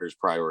Mick Walker's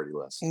priority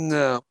list.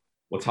 No.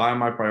 What's high on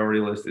my priority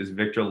list is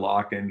Victor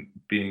Locken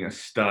being a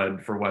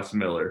stud for Wes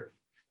Miller.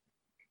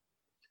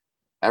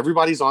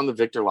 Everybody's on the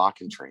Victor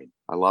Locken train.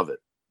 I love it.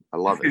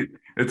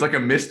 It's like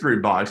a mystery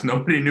box.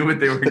 Nobody knew what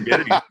they were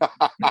getting.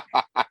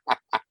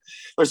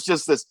 There's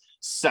just this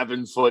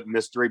 7-foot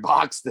mystery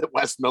box that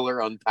Wes Miller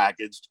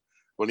unpackaged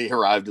when he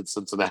arrived at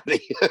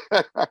Cincinnati.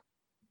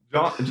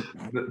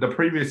 The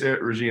previous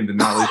regime did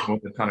not leave him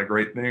with a ton of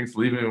great things.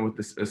 Leaving him with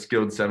a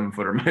skilled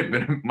 7-footer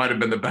might have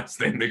been the best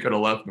thing they could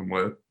have left him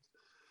with.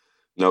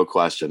 No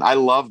question. I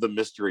love the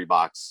mystery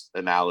box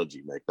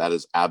analogy, Mick. That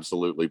is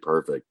absolutely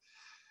perfect.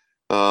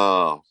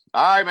 All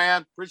right,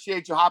 man.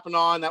 Appreciate you hopping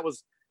on.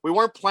 We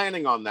weren't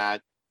planning on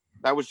that.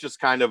 That was just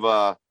kind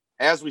of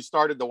as we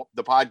started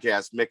the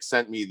podcast, Mick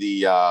sent me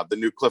the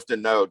new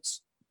Clifton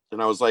Notes,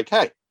 and I was like,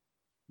 "Hey,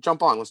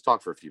 jump on. Let's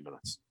talk for a few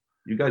minutes."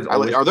 You guys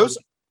are those?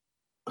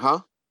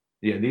 Huh?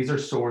 Yeah, these are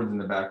swords in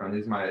the background.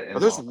 Are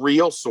those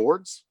real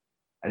swords?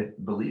 I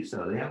believe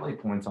so. They have like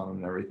points on them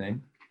and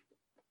everything.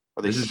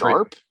 Are they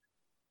sharp?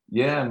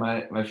 Yeah,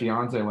 my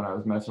fiance, when I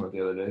was messing with the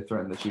other day,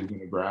 threatened that she was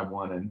going to grab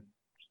one and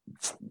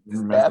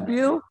stab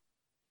you.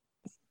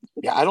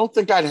 Yeah, I don't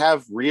think I'd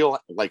have real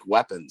like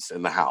weapons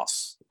in the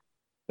house.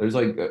 There's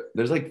like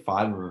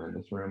 5 of them in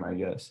this room, I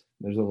guess.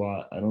 There's a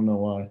lot. I don't know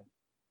why.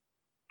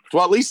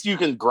 Well, at least you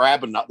can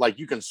grab enough. Like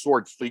you can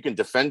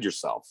defend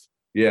yourself.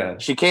 Yeah.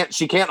 She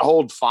can't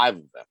hold 5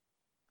 of them.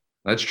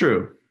 That's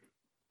true.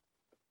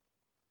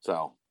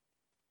 So,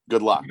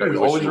 good luck. You guys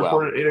always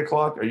record at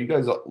 8:00. Are you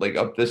guys like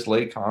up this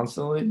late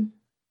constantly?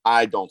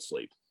 I don't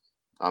sleep.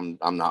 I'm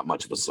not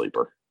much of a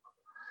sleeper.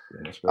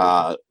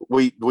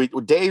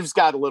 Dave's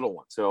got a little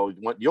one, so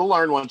you'll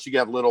learn once you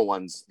get little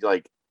ones.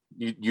 Like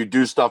you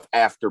do stuff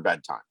after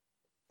bedtime.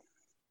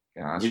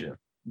 Gotcha.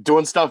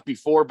 Doing stuff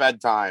before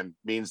bedtime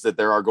means that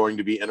there are going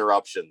to be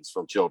interruptions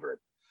from children.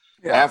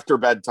 Yeah. After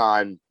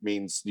bedtime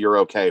means you're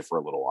okay for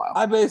a little while.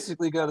 I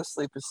basically go to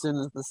sleep as soon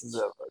as this is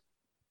over.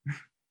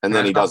 And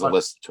then he doesn't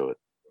listen to it.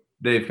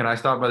 Dave, can I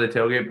stop by the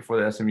tailgate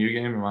before the SMU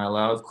game? Am I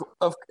allowed?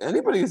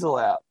 Anybody's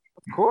allowed.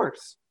 Of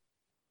course.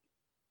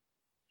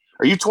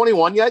 Are you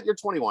 21 yet? You're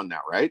 21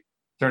 now, right?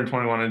 Turned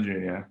 21 in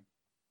June, yeah.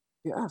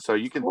 Yeah. So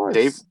you can,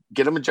 Dave,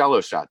 get him a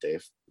Jello shot,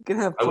 Dave. You can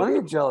have plenty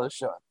of Jello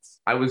shots.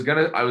 I was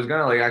gonna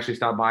like actually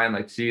stop by and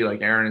like see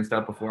like Aaron and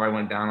stuff before I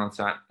went down on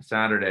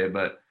Saturday,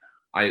 but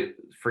I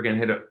freaking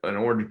hit an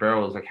orange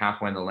barrel. It was like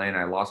halfway in the lane.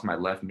 I lost my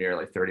left mirror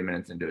like 30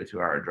 minutes into a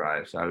 2-hour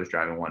drive, so I was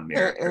driving one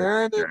mirror.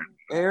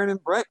 Aaron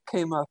and Brett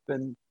came up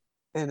and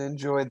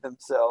enjoyed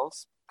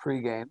themselves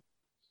pregame.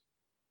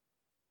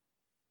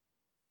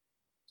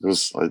 I'm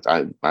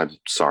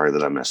sorry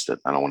that I missed it.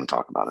 I don't want to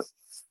talk about it.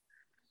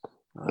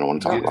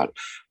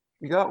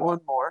 You got one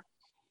more,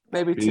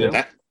 maybe 2.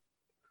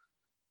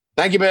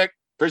 Thank you, Mick.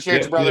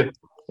 Appreciate you, brother.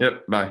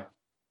 Yep. Bye.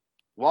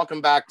 Welcome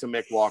back to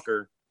Mick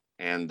Walker.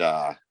 And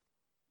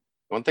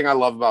one thing I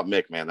love about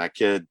Mick, man, that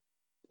kid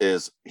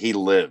he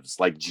lives,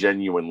 like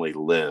genuinely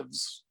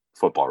lives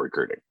football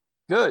recruiting.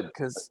 Good,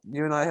 because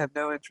you and I have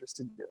no interest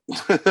in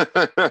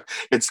it.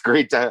 It's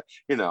great to,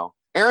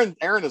 Aaron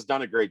has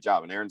done a great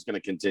job, and Aaron's going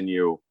to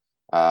continue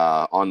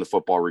on the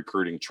football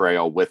recruiting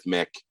trail with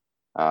Mick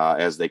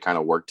as they kind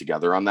of work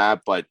together on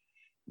that. But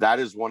that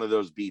is one of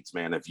those beats,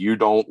 man. If you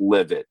don't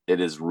live it, it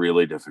is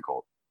really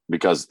difficult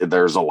because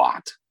there's a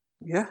lot.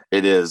 Yeah.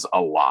 It is a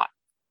lot,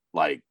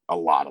 like a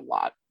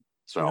lot.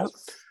 So Yep.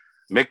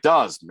 Mick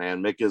does,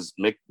 man.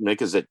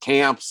 Mick is at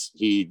camps.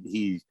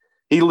 He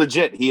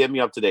legit, he hit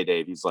me up today,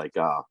 Dave. He's like,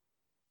 I'm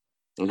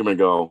gonna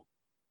go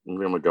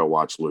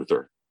watch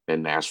Luther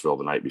in Nashville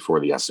the night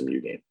before the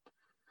SMU game.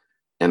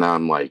 And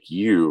I'm like,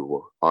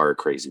 you are a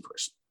crazy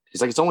person.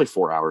 He's like, it's only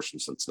 4 hours from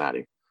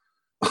Cincinnati.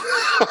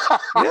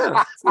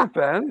 Yeah, it's not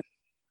bad.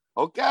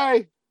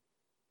 Okay.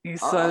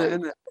 East All side right.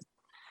 in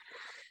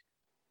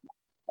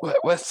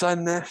west side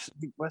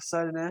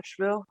of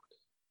Nashville.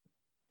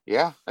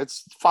 Yeah,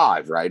 it's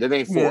 5, right? It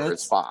ain't 4, Yeah,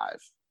 it's 5.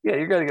 Yeah,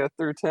 you got to go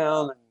through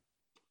town,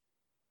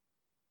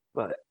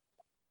 but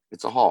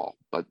It's a haul,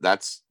 but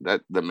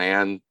the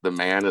man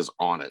is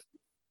on it.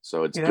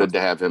 So it's Yeah. good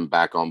to have him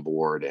back on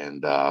board,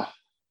 and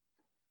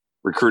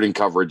recruiting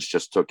coverage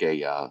just took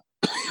a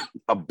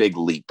big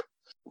leap.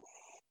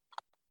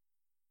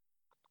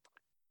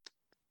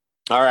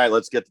 All right,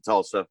 let's get to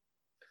Tulsa.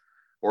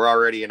 We're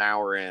already an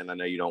hour in. I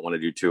know you don't want to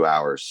do 2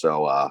 hours,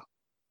 so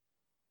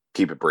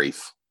keep it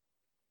brief.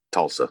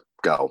 Tulsa,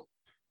 go.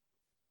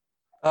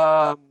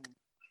 I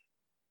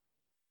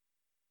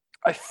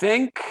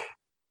think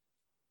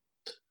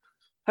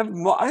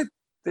I've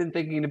been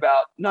thinking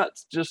about not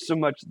just so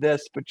much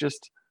this, but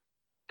just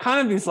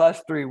kind of these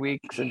last 3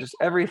 weeks and just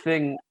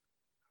everything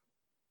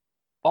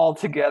all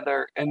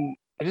together. And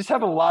I just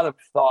have a lot of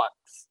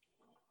thoughts.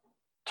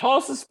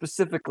 Tulsa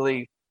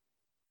specifically,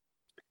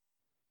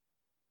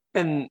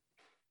 and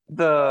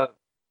the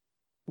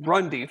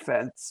run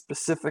defense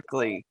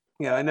specifically.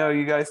 I know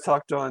you guys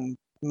talked on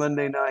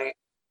Monday night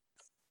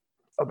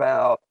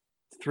about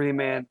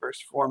 3-man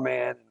versus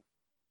 4-man,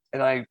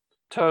 and I'm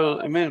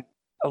in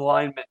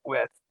alignment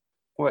with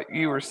what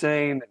you were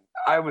saying.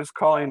 I was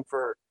calling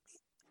for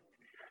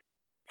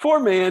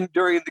 4-man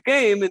during the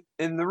game,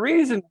 and the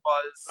reason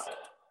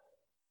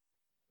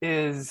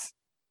is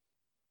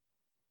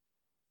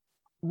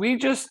we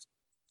just,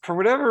 for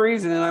whatever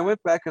reason, and I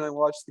went back and I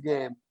watched the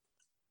game,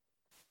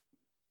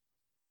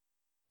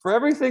 for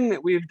everything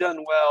that we've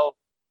done well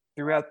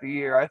throughout the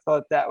year, I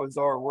thought that was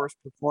our worst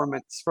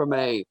performance from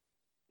a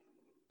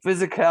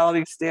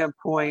physicality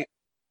standpoint,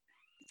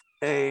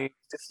 a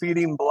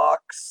defeating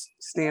blocks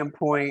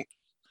standpoint,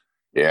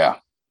 Yeah.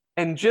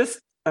 and just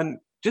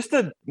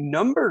a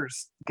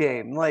numbers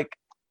game. Like,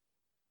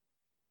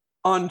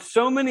 on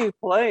so many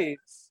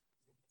plays,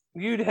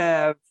 you'd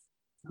have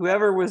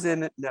whoever was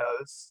in it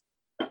knows,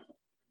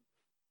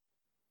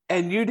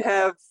 and you'd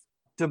have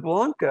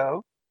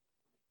DeBlanco,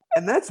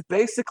 and that's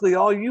basically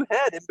all you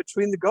had in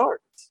between the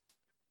guards.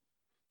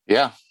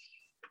 Yeah.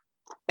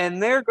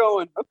 And they're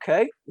going,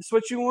 okay, this is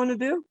what you want to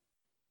do?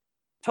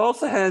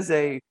 Tulsa has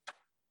a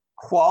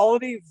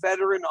quality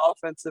veteran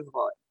offensive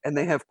line, and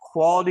they have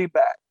quality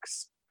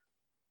backs.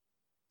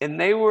 And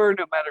they were,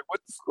 no matter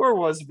what the score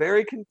was,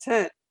 very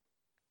content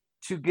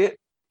to get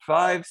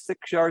 5-6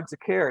 yards of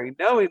carry,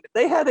 knowing that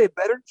they had a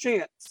better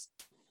chance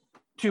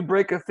to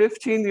break a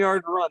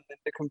 15-yard run than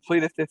to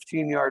complete a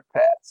 15-yard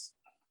pass.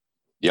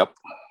 Yep.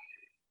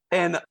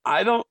 And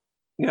I don't,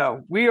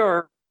 we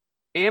are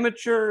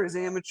amateur as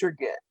amateur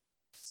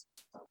gets.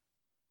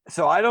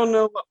 So I don't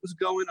know what was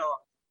going on.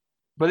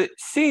 But it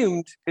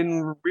seemed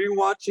in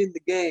rewatching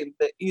the game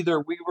that either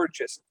we were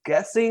just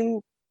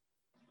guessing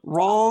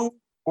wrong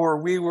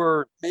or we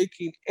were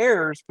making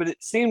errors. But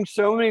it seemed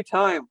so many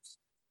times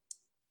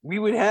we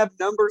would have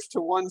numbers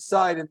to one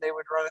side and they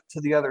would run it to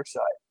the other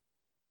side.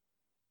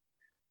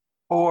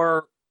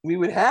 Or we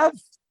would have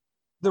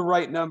the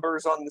right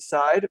numbers on the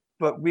side,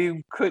 but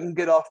we couldn't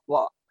get off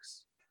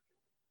blocks.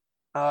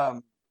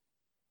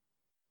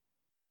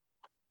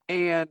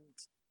 And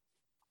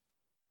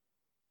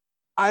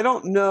I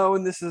don't know,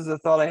 and this is a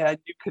thought I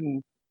had, you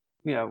can,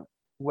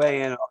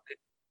 weigh in on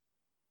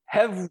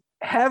it.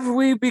 Have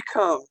we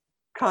become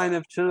kind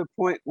of to the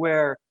point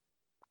where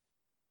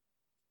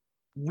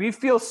we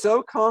feel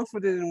so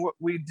confident in what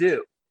we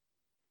do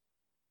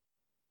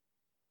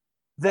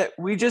that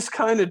we just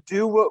kind of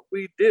do what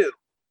we do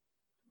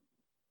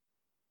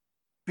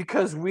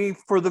because we,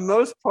 for the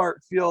most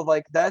part, feel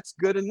like that's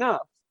good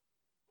enough?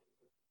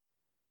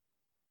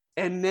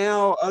 And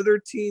now other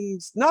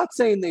teams, not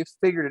saying they've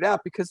figured it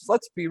out, because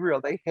let's be real,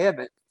 they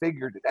haven't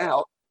figured it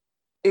out.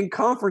 In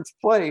conference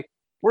play,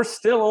 we're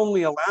still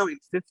only allowing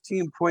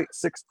 15.6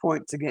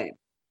 points a game.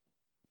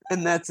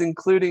 And that's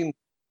including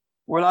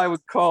what I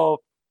would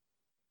call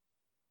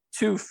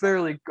 2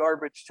 fairly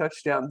garbage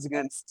touchdowns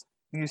against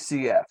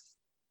UCF.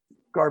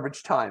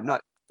 Garbage time,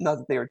 not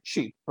that they were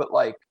cheap, but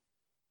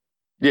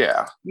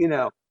yeah.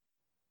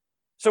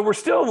 So we're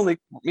still only,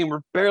 we're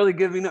barely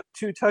giving up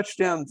 2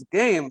 touchdowns a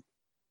game,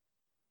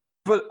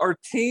 but our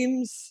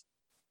team's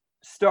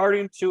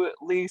starting to at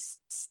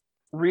least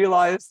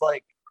realize,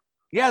 like,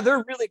 yeah,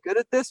 they're really good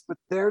at this, but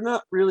they're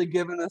not really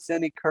giving us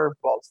any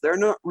curveballs. They're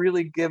not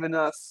really giving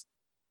us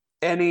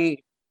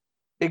any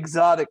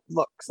exotic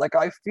looks. Like,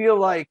 I feel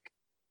like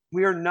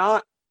we are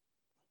not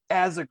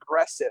as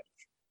aggressive.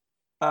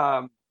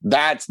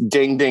 That's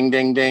ding, ding,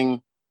 ding,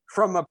 ding.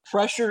 From a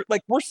pressure,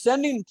 like, we're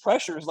sending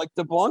pressures. Like,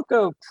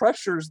 DeBlanco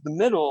pressures the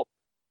middle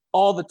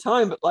all the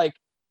time, but, like,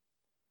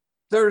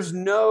 there's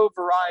no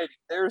variety.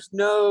 There's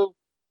no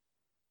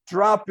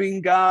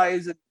dropping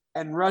guys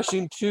and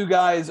rushing 2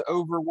 guys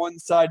over one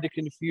side to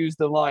confuse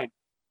the line.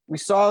 We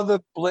saw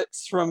the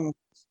blitz from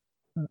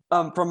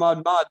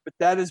Ahmad, but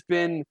that has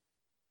been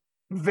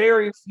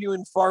very few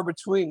and far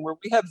between, where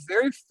we have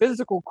very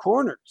physical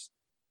corners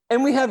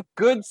and we have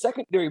good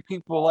secondary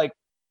people. Like,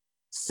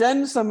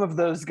 send some of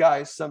those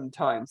guys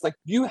sometimes. Like,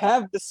 you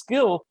have the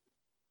skill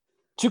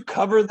to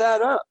cover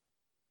that up.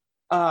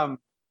 I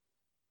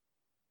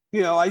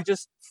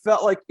just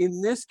felt like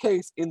in this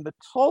case, in the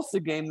Tulsa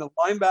game, the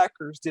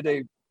linebackers did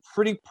a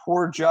pretty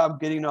poor job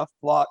getting off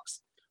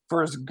blocks.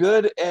 For as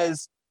good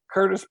as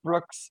Curtis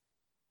Brooks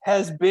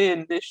has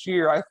been this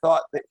year, I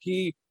thought that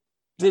he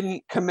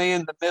didn't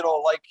command the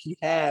middle like he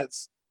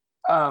has.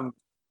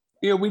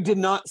 We did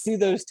not see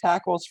those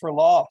tackles for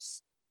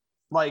loss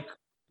like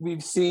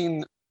we've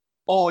seen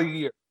all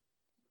year.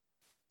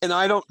 And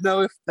I don't know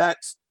if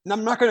that's –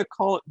 I'm not going to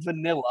call it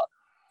vanilla,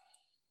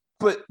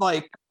 but,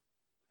 like,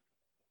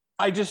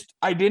 I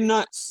did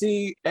not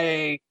see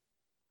a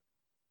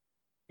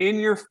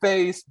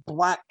in-your-face,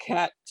 black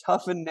cat,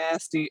 tough and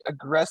nasty,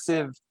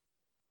 aggressive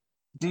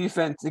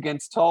defense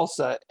against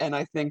Tulsa, and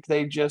I think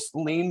they just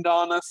leaned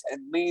on us.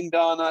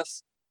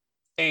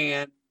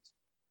 And,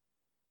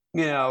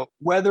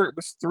 whether it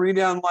was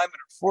 3-down linemen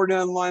or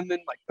 4-down linemen,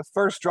 like the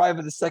first drive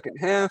of the second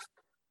half,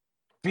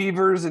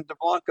 Beavers and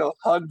DeBlanco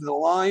hugged the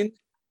line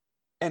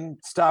and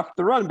stopped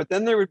the run. But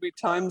then there would be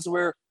times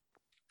where,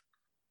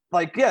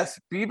 like, yes,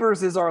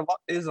 Beavers is a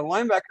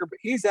linebacker, but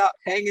he's out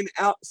hanging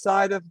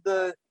outside of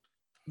the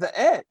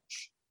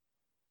edge.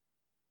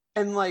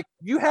 And, like,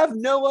 you have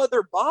no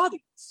other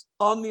bodies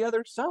on the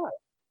other side.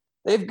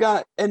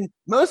 And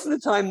most of the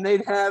time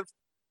they'd have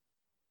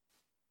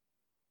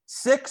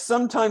 6,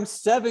 sometimes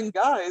 7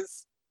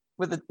 guys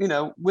with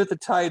a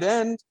tight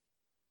end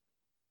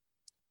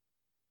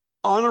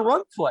on a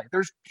run play.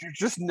 There's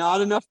just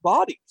not enough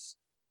bodies.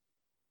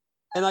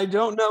 And I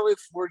don't know if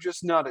we're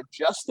just not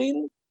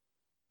adjusting,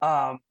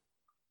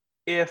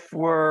 if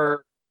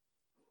we're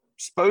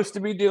supposed to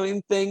be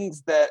doing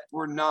things that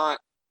we're not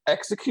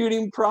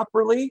executing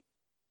properly,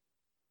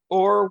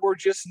 or we're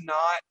just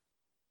not,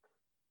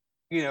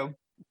 the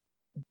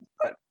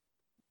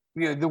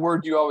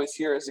word you always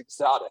hear is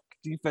exotic.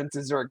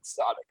 Defenses are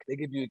exotic. They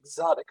give you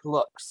exotic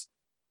looks.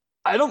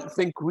 I don't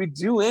think we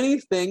do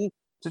anything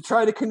to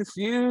try to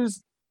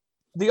confuse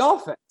the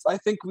offense. I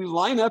think we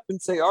line up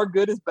and say our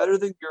good is better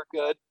than your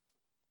good.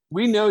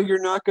 We know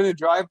you're not going to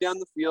drive down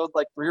the field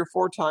like 3 or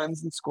 4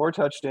 times and score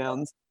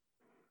touchdowns.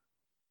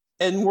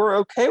 And we're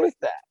okay with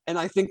that. And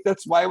I think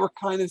that's why we're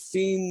kind of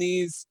seeing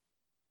these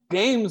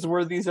games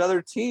where these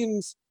other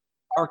teams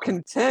are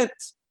content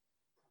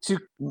to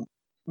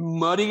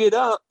muddy it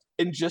up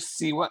and just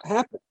see what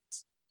happens.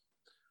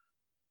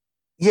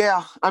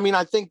 Yeah,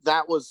 I think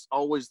that was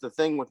always the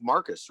thing with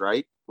Marcus,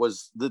 right?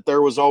 Was that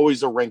there was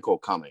always a wrinkle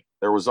coming.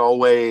 There was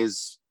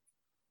always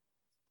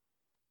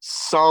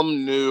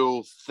some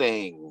new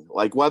thing,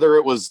 like whether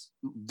it was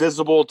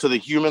visible to the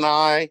human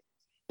eye,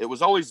 it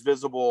was always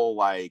visible,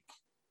 like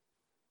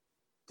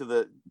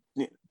to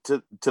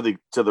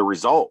the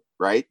result,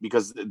 right?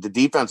 Because the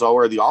defense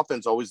or the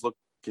offense always looked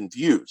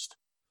confused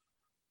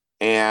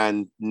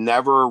and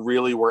never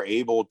really were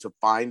able to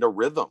find a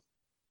rhythm.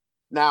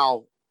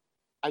 Now,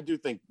 I do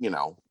think,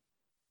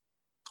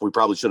 we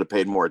probably should have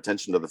paid more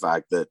attention to the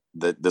fact that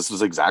this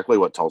is exactly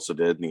what Tulsa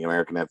did in the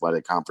American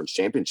Athletic Conference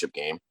Championship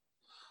game.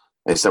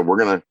 They said, we're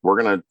gonna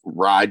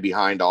ride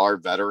behind our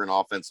veteran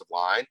offensive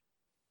line,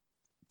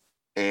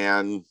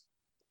 and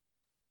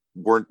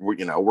we're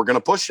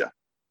gonna push you.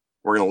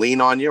 We're gonna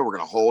lean on you. We're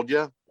gonna hold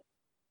you.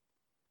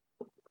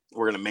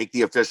 We're gonna make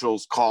the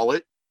officials call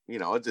it.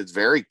 It's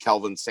very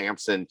Kelvin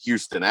Sampson,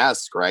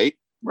 Houston-esque, right?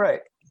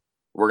 Right.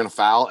 We're going to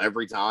foul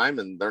every time,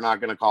 and they're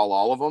not going to call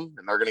all of them,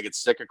 and they're going to get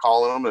sick of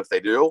calling them if they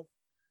do.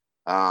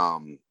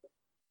 But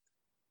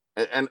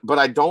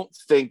I don't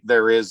think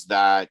there is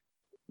that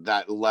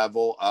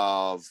level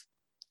of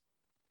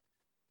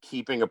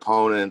keeping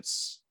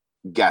opponents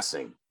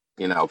guessing,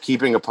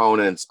 keeping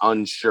opponents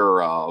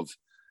unsure of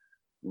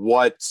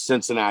what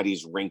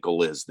Cincinnati's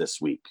wrinkle is this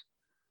week.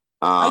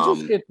 I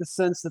just get the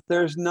sense that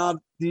there's not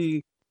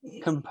the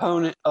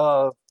component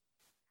of,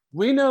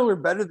 we know we're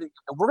better than you,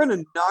 and we're going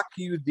to knock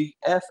you the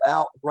F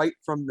out right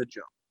from the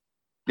jump.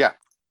 Yeah.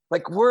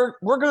 Like, we're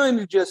going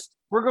to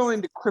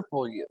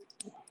cripple you.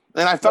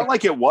 And I felt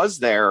like it was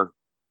there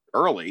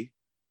early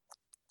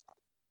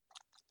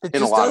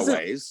in a lot of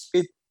ways.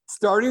 It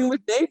starting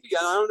with Navy.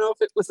 And I don't know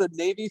if it was a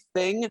Navy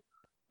thing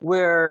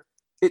where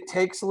it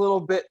takes a little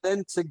bit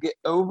then to get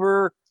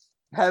over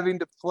having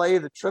to play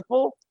the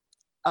triple.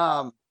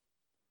 But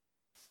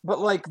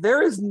like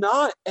there is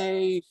not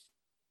to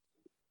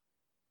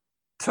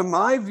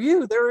my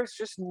view, there is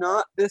just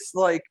not this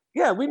like,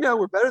 yeah, we know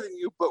we're better than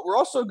you, but we're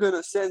also going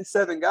to send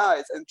 7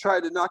 guys and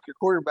try to knock your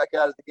quarterback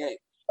out of the game.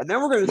 And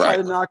then we're going to try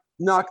to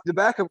knock the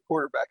backup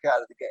quarterback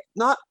out of the game.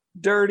 Not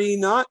dirty,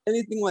 not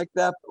anything like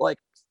that, but like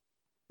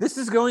this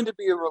is going to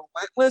be a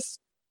relentless,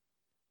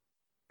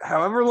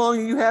 however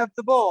long you have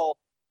the ball,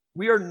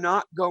 we are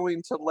not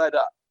going to let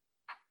up.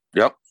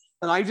 Yep.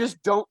 And I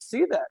just don't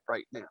see that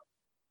right now.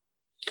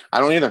 I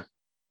don't either.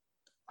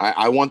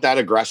 I want that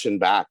aggression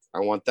back. I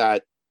want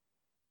that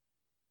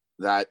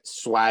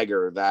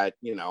swagger, that,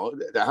 you know,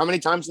 how many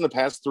times in the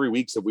past 3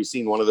 weeks have we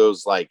seen one of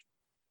those like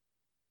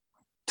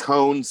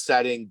tone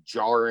setting,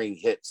 jarring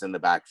hits in the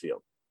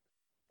backfield?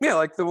 Yeah,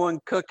 like the one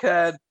Cook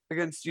had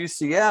against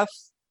UCF.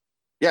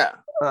 Yeah.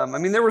 I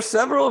mean, there were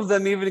several of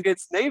them even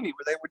against Navy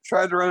where they would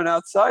try to run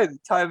outside and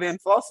Ty Van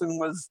Fossen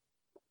was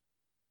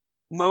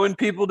mowing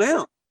people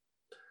down.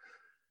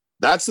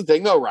 That's the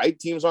thing, though, right?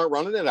 Teams aren't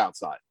running it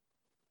outside.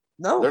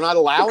 No. They're not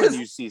allowing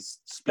UC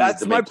speed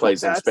to make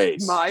plays in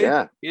space. That's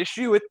my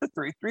issue with the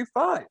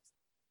 3-3-5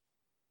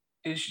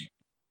 is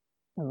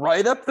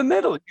right up the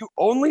middle. You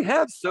only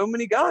have so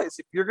many guys.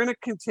 If you're going to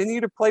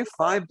continue to play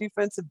 5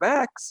 defensive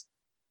backs,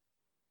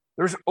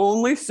 there's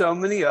only so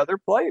many other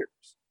players.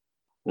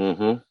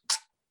 Mm-hmm.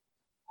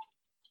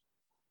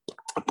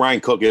 Brian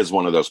Cook is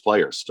one of those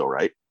players still,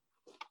 right?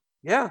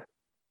 Yeah.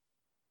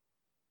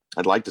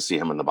 I'd like to see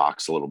him in the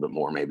box a little bit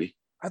more, maybe.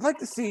 I'd like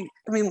to see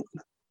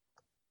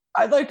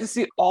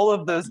all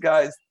of those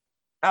guys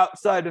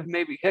outside of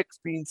maybe Hicks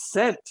being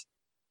sent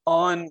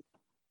on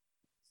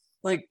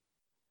the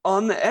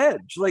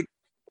edge.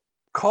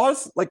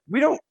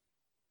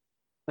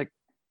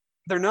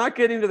 They're not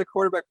getting to the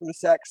quarterback from a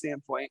sack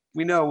standpoint.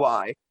 We know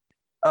why.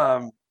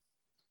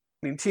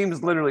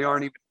 Teams literally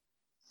aren't even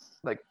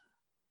like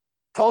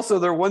Tulsa.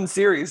 Their one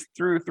series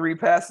threw 3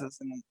 passes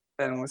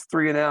and was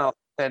 3 and out,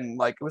 and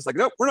like it was like,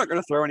 nope, we're not going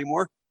to throw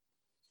anymore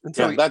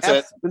until we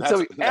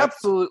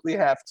absolutely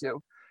have to.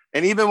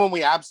 And even when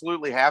we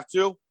absolutely have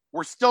to,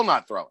 we're still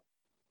not throwing.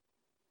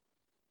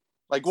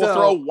 Like we'll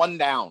throw 1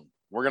 down.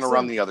 We're going to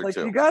run the other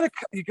 2. You got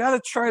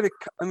to try to.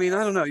 I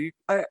don't know. You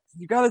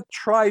got to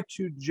try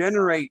to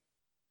generate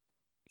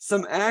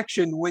some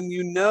action when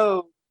you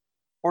know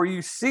or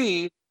you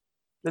see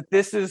that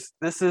this is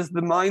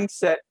the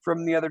mindset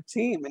from the other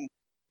team,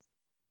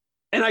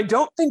 and I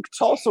don't think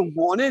Tulsa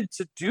wanted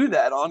to do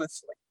that,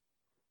 honestly.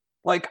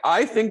 Like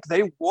I think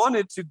they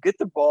wanted to get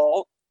the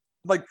ball,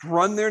 like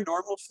run their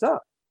normal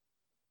stuff,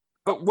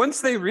 but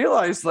once they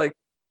realized, like,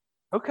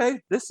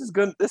 okay, this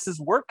is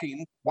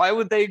working, why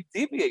would they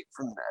deviate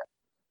from that?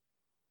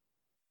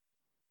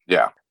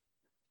 Yeah.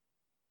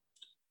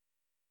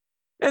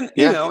 And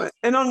you know,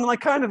 and on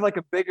like kind of like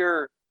a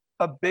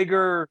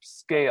bigger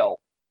scale.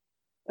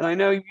 And I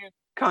know you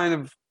kind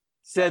of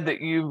said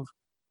that you've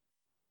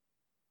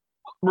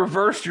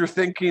reversed your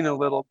thinking a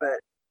little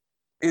bit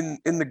in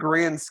the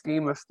grand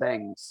scheme of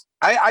things.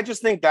 I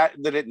just think that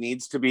it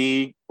needs to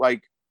be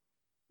like,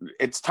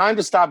 it's time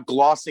to stop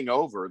glossing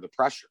over the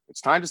pressure.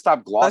 It's time to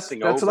stop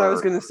glossing over. That's what I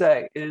was going to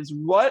say is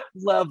what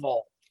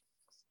level,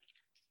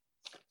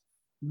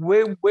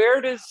 where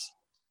does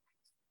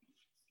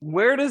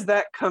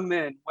that come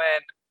in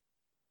when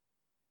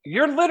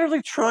you're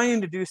literally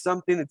trying to do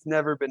something that's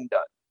never been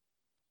done?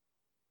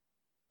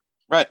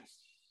 Right.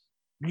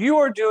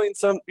 You're trying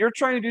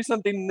to do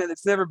something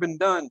that's never been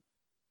done,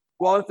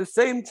 while at the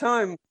same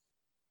time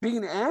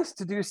being asked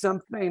to do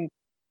something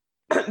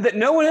that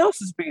no one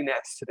else is being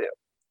asked to do.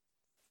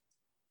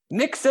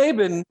 Nick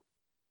Saban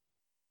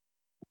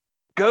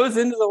goes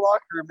into the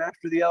locker room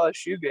after the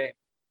LSU game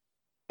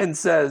and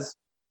says,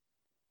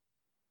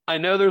 I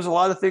know there's a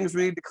lot of things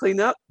we need to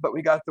clean up, but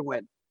we got the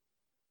win.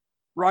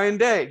 Ryan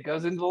Day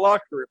goes into the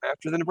locker room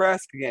after the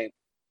Nebraska game.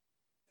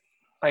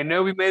 I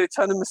know we made a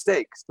ton of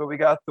mistakes, but we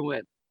got the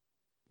win.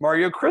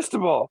 Mario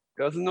Cristobal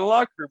goes in the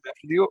locker room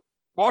after the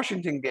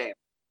Washington game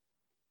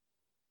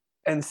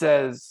and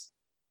says,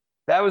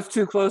 that was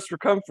too close for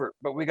comfort,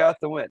 but we got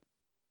the win.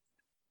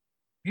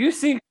 You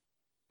see,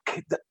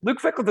 Luke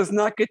Fickell does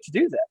not get to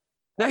do that.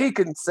 Now, he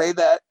can say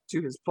that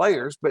to his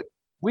players, but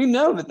we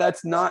know that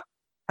that's not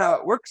how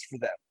it works for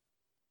them.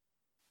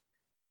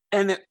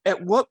 And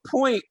at what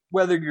point,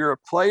 whether you're a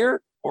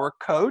player or a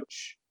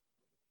coach,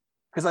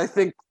 because I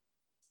think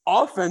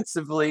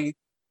offensively,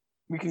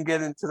 we can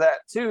get into that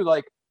too.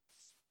 Like,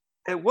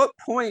 at what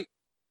point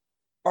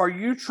are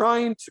you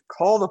trying to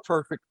call the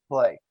perfect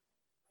play?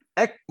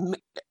 And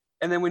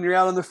then when you're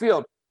out on the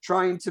field,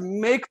 trying to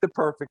make the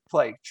perfect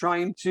play,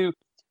 trying to,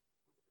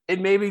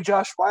 in maybe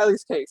Josh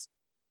Wiley's case,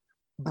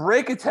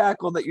 break a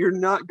tackle that you're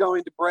not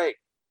going to break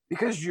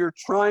because you're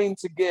trying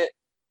to get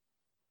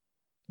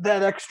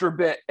that extra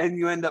bit and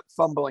you end up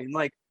fumbling.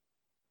 Like,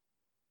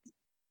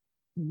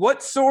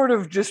 what sort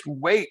of just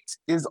weight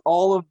is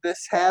all of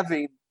this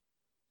having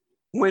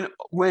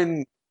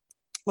when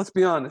let's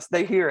be honest,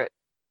 they hear it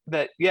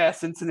that, yeah,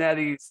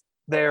 Cincinnati's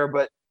there,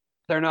 but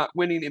they're not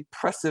winning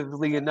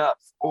impressively enough.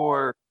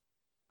 Or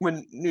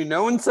when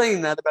no one's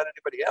saying that about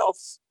anybody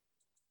else.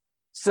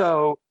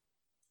 So,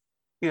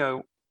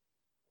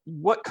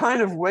 what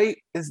kind of weight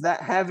is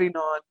that having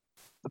on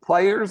the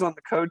players, on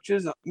the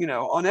coaches,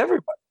 on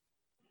everybody?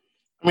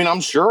 I mean,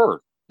 I'm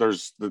sure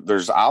there's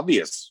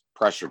obvious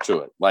pressure to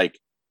it. Like,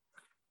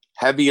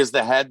 heavy is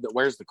the head that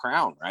wears the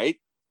crown, right?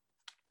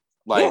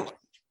 Like,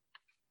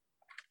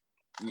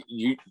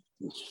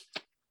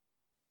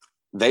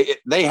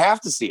 they have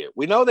to see it.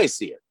 We know they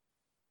see it.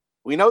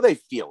 We know they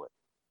feel it.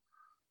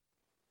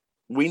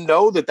 We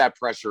know that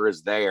pressure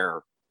is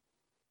there,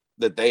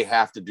 that they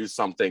have to do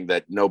something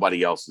that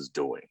nobody else is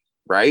doing,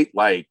 right?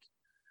 Like,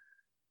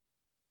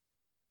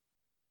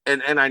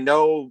 and I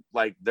know,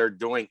 like, they're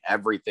doing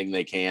everything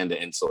they can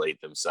to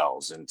insulate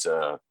themselves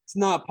into. It's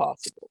not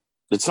possible.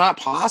 It's not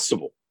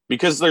possible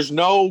because there's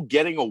no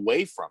getting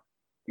away from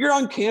it. You're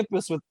on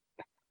campus with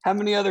how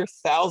many other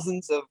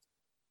thousands of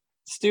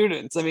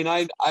students? I mean,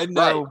 I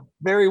know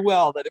very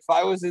well that if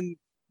I was in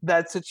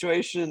that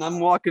situation and I'm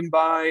walking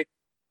by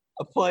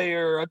a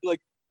player, I'd be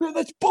like, "Man,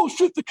 that's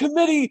bullshit. The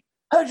committee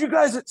had you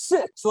guys at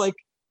 6." Like,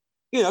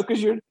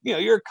 because you're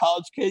a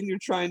college kid and you're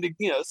trying to,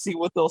 see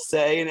what they'll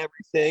say and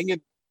everything.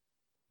 And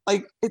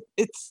like,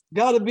 it's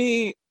got to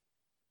be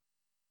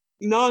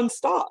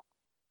nonstop.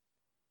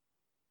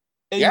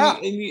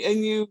 And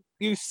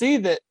you see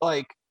that,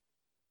 like,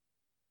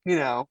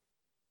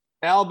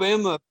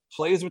 Alabama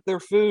plays with their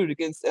food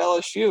against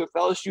LSU. If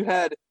LSU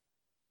had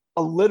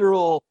a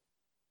literal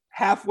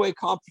halfway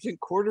competent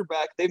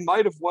quarterback, they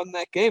might have won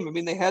that game. I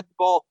mean, they had the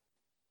ball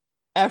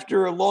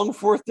after a long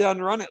 4th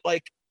down run at,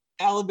 like,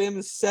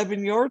 Alabama's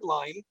 7-yard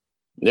line.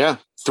 Yeah,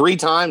 3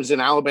 times in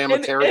Alabama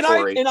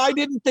territory. And I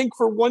didn't think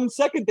for 1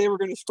 second they were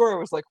going to score. I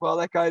was like, well,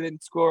 that guy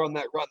didn't score on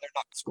that run. They're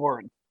not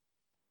scoring.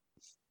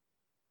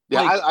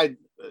 Yeah, like,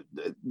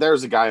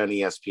 there's a guy on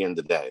ESPN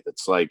today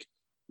that's like,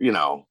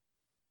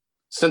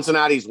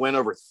 Cincinnati's win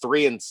over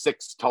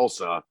 3-6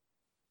 Tulsa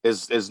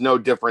is no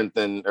different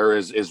than, or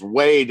is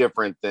way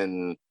different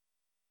than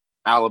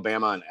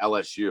Alabama and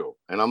LSU.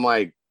 And I'm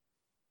like,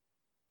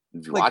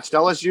 have you watched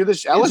LSU?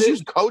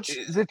 LSU's coach.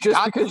 Is it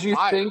just because you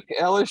think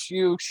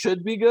LSU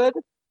should be good?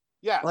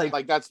 Yeah,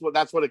 like that's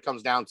what it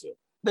comes down to.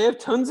 They have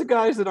tons of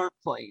guys that aren't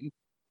playing.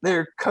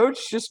 Their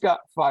coach just got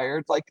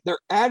fired. Like, they're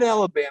at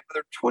Alabama.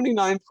 They're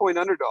 29-point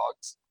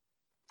underdogs.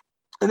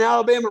 And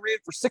Alabama ran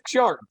for 6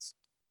 yards.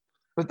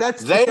 But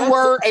that's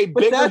were a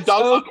bigger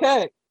dog.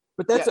 Okay.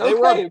 But that's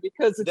okay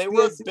because they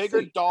were a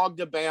bigger dog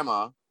to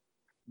Bama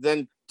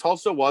than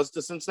Tulsa was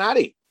to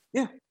Cincinnati.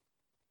 Yeah.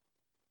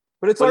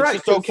 But it's all right.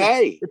 It's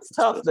okay. It's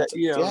tough that,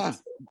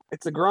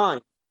 it's a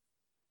grind.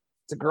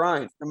 It's a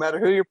grind. No matter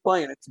who you're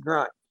playing, it's a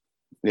grind.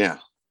 Yeah.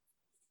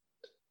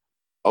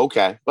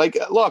 Okay. Like,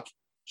 look,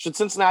 should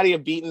Cincinnati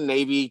have beaten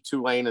Navy,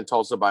 Tulane, and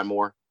Tulsa by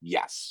more?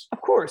 Yes. Of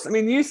course. I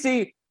mean, you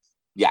see.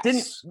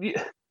 Yes.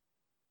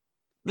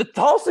 The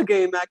Tulsa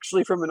game,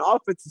 actually, from an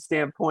offensive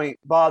standpoint,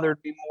 bothered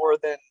me more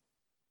than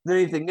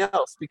anything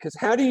else, because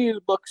how do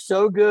you look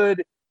so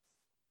good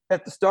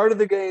at the start of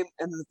the game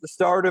and at the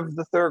start of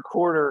the third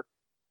quarter,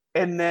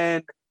 and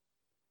then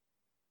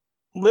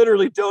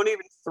literally don't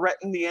even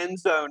threaten the end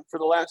zone for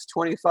the last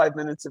 25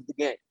 minutes of the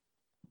game?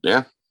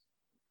 Yeah.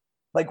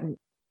 Like, and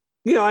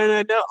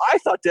I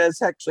thought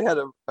Dez actually had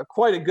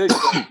quite a good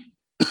game.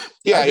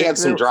 Yeah, he had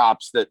some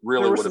drops that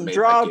really would have made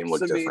that game look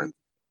different.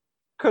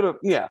 Could have,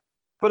 yeah.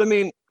 But, I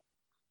mean,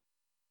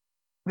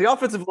 the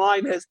offensive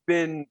line has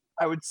been,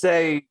 I would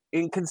say,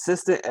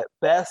 inconsistent at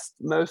best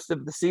most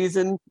of the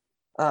season.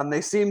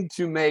 They seem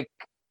to make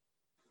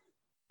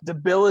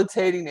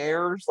debilitating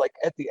errors, like,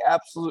 at the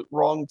absolute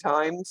wrong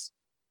times.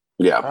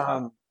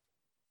 Yeah.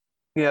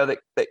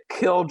 That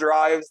kill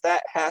drives.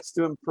 That has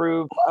to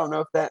improve. I don't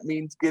know if that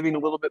means giving a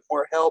little bit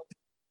more help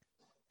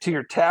to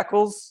your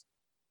tackles.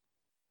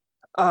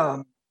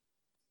 But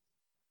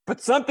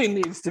something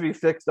needs to be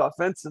fixed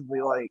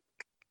offensively. Like,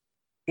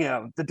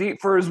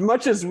 for as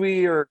much as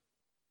we are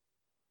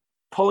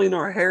pulling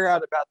our hair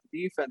out about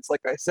the defense, like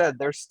I said,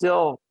 they're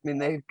still,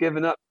 they've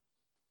given up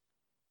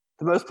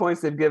the most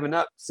points they've given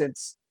up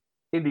since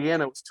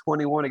Indiana was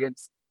 21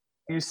 against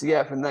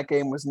UCF, and that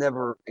game was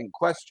never in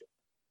question.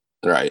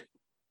 Right.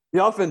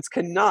 The offense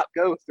cannot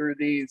go through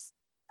these.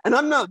 And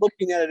I'm not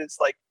looking at it as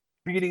like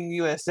beating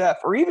USF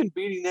or even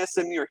beating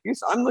SMU or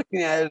Houston. I'm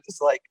looking at it as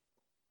like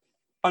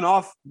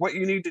what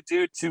you need to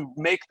do to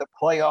make the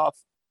playoff,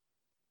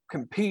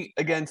 compete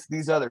against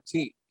these other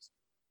teams.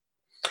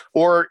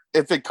 Or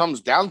if it comes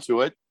down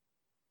to it,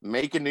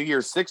 make a New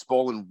Year's Six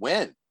Bowl and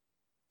win.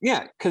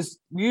 Yeah, because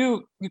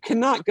you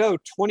cannot go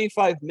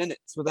 25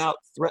 minutes without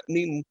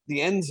threatening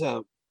the end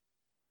zone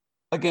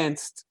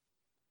against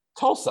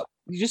Tulsa.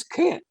 You just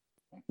can't.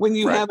 When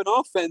you have an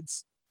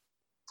offense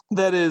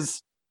that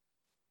is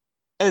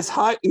as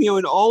high,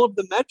 in all of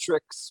the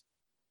metrics,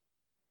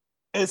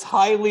 as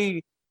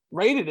highly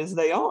rated as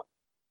they are.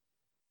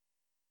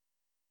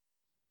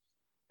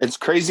 It's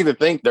crazy to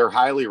think they're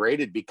highly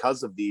rated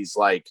because of these,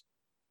 like,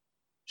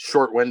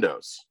 short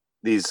windows.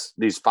 these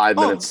 5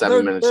 minute,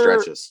 7 minute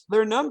stretches.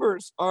 Their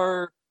numbers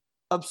are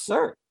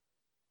absurd,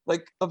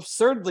 like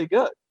absurdly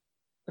good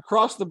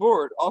across the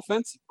board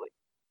offensively.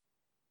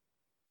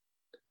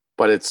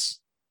 But it's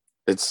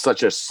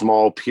such a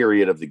small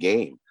period of the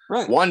game.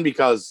 Right. One,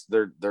 because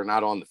they're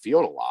not on the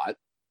field a lot,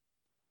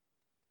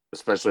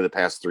 especially the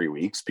past 3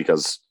 weeks,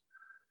 because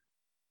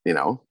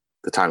the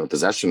time of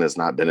possession has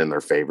not been in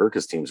their favor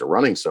because teams are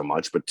running so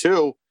much. But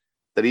two,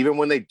 that even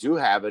when they do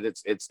have it,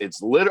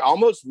 it's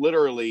almost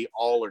literally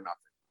all or nothing.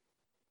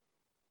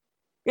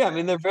 Yeah, I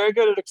mean, they're very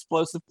good at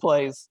explosive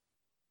plays.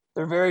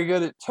 They're very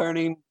good at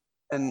turning,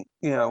 and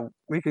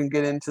we can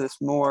get into this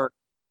more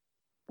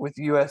with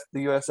the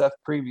USF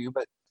preview,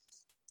 but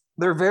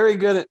they're very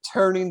good at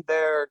turning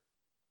their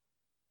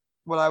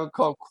what I would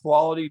call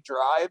quality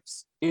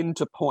drives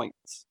into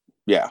points.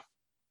 Yeah.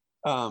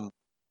 But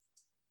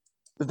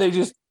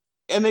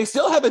they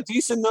still have a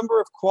decent number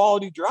of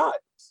quality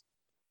drives,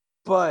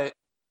 but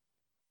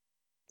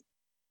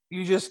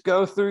you just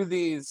go through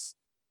these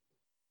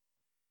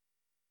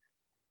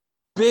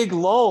big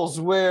lulls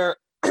where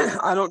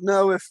I don't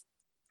know if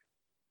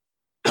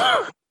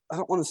I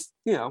don't want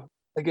to,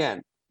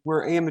 again,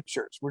 we're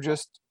amateurs. We're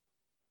just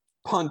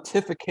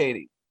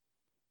pontificating.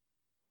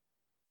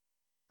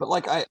 But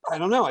I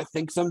don't know. I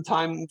think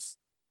sometimes,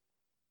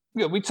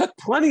 we took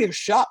plenty of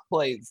shot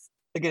plays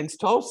against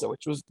Tulsa,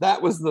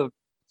 that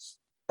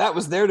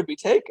was there to be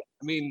taken.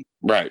 I mean,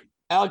 right.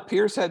 Alec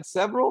Pierce had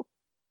several,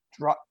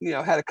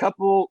 had a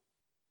couple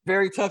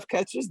very tough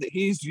catches that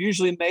he's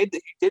usually made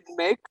that he didn't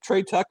make.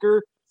 Trey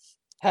Tucker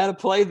had a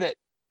play that,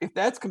 if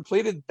that's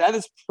completed, that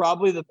is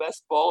probably the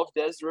best ball of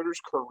Des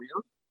Ritter's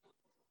career.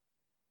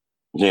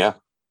 Yeah.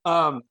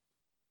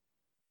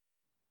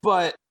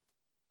 But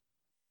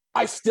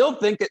I still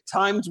think at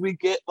times we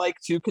get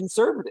too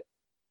conservative.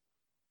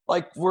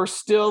 We're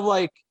still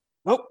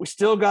nope, we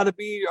still got to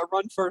be a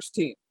run first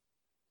team.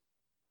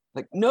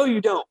 No,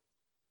 you don't.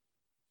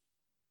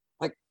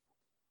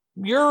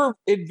 Your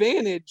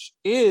advantage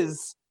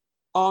is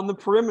on the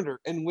perimeter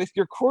and with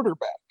your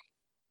quarterback.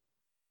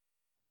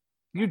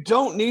 You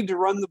don't need to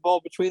run the ball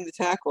between the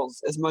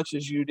tackles as much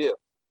as you do.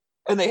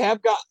 And they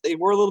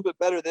were a little bit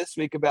better this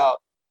week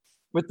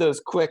with those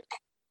quick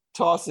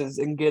tosses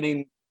and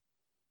getting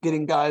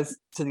guys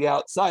to the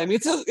outside. I mean,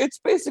 it's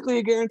basically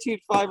a guaranteed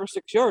 5 or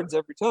 6 yards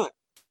every time.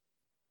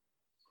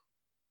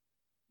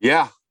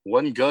 Yeah,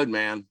 wasn't good,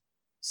 man.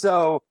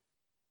 So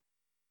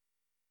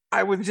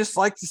I would just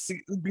like to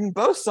see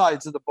both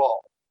sides of the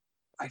ball.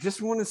 I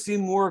just want to see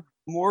more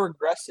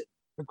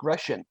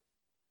aggression,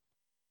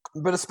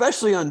 but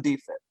especially on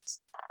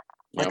defense.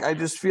 Yep. I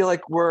just feel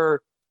like we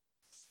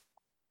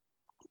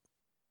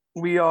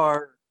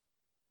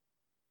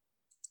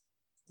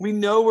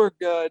know we're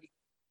good.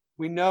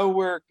 We know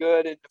we're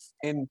good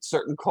in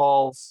certain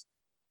calls,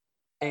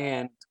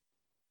 but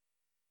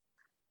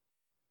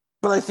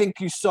I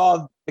think you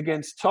saw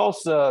against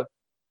Tulsa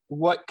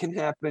what can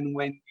happen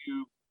when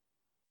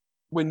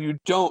you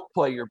don't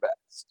play your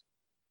best.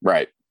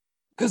 Right.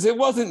 Because it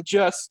wasn't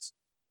just,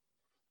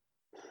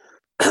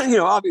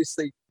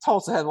 obviously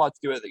Tulsa had a lot to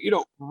do with it. You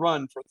don't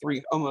run for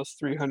almost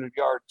 300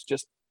 yards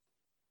just,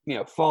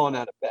 falling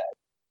out of bed.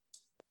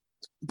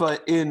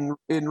 But in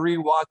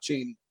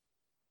rewatching,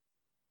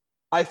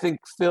 I think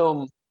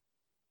film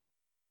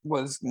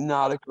was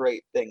not a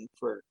great thing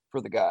for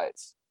the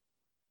guys.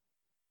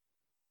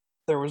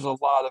 There was a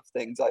lot of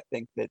things I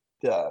think that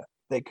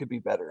they could be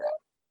better at.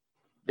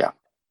 Yeah.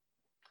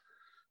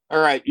 All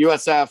right,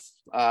 USF,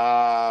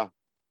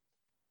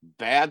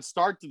 bad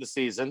start to the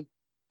season,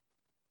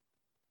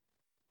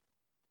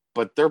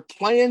 but they're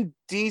playing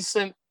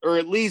decent, or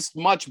at least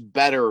much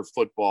better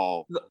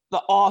football.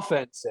 The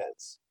offense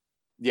is.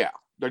 Yeah,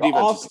 their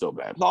defense is still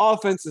bad. The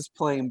offense is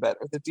playing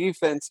better. The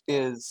defense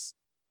is,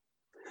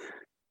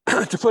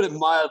 to put it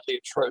mildly,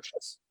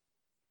 atrocious.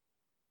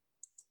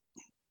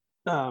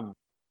 I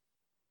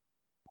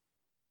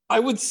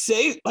would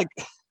say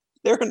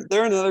they're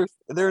another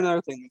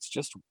thing that's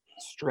just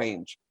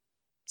strange.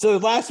 So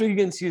last week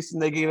against Houston,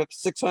 they gave up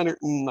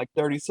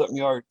 630 something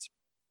yards,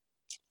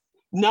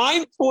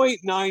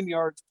 9.9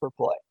 yards per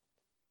play.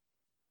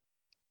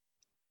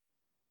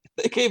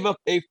 They gave up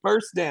a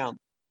first down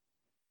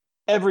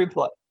every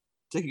play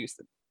to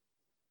Houston.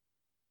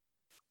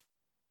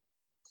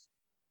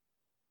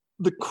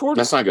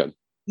 That's not good.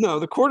 No,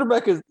 the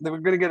quarterback they were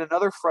going to get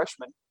another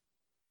freshman,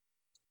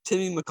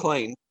 Timmy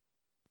McClain.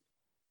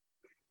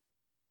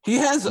 He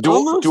has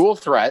dual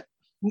threat.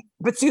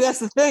 But see, that's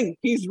the thing.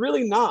 He's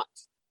really not.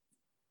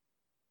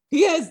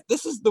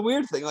 This is the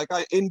weird thing.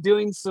 In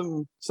doing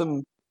some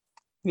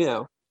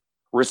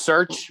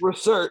research,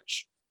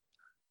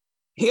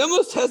 he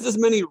almost has as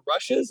many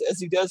rushes as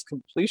he does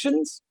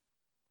completions.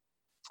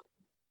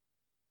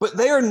 But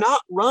they are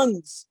not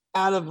runs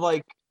out of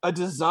a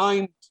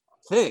designed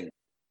thing.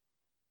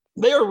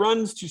 They are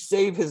runs to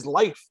save his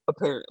life,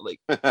 apparently.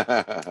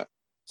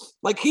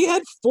 He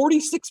had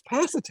 46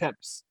 pass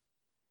attempts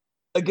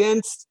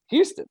against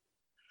Houston.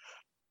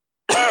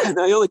 And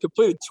I only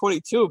completed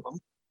 22 of them.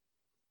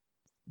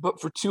 but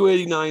for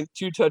 289,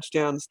 2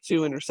 touchdowns,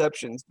 2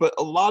 interceptions. But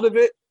a lot of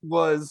it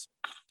was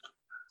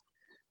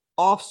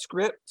off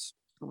script,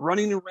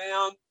 running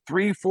around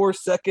 3-4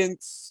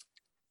 seconds.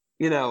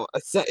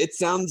 It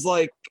sounds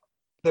like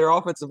their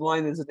offensive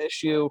line is an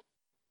issue.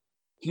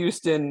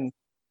 Houston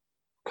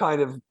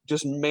kind of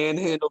just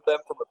manhandled them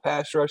from a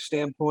pass rush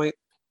standpoint.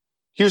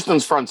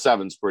 Houston's front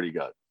seven's pretty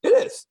good. It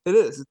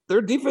is.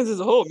 Their defense as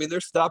a whole, I mean,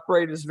 their stop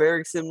rate is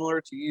very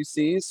similar to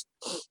UC's.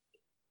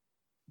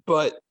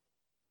 But,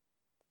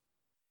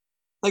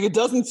 it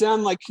doesn't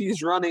sound like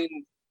he's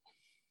running,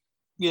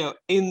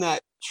 in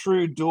that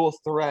true dual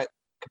threat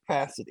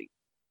capacity.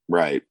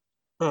 Right.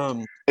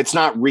 It's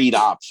not read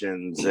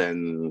options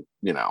and,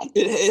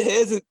 It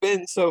hasn't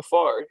been so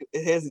far.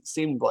 It hasn't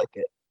seemed like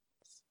it.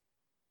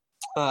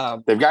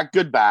 They've got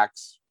good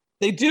backs.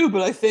 They do,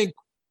 but I think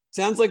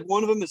sounds like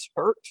one of them is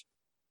hurt.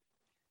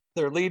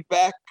 Their lead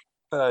back,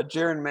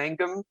 Jaron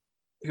Mangum,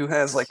 who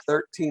has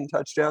 13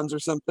 touchdowns or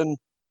something,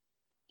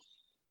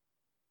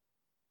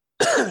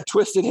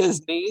 twisted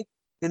his knee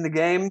in the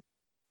game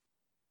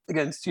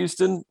against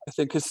Houston. I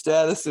think his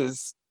status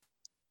is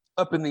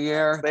up in the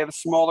air. They have a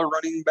smaller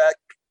running back,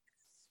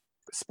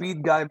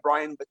 speed guy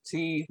Brian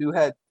Battie, who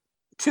had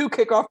 2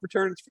 kickoff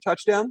returns for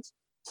touchdowns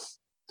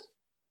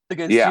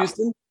against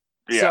Houston.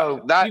 Yeah,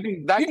 so that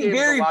game is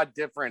a lot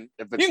different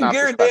if it's not for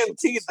special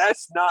guarantee teams.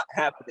 that's not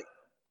happening.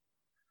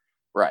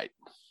 Right.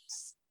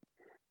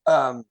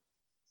 And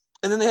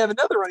then they have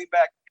another running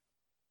back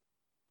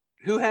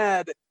who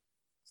had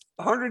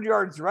 100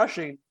 yards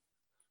rushing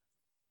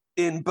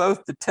in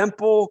both the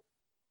Temple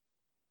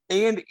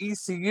and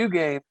ECU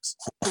games,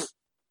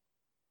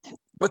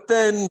 but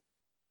then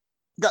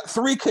got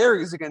 3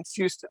 carries against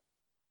Houston.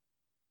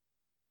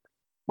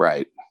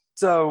 Right.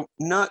 So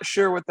not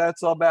sure what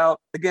that's all about.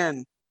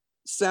 Again,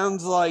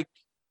 sounds like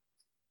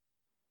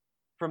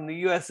from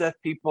the USF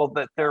people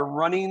that their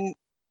running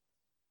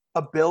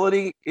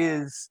ability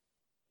is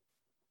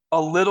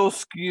a little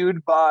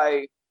skewed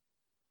by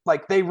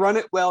they run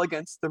it well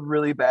against the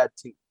really bad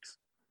teams.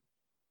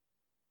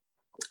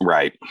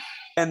 Right.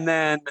 And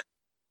then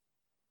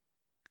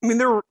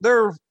their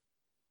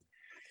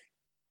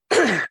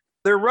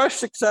their rush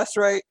success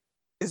rate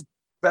is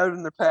better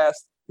than their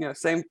past.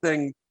 Same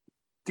thing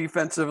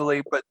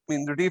defensively, but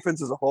their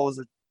defense as a whole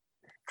is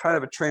kind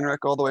of a train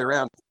wreck all the way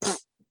around.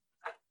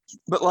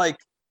 But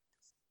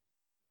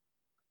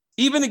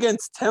even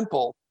against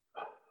Temple,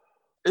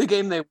 the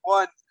game they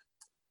won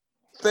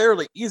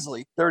fairly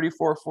easily,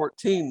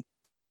 34-14,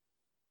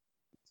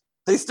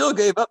 they still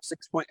gave up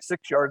 6.6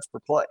 yards per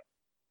play.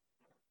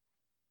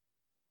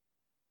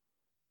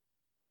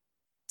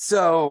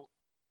 So,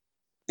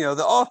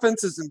 the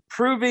offense is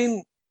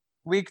improving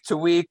week to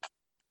week.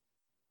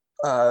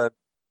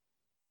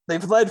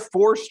 They've led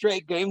 4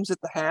 straight games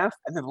at the half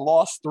and have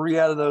lost 3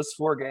 out of those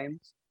 4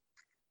 games.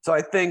 So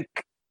I think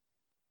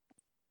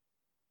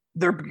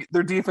their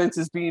defense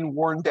is being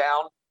worn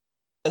down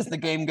as the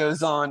game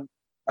goes on,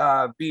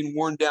 being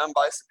worn down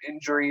by some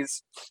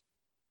injuries.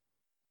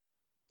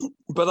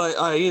 But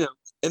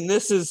and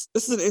this is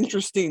an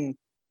interesting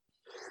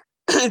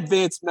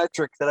advanced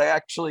metric that I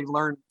actually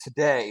learned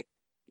today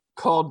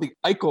called the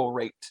Eichel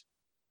rate.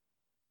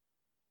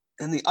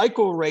 And the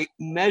Eichel rate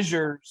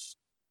measures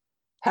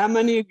how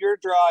many of your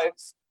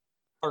drives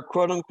are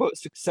quote unquote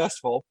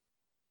successful,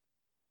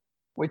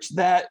 which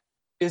that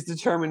is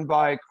determined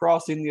by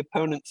crossing the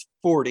opponent's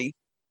 40,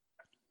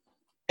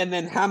 and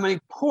then how many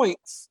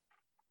points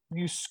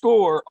you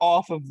score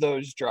off of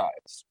those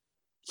drives.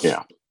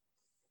 Yeah.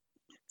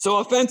 So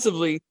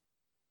offensively,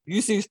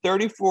 UC's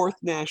 34th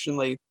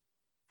nationally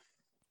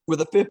with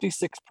a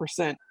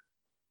 56%,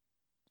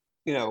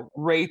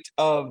 rate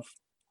of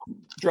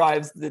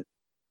drives that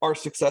are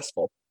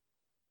successful.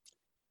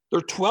 They're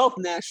 12th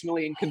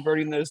nationally in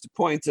converting those to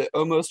points at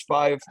almost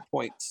 5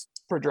 points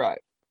per drive.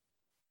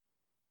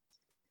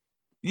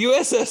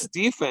 USS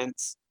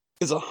defense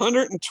is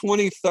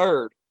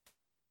 123rd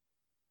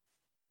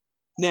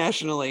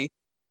nationally,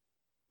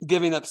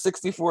 giving up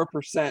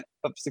 64%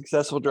 of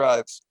successful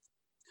drives.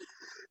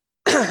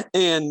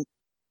 And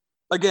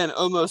again,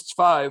 almost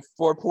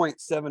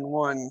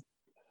 4.71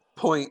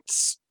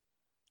 points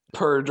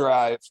per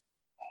drive.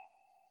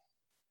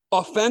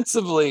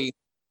 Offensively,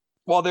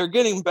 while they're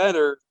getting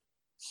better,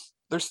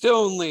 they're still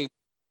only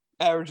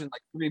averaging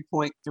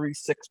 3.36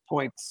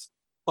 points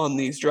on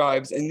these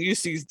drives. And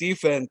UC's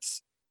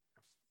defense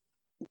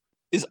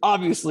is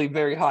obviously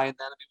very high in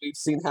that. We've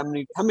seen how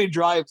many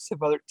drives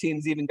have other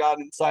teams even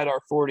gotten inside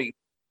our 40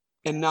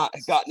 and not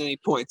gotten any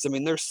points.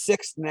 They're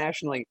 6th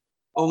nationally,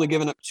 only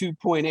giving up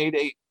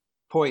 2.88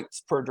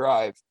 points per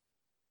drive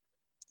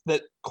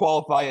that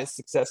qualify as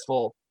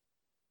successful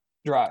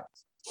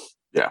drives.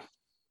 Yeah.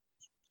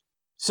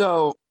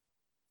 So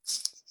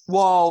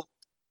while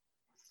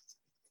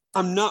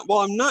I'm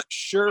not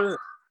sure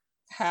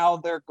how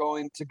they're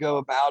going to go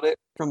about it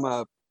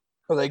are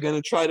they going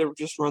to try to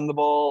just run the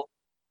ball?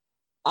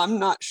 I'm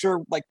not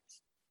sure.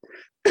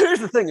 Here's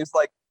the thing is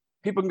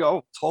people can go,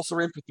 oh, Tulsa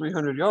ran for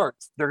 300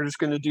 yards. They're just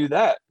going to do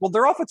that. Well,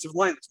 their offensive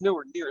line is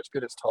nowhere near as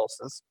good as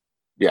Tulsa's.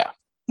 Yeah.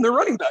 their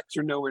running backs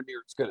are nowhere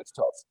near as good as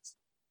Tulsa's,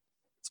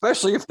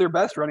 especially if their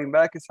best running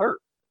back is hurt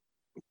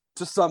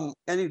to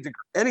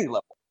any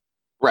level.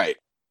 Right.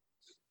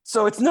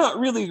 So it's not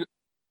really,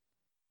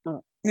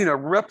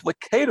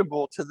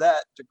 replicatable to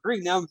that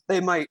degree. Now they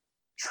might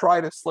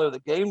try to slow the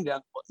game down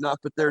and whatnot,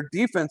 but their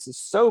defense is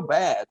so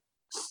bad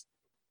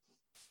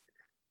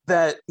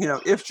that,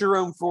 if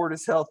Jerome Ford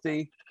is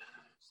healthy,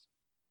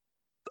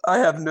 I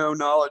have no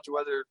knowledge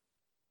whether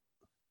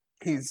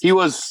he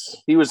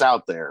was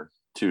out there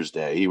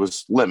Tuesday. He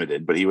was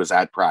limited, but he was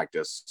at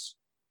practice.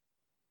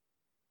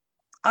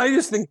 I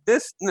just think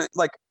this,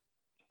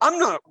 I'm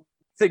not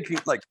thinking,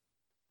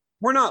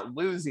 we're not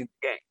losing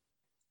the game.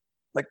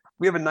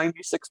 We have a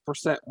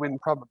 96% win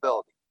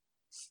probability.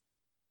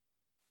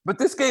 But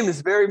this game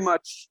is very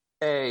much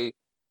a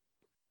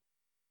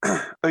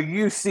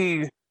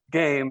UC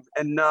game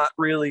and not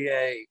really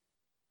a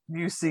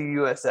UC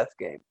USF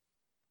game.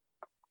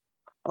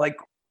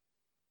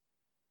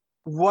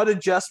 What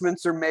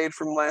adjustments are made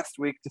from last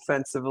week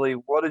defensively?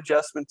 What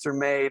adjustments are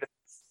made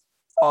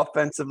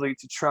offensively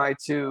to try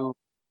to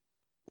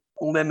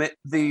limit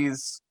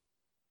these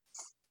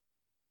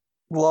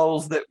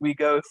lulls that we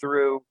go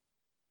through?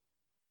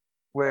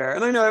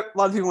 And I know a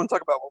lot of people want to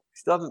talk about, we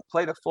still haven't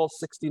played a full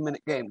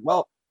 60-minute game.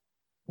 Well,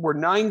 we're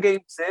 9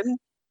 games in.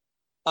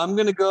 I'm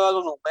going to go out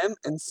on a limb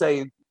and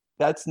say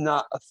that's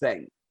not a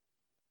thing.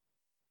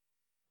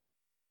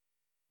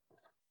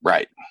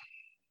 Right.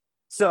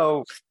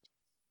 So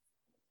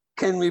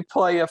can we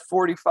play a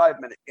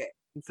 45-minute game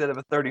instead of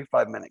a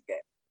 35-minute game?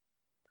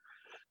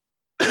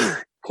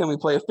 Can we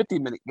play a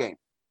 50-minute game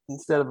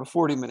instead of a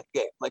 40-minute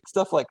game?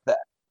 Stuff like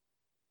that.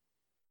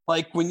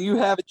 When you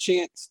have a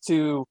chance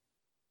to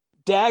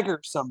dagger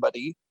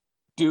somebody,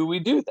 do we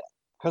do that?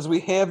 Because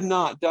we have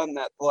not done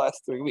that the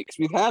last 3 weeks.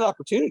 We've had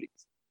opportunities.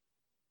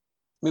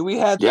 We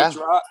had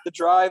the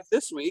drive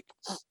this week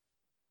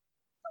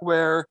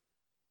where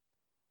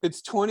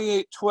it's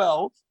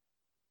 28-12.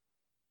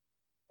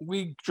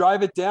 We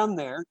drive it down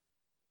there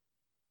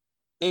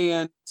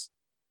and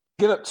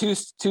give up two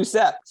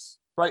sacks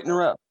right in a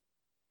row.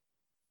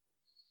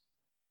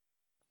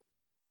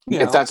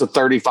 If that's a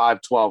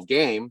 35-12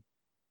 game,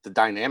 the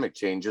dynamic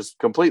changes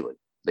completely.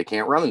 They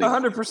can't run anymore.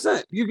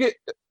 100%.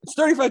 It's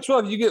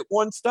 35-12. You get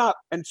one stop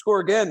and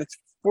score again. It's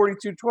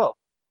 42-12.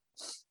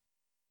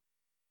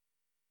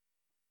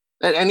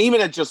 And even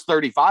at just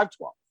 35-12,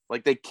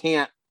 they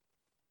can't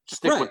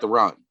stick with the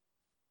run.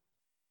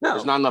 No,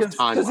 there's not enough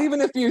time. Because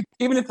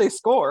even if they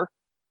score,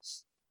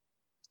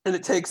 and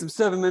it takes them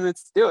 7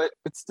 minutes to do it,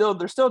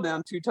 they're still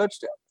down 2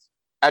 touchdowns.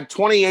 At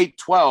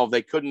 28-12,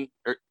 they couldn't.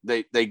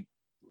 They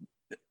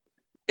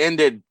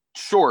ended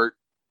short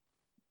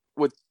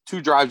with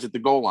 2 drives at the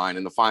goal line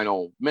in the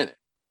final minute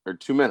or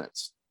 2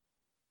 minutes.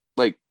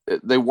 They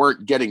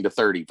weren't getting to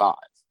 35.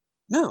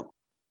 No.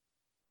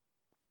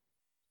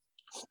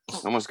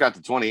 Almost got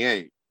to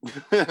 28.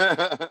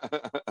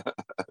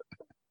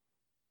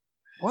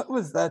 What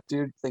was that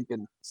dude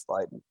thinking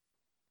sliding?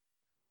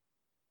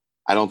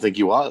 I don't think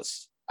he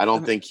was. I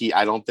don't think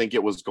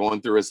it was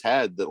going through his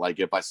head that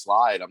if I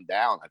slide, I'm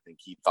down. I think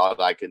he thought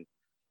I can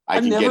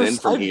get in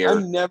from here.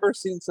 I've never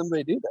seen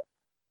somebody do that.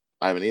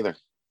 I haven't either.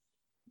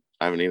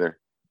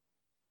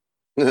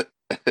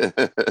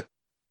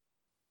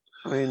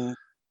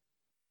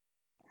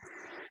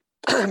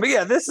 But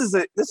yeah, this is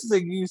a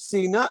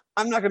UC.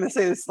 I'm not going to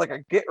say this is a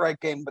get right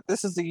game, but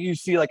this is a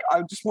UC.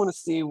 I just want to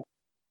see,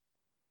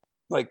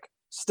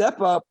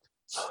 step up.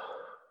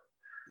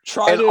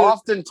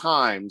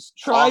 Oftentimes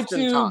to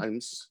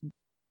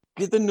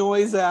get the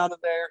noise out of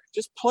there.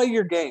 Just play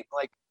your game.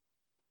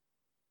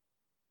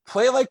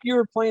 Play like you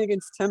were playing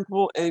against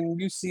Temple and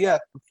UCF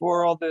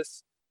before all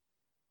this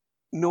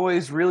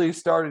noise really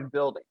started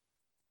building.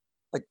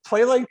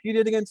 Play like you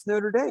did against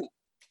Notre Dame.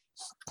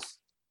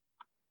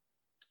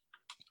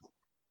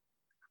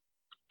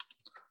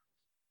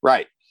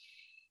 Right.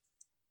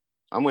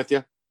 I'm with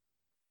you.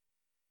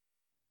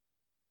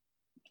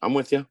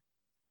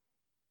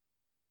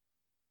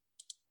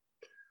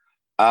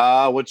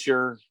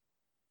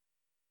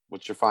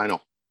 What's your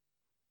final?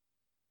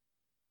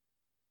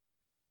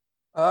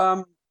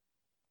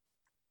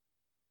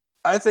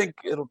 I think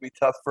it'll be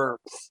tough for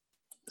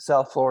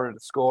South Florida to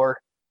score.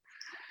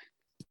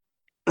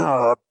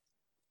 I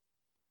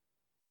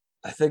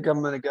think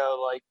I'm going to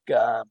go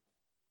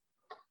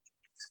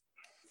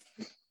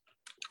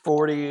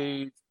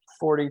 40,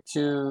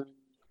 42,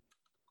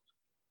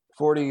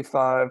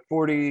 45,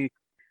 40,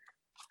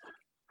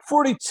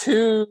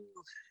 42,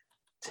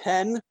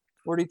 10,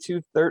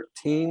 42,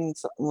 13,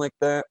 something like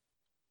that.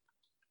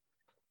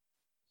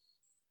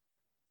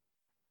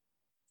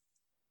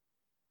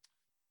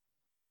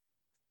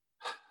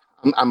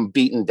 I'm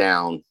beaten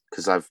down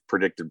because I've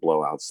predicted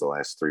blowouts the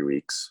last 3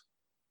 weeks.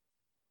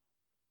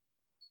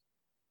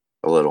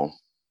 A little.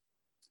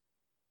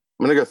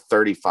 I'm going to go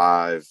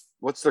 35.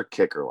 What's their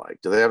kicker like?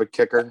 Do they have a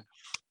kicker?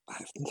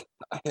 I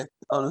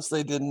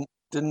honestly didn't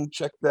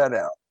check that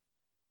out.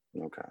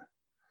 Okay.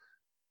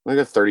 I'm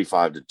going to go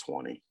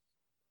 35-20.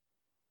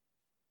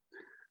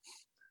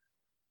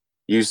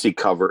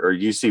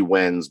 UC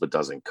wins but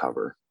doesn't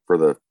cover for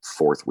the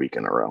fourth week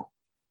in a row.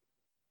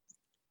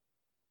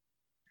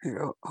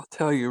 Here, I'll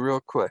tell you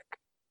real quick.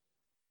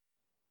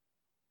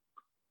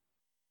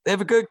 They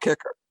have a good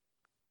kicker.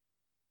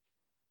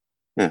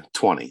 Yeah,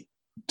 20.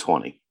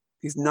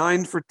 He's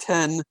 9 for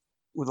 10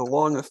 with a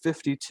long of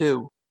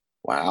 52.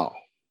 Wow.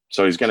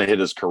 So he's going to hit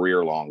his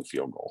career long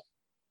field goal.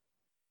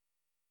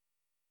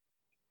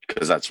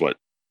 Because that's what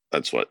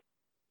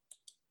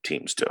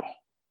teams do.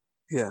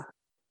 Yeah.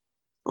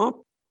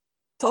 Well,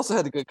 Tulsa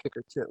had a good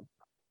kicker too.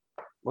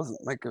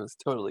 Wasn't like it was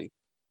totally.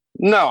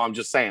 No, I'm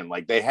just saying,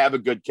 like, they have a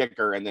good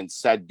kicker, and then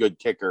said good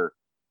kicker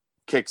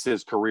kicks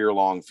his career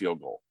long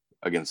field goal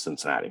against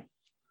Cincinnati.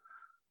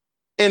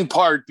 In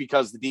part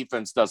because the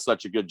defense does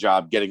such a good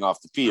job getting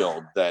off the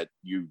field that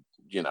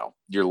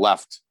you're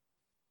left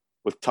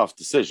with tough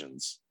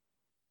decisions.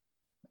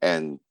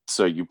 And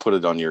so you put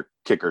it on your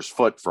kicker's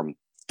foot from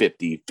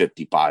 50,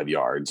 55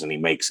 yards, and he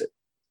makes it.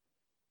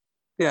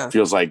 Yeah.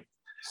 Feels like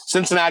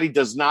Cincinnati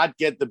does not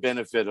get the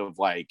benefit of,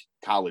 like,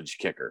 college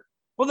kicker.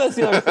 Well, that's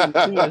the other thing,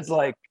 too, is,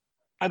 like,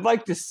 I'd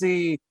like to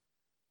see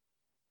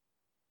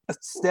a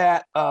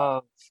stat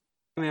of,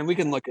 I mean, we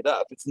can look it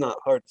up. It's not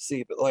hard to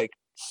see, but, like,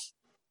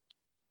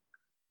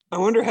 I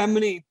wonder how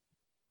many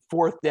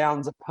fourth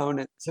downs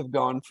opponents have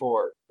gone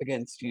for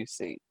against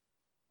UC.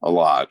 A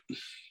lot.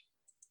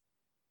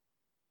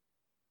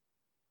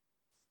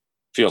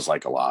 Feels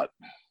like a lot.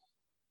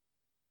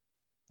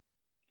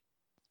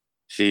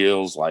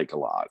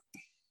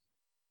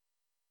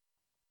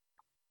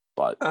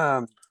 But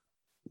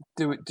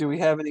do we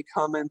have any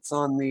comments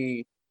on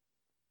the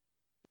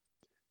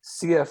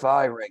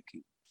CFI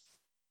ranking?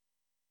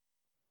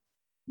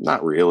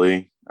 Not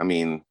really. I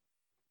mean,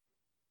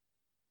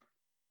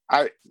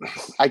 I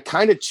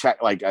kind of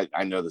check, like,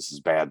 I know this is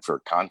bad for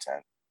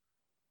content.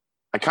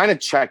 I kind of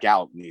check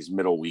out in these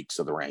middle weeks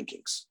of the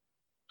rankings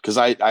because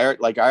I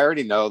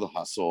already know the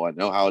hustle. I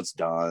know how it's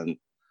done.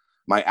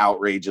 My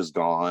outrage is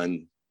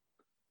gone.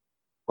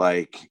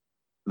 Like,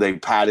 they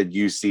patted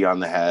UC on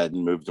the head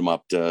and moved them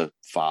up to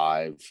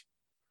 5.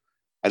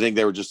 I think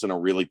they were just in a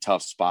really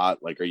tough spot.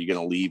 Like, are you going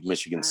to leave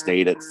Michigan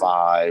State at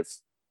 5?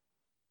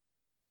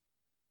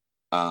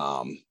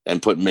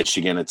 And put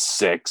Michigan at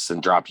 6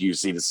 and drop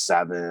UC to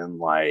 7.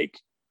 Like,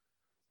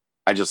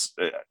 I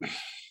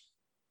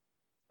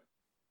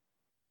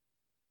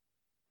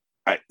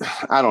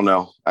don't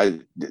know.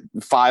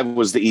 5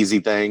 was the easy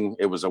thing.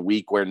 It was a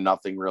week where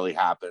nothing really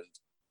happened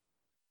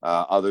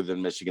other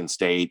than Michigan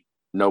State.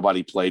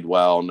 Nobody played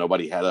well.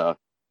 Nobody had a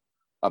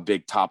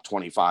big top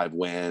 25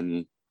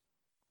 win.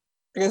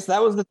 I guess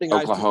that was the thing.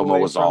 Oklahoma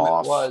was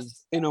off.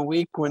 Was in a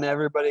week when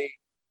everybody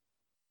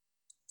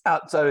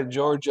outside of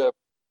Georgia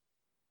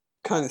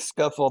kind of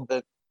scuffled,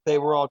 that they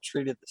were all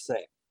treated the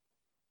same.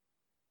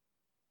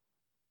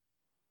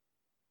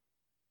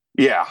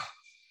 Yeah.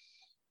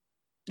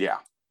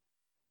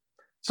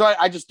 So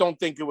I just don't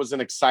think it was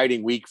an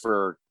exciting week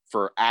for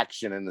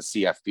action in the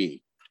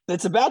CFP.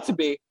 It's about to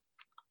be.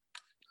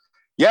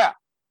 Yeah,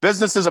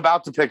 business is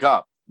about to pick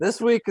up.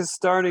 This week is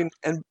starting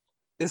the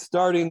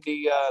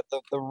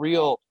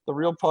real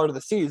part of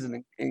the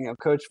season. And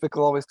Coach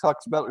Fickle always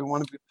talks about we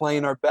want to be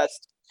playing our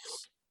best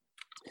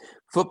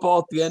football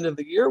at the end of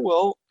the year.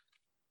 Well,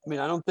 I mean,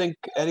 I don't think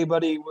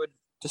anybody would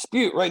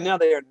dispute right now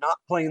they are not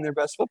playing their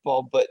best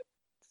football, but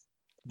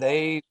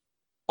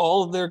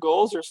all of their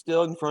goals are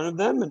still in front of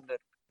them,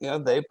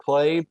 and they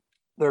play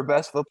their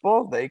best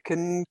football. They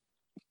can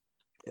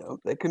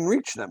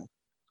reach them.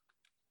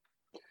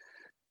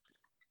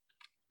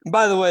 And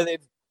by the way,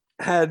 they've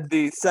had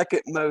the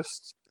second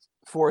most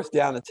fourth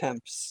down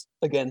attempts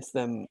against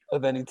them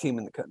of any team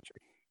in the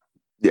country.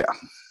 Yeah.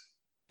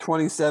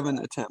 27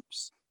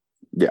 attempts.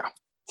 Yeah.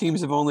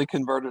 Teams have only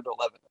converted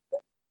 11 of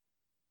them.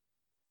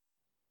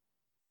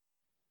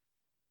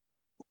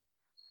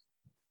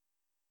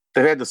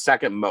 They've had the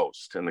second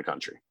most in the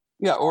country.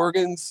 Yeah,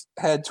 Oregon's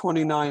had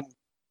 29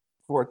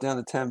 fourth down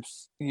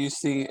attempts.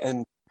 UC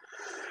and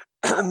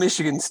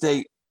Michigan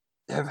State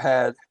have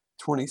had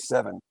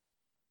 27.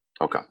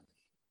 Okay.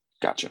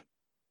 Gotcha.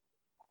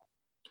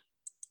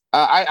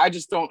 I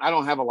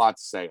don't have a lot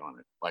to say on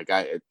it. Like,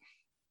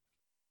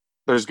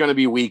 there's going to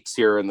be weeks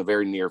here in the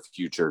very near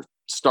future,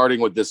 starting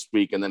with this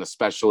week, and then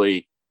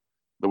especially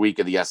the week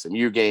of the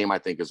SMU game, I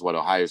think is what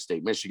Ohio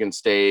State, Michigan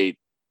State,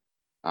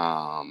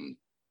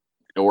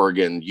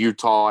 Oregon,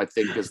 Utah, I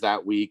think is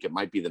that week. It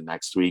might be the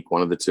next week,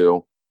 one of the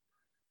two.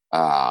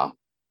 I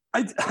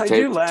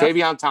do laugh.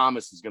 Tavion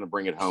Thomas is going to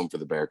bring it home for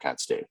the Bearcat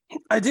State.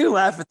 I do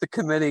laugh at the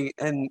committee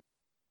and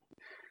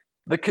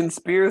the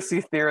conspiracy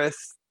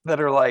theorists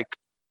that are like,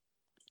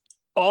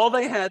 all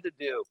they had to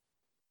do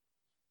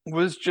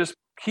was just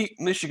keep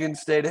Michigan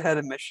State ahead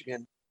of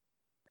Michigan,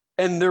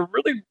 and there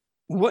really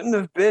wouldn't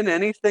have been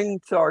anything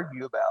to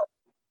argue about.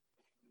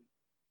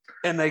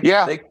 And they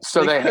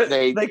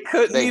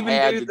couldn't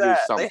even do that.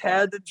 They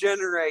had to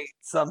generate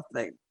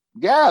something.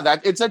 Yeah,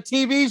 it's a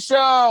TV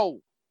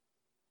show.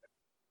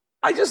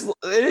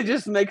 It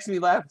just makes me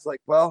laugh. It's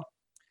like, well,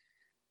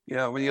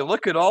 when you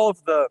look at all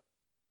of the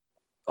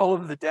all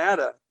of the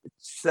data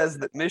says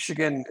that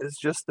Michigan is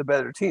just the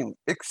better team,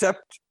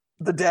 except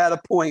the data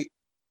point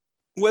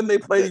when they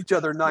played each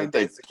other 9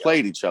 They days ago.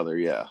 played each other,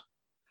 yeah.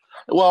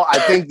 Well, I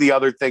think the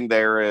other thing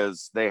there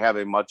is they have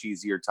a much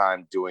easier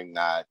time doing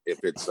that if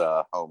it's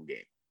a home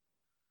game.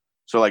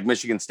 So like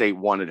Michigan State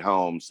won at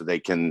home, so they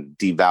can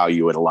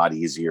devalue it a lot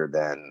easier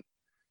than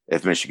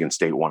if Michigan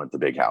State won at the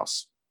Big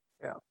House.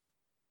 Yeah.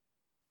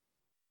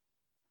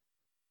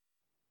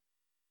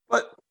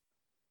 But,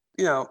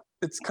 you know,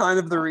 it's kind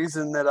of the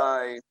reason that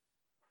I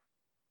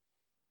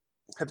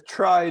have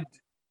tried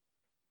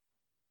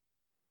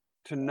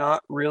to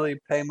not really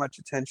pay much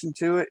attention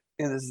to it,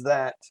 is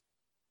that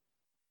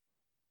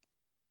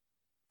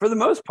for the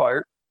most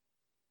part,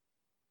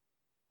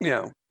 you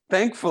know,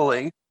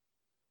 thankfully,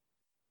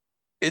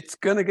 it's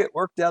going to get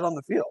worked out on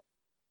the field.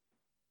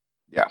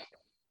 Yeah.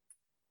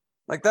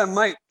 Like that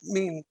might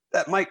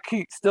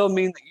still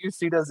mean that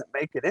UC doesn't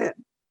make it in.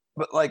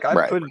 But like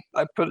I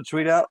put a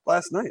tweet out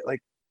last night. Like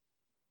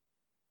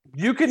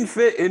you can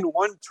fit in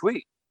one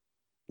tweet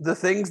the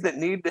things that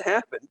need to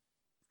happen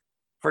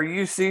for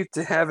UC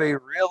to have a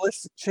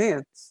realistic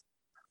chance,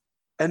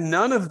 and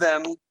none of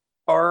them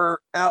are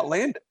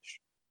outlandish.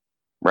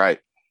 Right.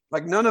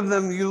 Like none of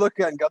them you look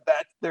at and go,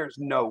 there's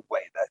no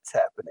way that's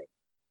happening.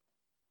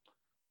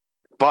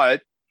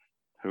 But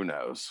who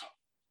knows?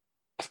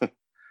 Who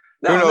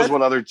knows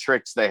what other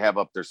tricks they have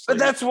up their sleeve?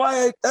 But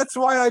that's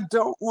why I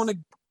don't want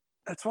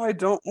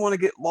to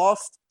get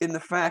lost in the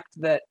fact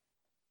that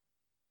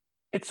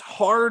it's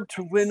hard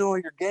to win all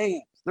your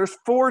games. There's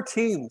 4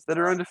 teams that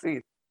are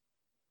undefeated.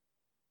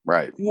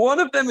 Right. One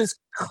of them is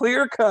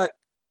clear-cut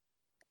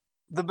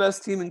the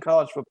best team in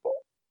college football.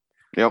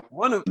 Yep.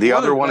 The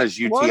other one is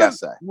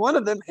UTSA. One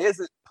of them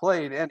hasn't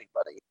played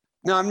anybody.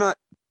 Now, I'm not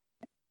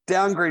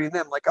downgrading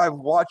them. Like, I've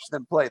watched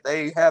them play.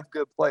 They have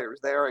good players.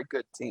 They are a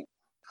good team.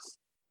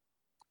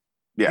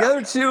 Yeah. The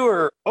other 2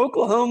 are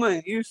Oklahoma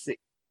and UC.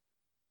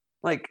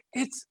 Like,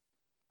 it's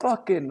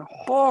fucking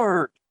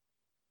hard.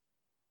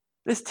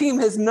 This team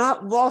has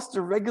not lost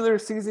a regular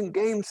season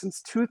game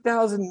since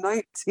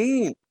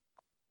 2019.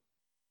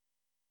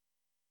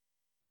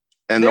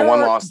 And the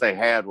one loss they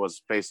had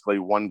was basically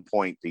 1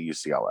 point to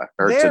UCLA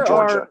or to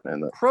Georgia. There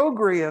are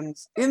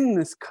programs in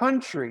this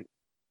country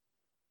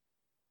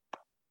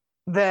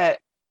that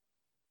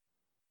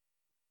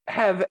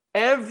have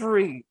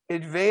every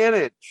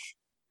advantage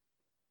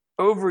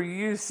over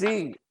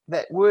UC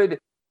that would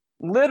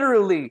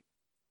literally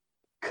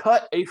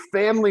cut a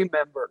family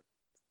member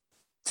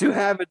to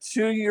have a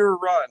 2-year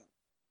run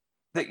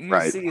that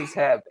UC is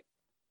having.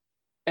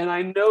 And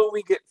I know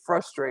we get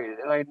frustrated,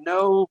 and I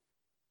know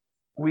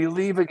we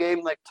leave a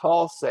game like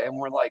Tulsa and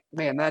we're like,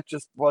 man, that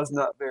just was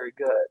not very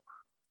good.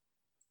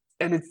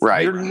 And it's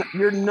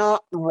you're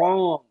not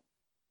wrong.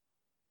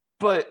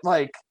 But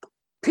like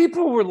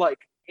people were like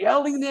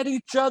yelling at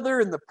each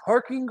other in the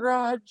parking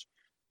garage,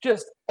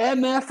 just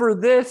MF or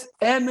this,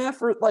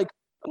 MF or like,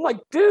 I'm like,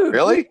 dude.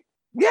 Really?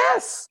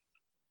 Yes.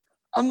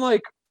 I'm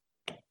like,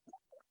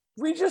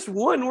 we just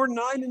won. We're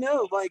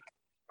 9-0. Like,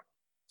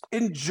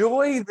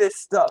 enjoy this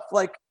stuff.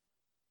 Like,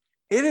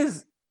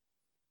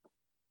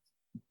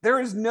 there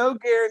is no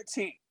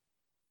guarantee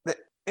that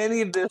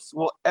any of this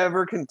will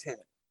ever continue.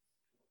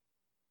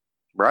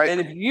 Right.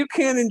 And if you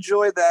can't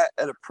enjoy that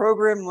at a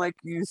program like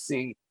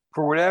UC,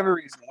 for whatever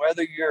reason,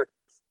 whether you're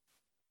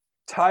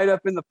tied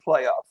up in the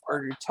playoff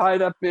or you're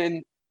tied up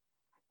in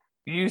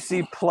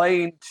UC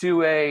playing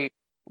to a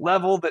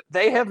level that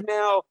they have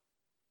now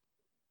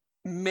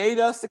made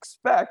us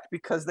expect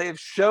because they have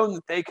shown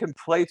that they can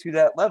play to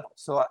that level.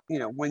 So,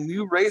 when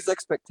you raise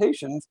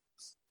expectations,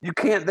 you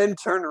can't then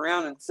turn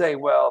around and say,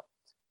 well,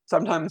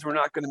 sometimes we're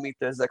not going to meet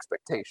those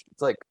expectations.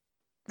 Like,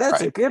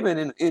 that's a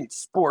given in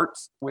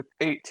sports with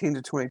 18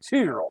 to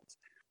 22-year-olds.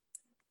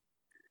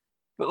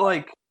 But,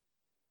 like,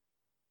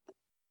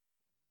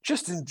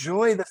 just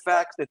enjoy the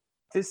fact that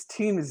this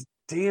team is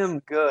damn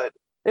good.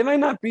 They might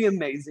not be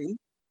amazing.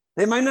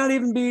 They might not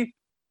even be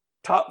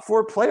top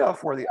 4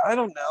 playoff worthy. I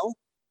don't know.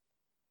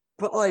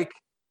 But, like,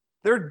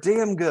 they're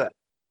damn good.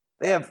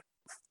 They have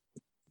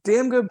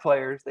damn good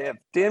players. They have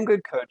damn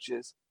good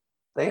coaches.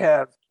 They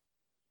have,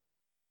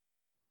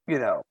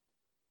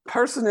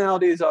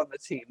 personalities on the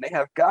team. They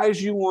have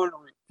guys you want to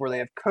root for. They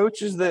have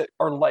coaches that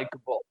are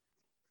likable.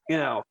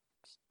 They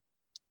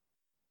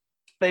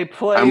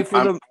play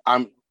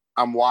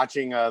I'm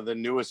watching the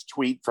newest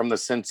tweet from the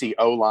Cincy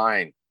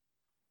O-line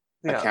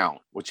account,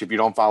 which if you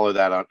don't follow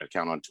that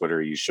account on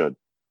Twitter, you should.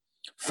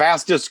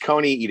 Fastest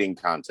coney eating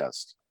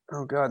contest.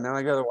 Oh, God, now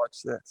I got to watch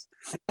this.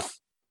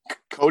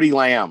 Cody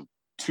Lamb,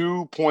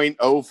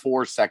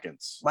 2.04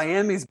 seconds.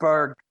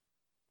 Miamisburg.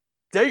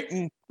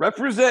 Dayton,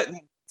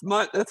 representing.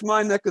 That's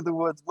my neck of the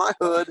woods, my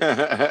hood.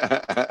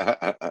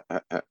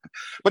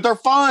 But they're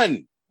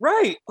fun.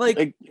 Right.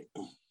 Like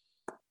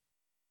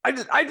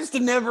I just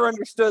never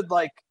understood,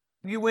 like,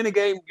 you win a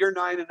game, you're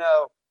 9-0,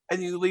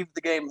 and you leave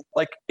the game,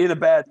 like, in a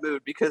bad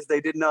mood because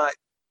they did not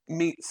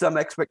meet some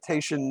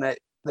expectation that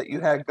you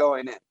had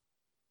going in.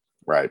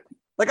 Right.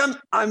 Like,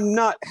 I'm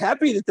not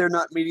happy that they're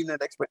not meeting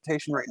that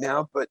expectation right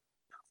now, but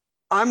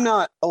I'm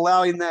not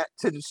allowing that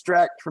to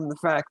distract from the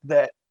fact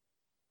that,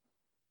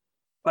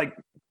 like,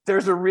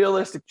 there's a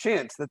realistic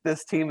chance that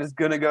this team is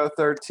going to go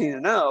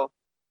 13-0,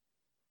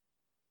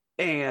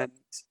 and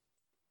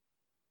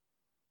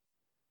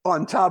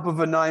on top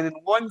of a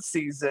 9-1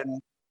 season,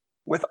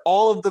 with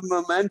all of the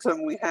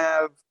momentum we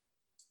have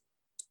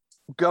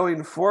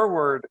going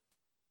forward,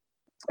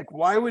 like,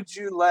 why would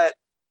you let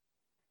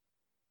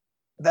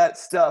that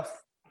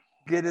stuff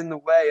get in the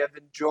way of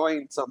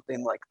enjoying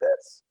something like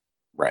this?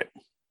 Right.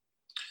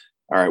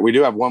 All right. We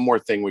do have one more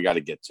thing we got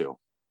to get to.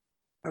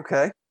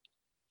 Okay.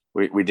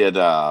 We did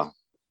a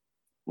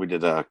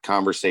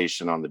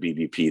conversation on the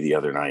BBP the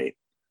other night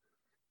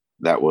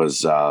that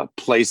was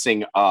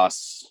placing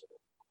us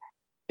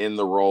in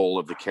the role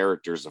of the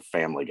characters of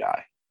Family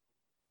Guy.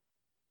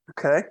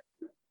 Okay.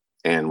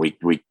 And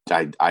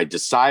I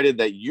decided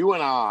that you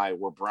and I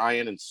were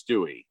Brian and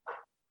Stewie,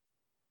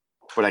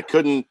 but I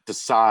couldn't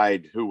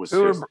decide who was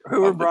who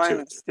were Brian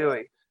and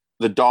Stewie.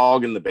 The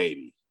dog and the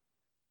baby.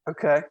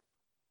 Okay.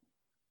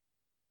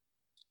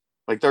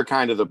 Like, they're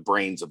kind of the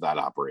brains of that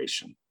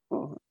operation.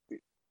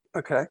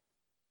 Okay.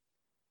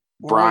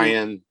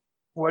 Brian.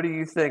 What do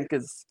you think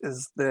is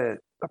the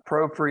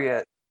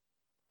appropriate?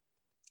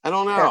 I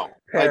don't know.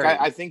 Like,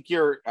 I think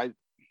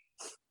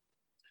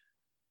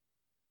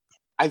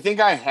I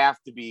think I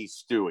have to be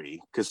Stewie,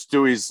 because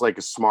Stewie's like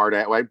a smart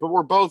ass, right? But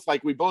we're both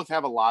like, we both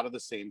have a lot of the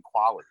same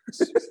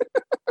qualities,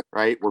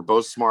 right? We're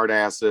both smart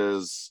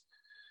asses.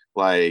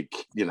 Like,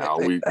 you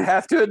know, I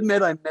have to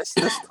admit, I missed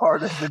this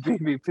part of the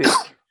BBP.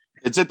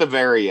 It's at the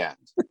very end.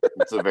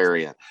 It's the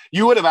very end.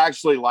 You would have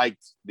actually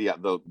liked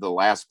the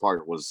last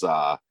part was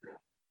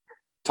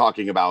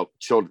talking about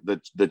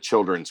the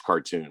children's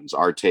cartoons,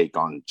 our take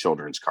on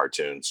children's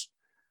cartoons.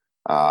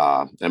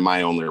 And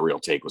my only real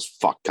take was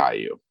fuck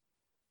Caillou.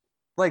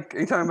 Like, are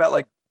you talking about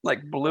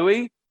like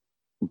Bluey?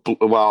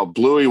 Well,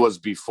 Bluey was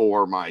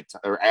before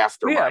or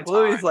after my time. Yeah,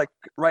 Bluey's like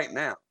right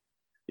now.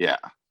 Yeah.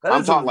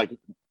 I'm talking like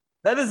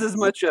that is as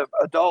much of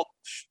adult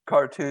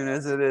cartoon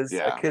as it is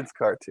a kid's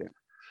cartoon.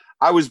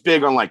 I was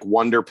big on like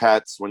Wonder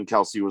Pets when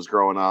Kelsey was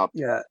growing up.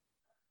 Yeah.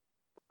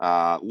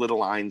 Little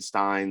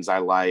Einsteins I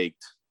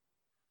liked.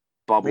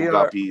 Bubble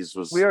Guppies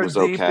was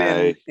deep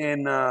okay.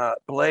 In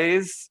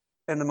Blaze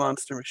and the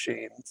Monster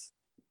Machines.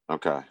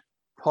 Okay.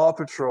 Paw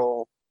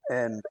Patrol,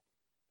 and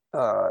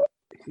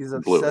he's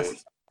obsessed. Bluey.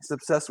 He's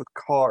obsessed with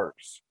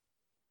cars.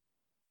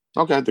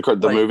 Okay,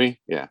 the movie,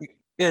 yeah.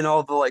 And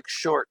all the like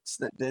shorts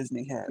that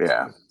Disney has.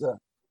 Yeah.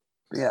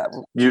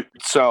 Yeah.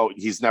 So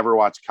he's never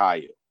watched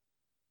Caillou.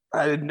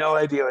 I had no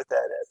idea what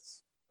that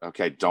is.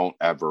 Okay, don't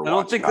ever watch I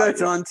don't think Caillou.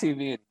 that's on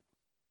TV.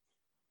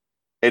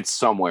 It's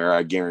somewhere,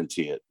 I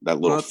guarantee it. That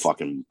little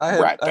fucking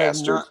rat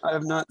bastard. I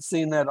have not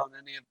seen that on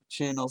any of the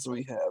channels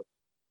we have.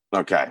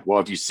 Okay, well,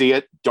 if you see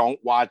it, don't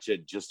watch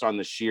it just on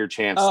the sheer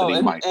chance that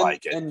he might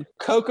like it. And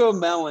Coco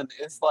Melon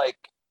is like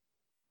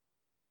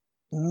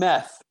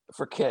meth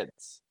for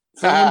kids.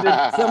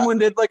 Someone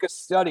did like a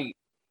study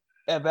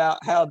about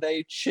how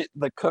they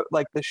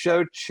the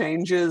show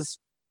changes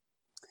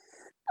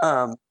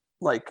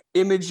like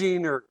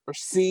imaging or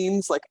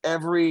scenes like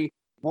every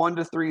 1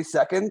 to 3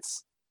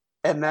 seconds,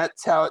 and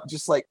that's how it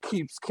just like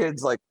keeps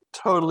kids like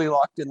totally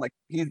locked in. Like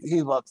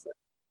he loves it.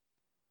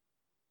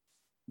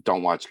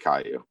 Don't watch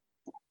Caillou.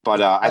 But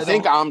I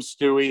think I'm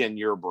Stewie and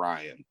you're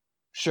Brian.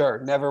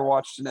 Sure, never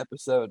watched an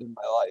episode in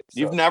my life. So.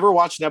 You've never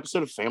watched an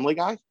episode of Family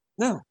Guy?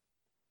 No.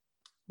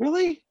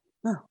 Really?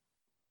 No.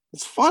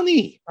 It's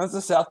funny. I was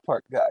a South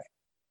Park guy.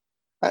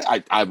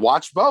 I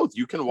watched both.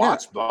 You can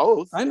watch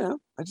both. I know.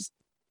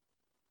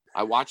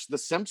 I watched The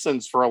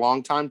Simpsons for a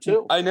long time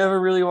too. I never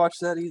really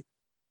watched that either,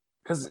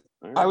 because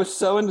I was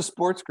so into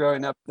sports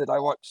growing up that I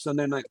watched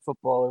Sunday Night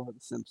Football over The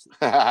Simpsons,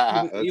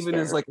 even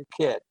as like a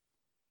kid.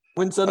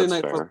 When Sunday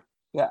Night Football,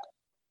 yeah.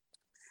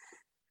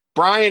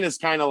 Brian is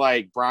kind of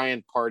like,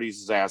 Brian parties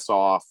his ass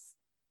off.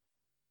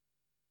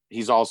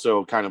 He's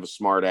also kind of a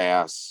smart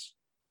ass.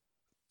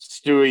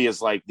 Stewie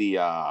is like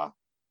the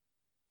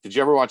did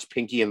you ever watch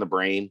Pinky and the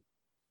Brain?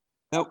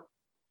 Nope.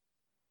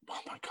 Oh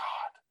my God.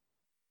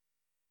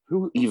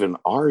 Who even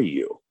are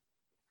you?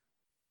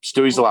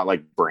 Stewie's a lot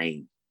like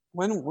Brain.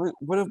 When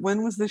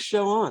was this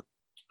show on?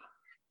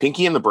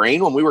 Pinky and the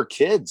Brain when we were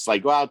kids,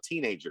 like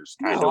teenagers,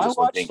 kind of was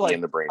when Pinky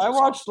and the Brain. I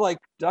watched like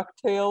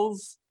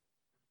DuckTales.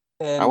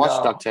 And, I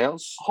watched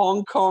DuckTales.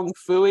 Hong Kong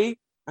Phooey.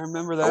 I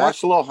remember that. I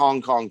watched a little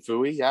Hong Kong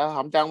Phooey. Yeah,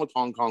 I'm down with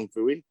Hong Kong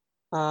Phooey.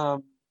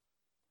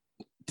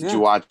 Did you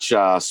watch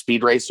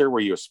Speed Racer? Were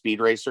you a Speed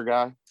Racer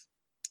guy?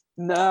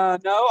 No,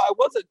 I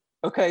wasn't.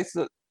 Okay,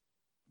 so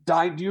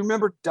do you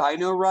remember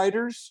Dino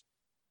Riders?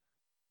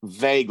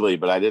 Vaguely,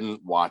 but I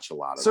didn't watch a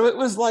lot of it. So it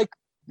was like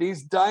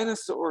these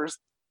dinosaurs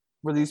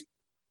where these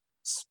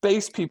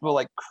space people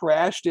like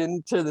crashed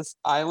into this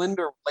island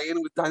or land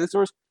with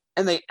dinosaurs,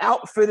 and they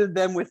outfitted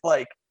them with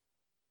like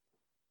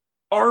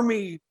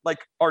army like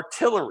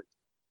artillery.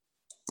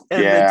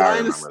 And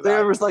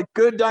there was like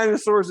good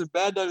dinosaurs and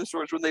bad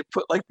dinosaurs when they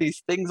put like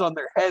these things on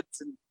their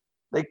heads, and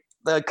they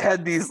like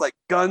had these like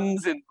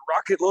guns and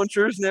rocket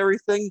launchers and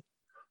everything.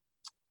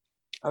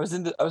 I was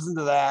into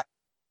that.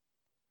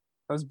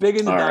 I was big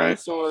into All right.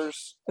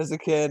 dinosaurs as a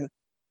kid.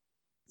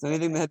 So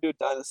anything that had to do with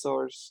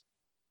dinosaurs.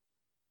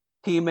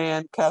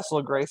 He-Man, Castle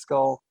of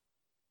Grayskull.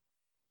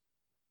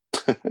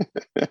 But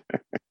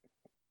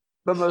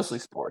mostly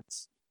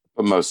sports.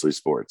 But mostly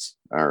sports.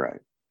 All right.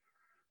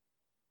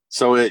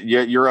 So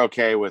you're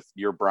okay with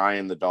you're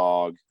Brian the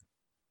dog,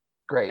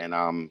 Great. and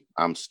I'm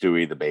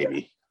Stewie the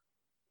baby.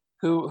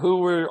 Who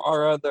were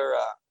our other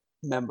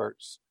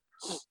members?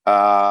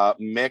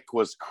 Mick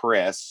was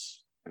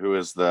Chris, who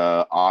is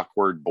the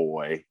awkward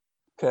boy.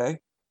 Okay.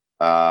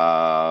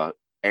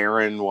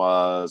 Aaron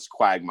was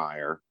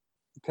Quagmire.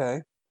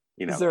 Okay.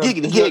 You know,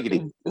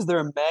 giggity. Is there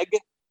a Meg?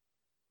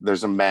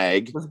 There's a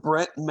Meg. Was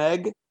Brent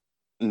Meg?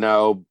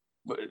 No.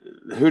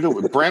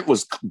 Brent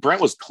was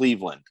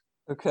Cleveland.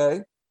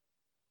 Okay.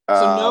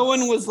 So no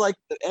one was like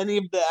any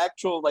of the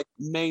actual like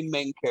main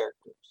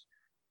characters.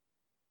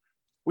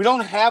 We don't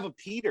have a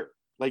Peter.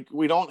 Like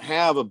we don't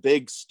have a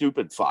big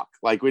stupid fuck.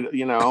 Like we like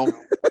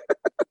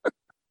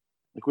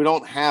we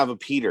don't have a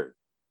Peter.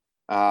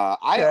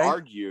 I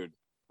argued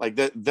like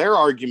their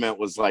argument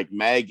was like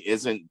Meg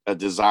isn't a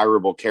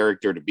desirable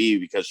character to be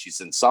because she's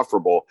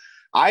insufferable.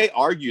 I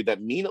argued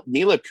that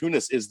Mila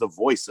Kunis is the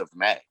voice of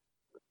Meg.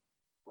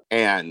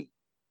 And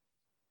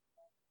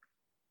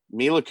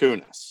Mila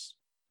Kunis,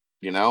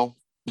 you know,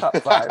 top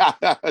 5.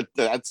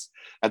 that's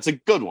a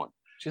good one.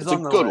 She's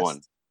on the good list.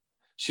 One.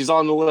 She's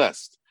on the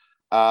list.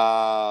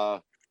 I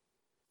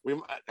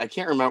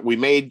can't remember. We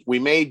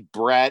made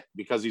Brett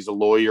because he's a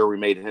lawyer. We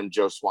made him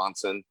Joe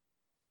Swanson,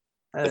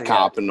 the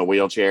cop in the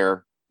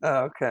wheelchair.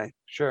 Oh, okay,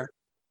 sure.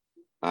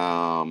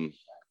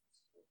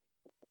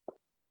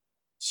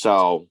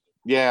 So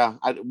yeah,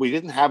 we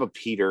didn't have a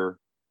Peter.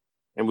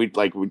 And we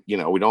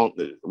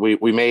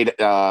made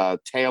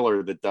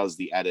Taylor that does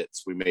the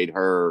edits. We made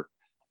her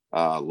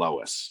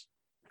Lois.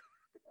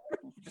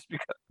 Just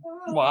because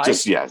why?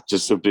 Just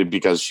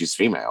because she's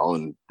female,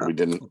 and we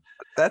didn't.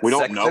 We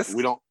don't sexist.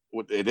 know.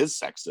 It is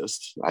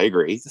sexist. I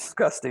agree. It's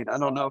disgusting. I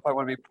don't know if I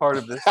want to be part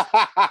of this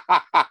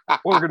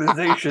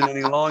organization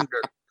any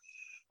longer.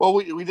 Well,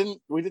 we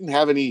didn't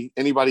have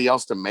anybody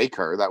else to make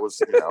her. That was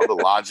the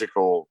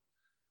logical.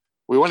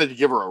 We wanted to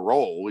give her a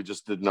role. We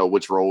just didn't know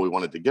which role we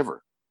wanted to give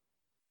her.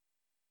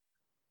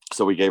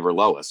 So we gave her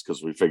Lois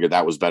because we figured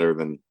that was better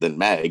than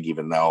Meg,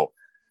 even though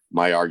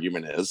my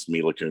argument is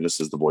Mila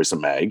Kunis is the voice of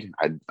Meg.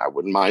 I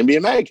wouldn't mind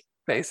being Meg.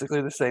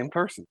 Basically the same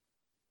person.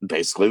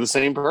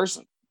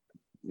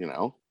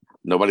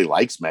 Nobody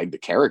likes Meg the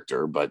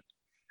character, but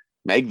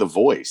Meg the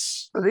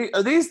voice.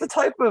 Are these the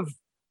type of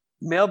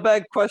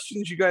mailbag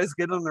questions you guys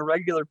get on a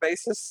regular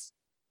basis?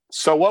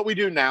 So what we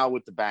do now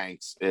with the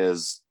banks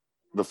is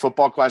the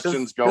football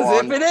questions go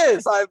on. If it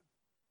is,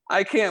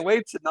 I can't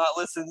wait to not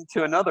listen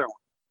to another one.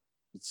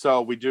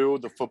 So we do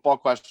the football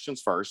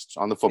questions first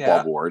on the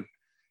football board.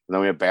 And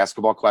then we have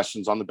basketball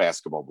questions on the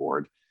basketball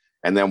board.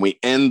 And then we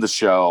end the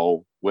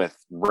show with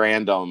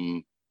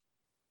random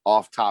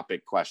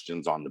off-topic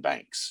questions on the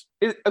banks.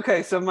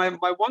 Okay, so my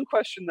one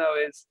question, though,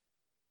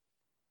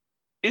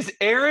 is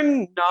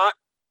Aaron not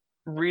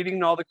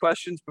reading all the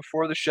questions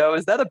before the show?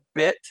 Is that a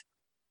bit?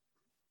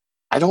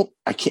 I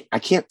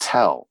can't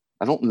tell.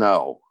 I don't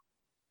know.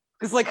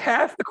 Because like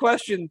half the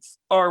questions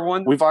are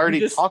one we've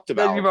already talked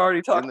about. That you've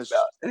already talked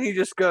about. And he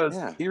just goes,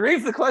 he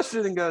reads the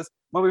question and goes,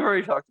 well, we've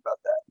already talked about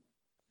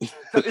that.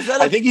 So is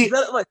that is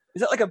that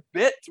like a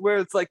bit where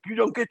it's like you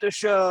don't get to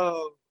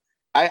show?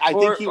 I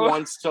think he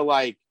wants to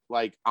like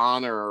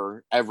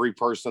honor every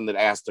person that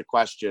asked a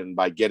question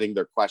by getting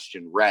their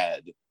question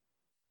read.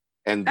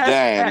 And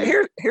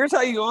then here's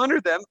how you honor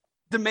them.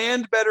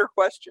 Demand better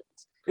questions.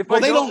 They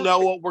don't know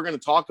what we're going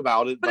to talk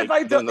about. If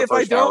I don't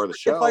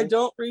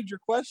read your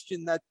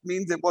question, that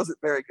means it wasn't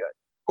very good.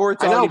 Or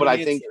it's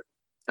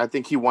I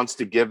think he wants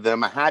to give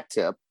them a hat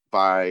tip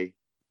by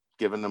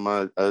giving them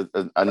a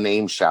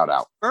name shout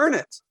out. Earn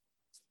it.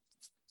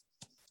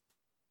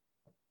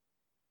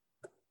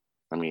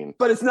 I mean,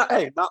 but it's not.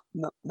 Hey, not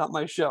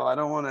my show. I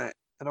don't want to.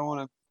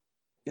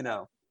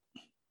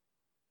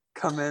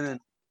 Come in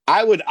and.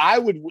 I would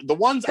the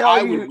ones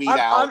I would weed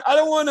out. I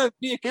don't want to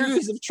be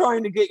accused of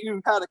trying to get you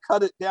how to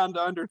cut it down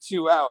to under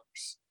 2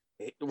 hours.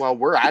 Well,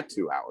 we're at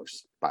 2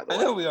 hours, by the way. I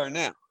know we are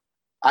now.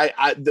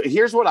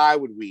 Here's what I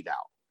would weed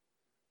out.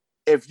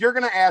 If you're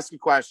going to ask a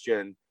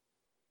question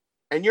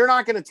and you're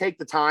not going to take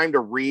the time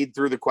to read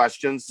through the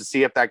questions to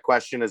see if that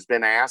question has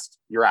been asked,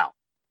 you're out.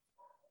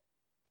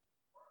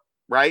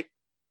 Right?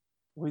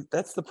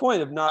 That's the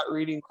point of not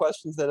reading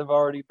questions that have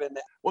already been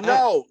asked. Well,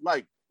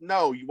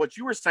 no, what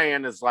you were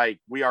saying is like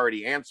we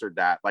already answered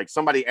that. Like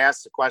somebody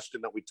asked a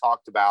question that we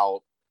talked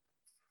about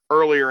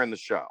earlier in the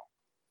show.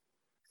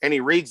 And he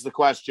reads the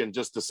question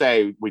just to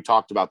say we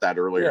talked about that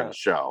earlier in the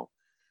show.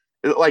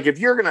 Like if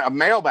you're going to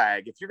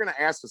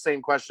ask the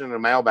same question in a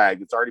mailbag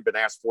that's already been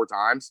asked 4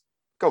 times,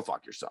 go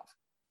fuck yourself.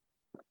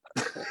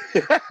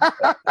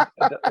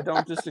 I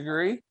don't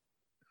disagree.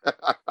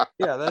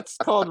 Yeah, that's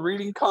called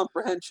reading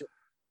comprehension.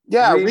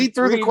 Yeah, read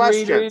through the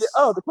questions.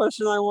 Oh, the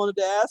question I wanted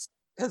to ask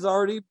has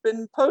already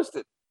been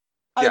posted.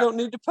 I don't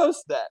need to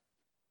post that.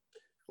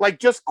 like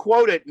just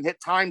quote it and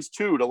hit ×2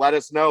 to let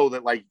us know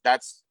that like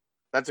that's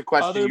a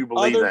question you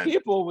believe other in.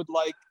 people would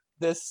like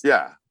this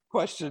Yeah.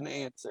 question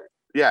answered.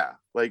 Yeah.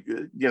 Like,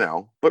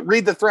 but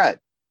read the thread.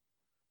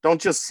 Don't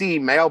just see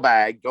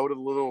mailbag, go to the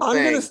little I'm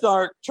thing. going to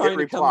start trying to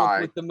reply. come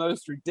up with the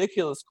most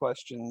ridiculous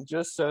question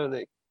just so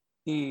that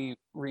he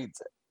reads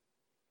it.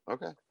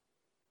 Okay.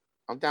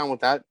 I'm down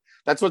with that.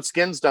 That's what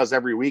Skins does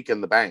every week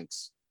in the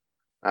banks.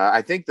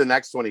 I think the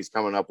next one he's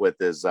coming up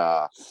with is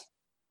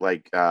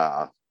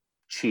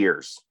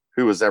Cheers.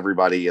 Who was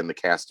everybody in the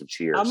cast of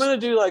Cheers? I'm going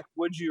to do like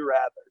Would You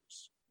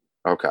Rathers.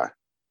 Okay.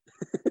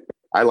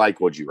 I like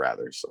Would You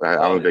Rathers.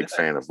 I'm a big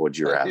fan of Would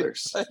You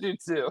Rathers. I do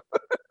too.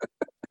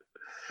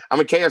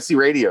 I'm a KFC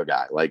radio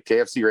guy. Like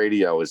KFC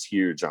radio is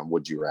huge on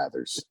Would You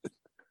Rathers.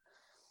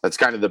 That's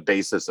kind of the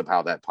basis of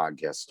how that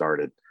podcast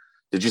started.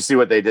 Did you see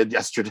what they did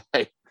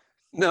yesterday?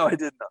 No, I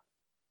did not.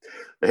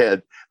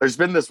 There's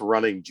been this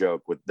running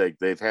joke with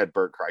they've had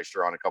Bert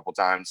Kreischer on a couple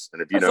times,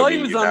 and if you I know saw me,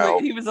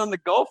 he was on the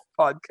golf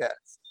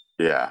podcast.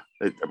 Yeah,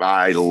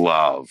 I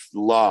love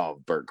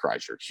Bert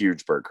Kreischer,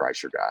 huge Bert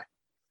Kreischer guy,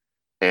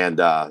 and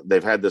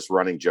they've had this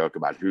running joke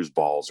about whose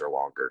balls are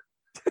longer.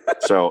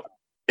 So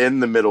in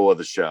the middle of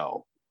the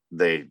show,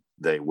 they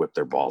whip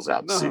their balls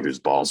out to see whose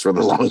balls were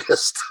the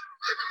longest.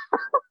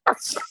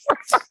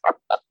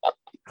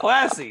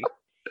 Classy.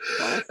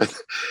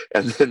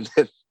 And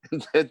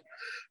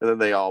then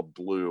they all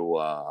blew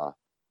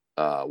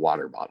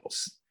water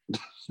bottles.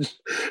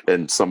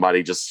 And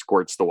somebody just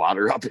squirts the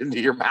water up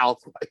into your mouth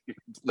like in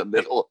the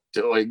middle of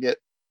doing it.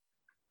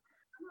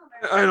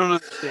 I don't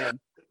understand.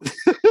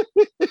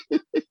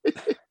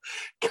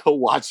 Go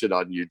watch it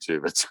on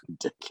YouTube. It's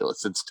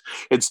ridiculous.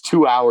 It's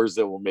 2 hours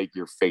that will make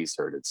your face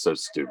hurt. It's so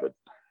stupid.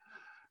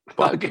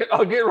 But,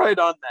 I'll get right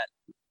on that.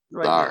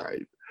 All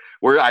right.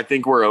 I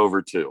think we're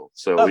over 2.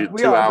 So we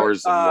 2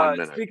 hours and 1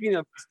 minute.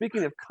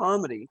 Speaking of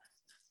comedy,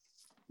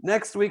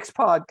 next week's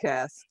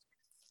podcast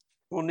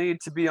will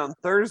need to be on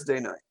Thursday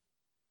night.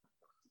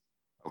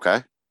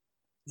 Okay.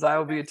 Because I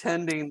will be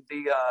attending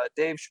the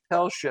Dave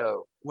Chappelle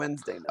show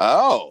Wednesday night.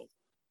 Oh.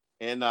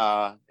 In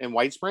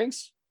White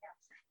Springs?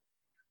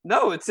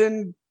 No, it's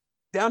in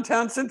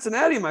downtown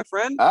Cincinnati, my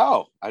friend.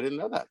 Oh, I didn't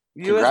know that.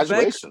 US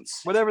Congratulations.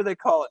 Bank, whatever they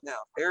call it now.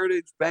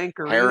 Heritage Bank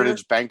Arena.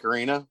 Heritage Bank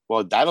Arena.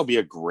 Well, that'll be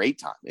a great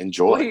time.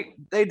 Enjoy. Well,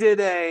 they did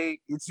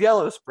it's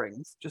Yellow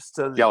Springs, just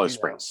so Yellow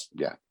Springs.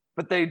 Yeah.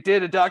 But they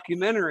did a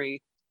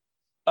documentary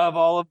of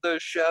all of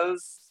those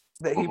shows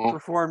that he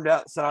performed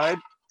outside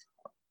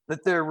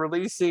that they're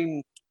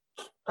releasing.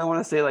 I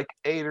want to say like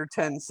 8 or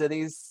 10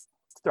 cities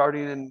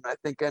starting in, I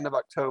think, end of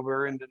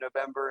October into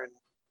November.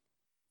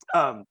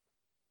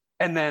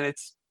 And then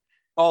it's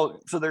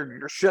all, so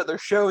they're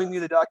showing you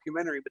the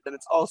documentary, but then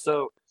it's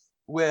also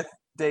with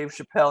Dave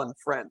Chappelle and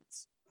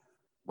friends.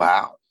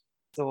 Wow.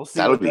 So we'll see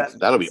that'll what be awesome.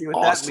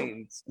 that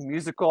means.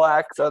 Musical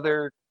acts,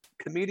 other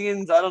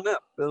comedians, I don't know.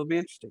 It'll be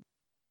interesting.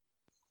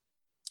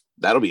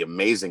 That'll be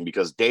amazing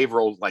because Dave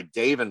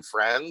and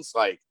friends,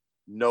 like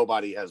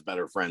nobody has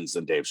better friends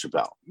than Dave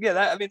Chappelle. Yeah,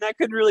 that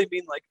could really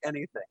mean like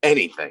anything.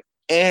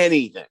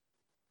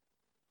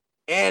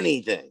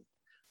 Anything.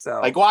 So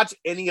like watch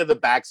any of the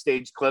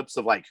backstage clips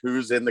of like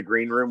who's in the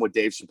green room with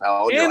Dave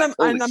Chappelle. And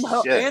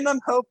I'm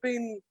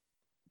hoping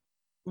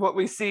what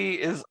we see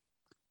is,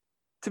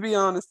 to be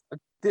honest, I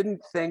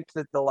didn't think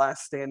that the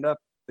last stand-up,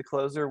 the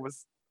closer,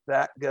 was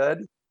that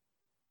good.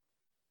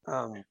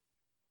 It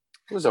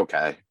was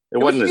okay. It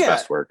wasn't his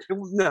best work.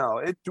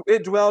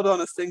 It dwelled on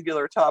a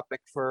singular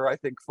topic for, I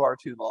think, far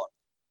too long.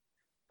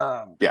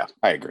 Yeah,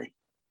 I agree.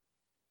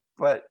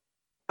 But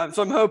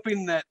so I'm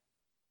hoping that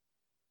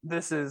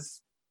this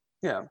is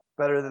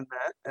better than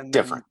that, and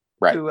different,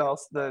 right? Who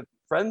else the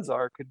friends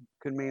are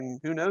could mean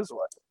who knows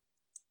what.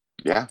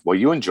 Yeah, well,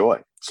 you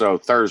enjoy. So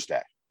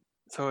Thursday.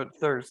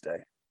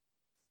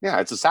 Yeah,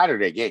 it's a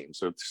Saturday game.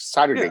 So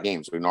Saturday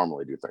games we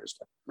normally do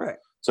Thursday. Right.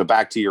 So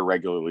back to your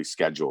regularly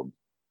scheduled.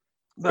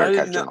 But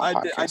I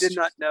did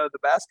not know the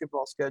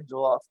basketball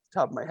schedule off the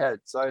top of my head,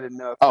 so I didn't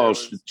know.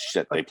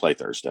 Shit! They play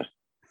Thursday.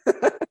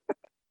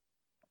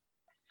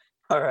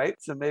 All right,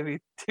 so maybe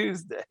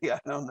Tuesday. I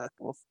don't know.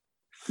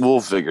 We'll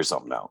figure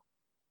something out.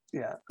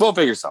 Yeah, we'll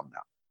figure something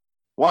out.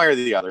 One or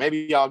the other.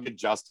 Maybe I'll get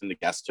Justin to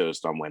guest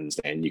host on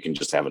Wednesday, and you can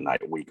just have a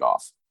week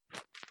off.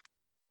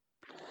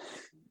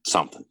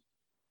 Something.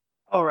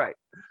 All right.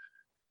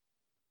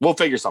 We'll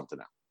figure something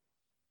out.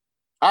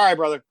 All right,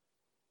 brother.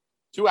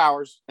 2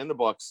 hours in the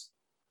books.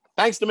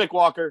 Thanks to Mick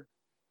Walker.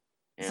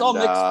 It's all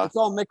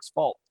Mick's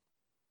fault.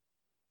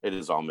 It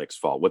is all Mick's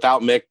fault.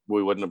 Without Mick,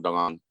 we wouldn't have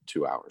done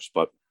 2 hours,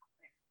 but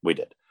we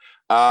did.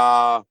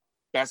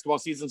 Basketball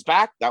season's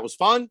back. That was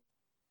fun.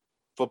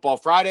 Football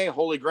Friday,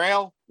 Holy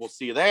Grail. We'll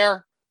see you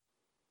there.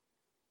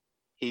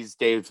 He's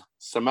Dave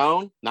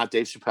Simone, not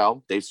Dave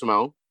Chappelle, Dave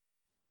Simone.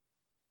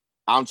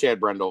 I'm Chad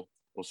Brendel.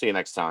 We'll see you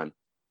next time.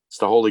 It's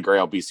the Holy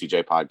Grail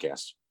BCJ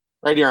podcast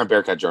right here on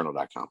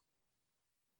BearcatJournal.com.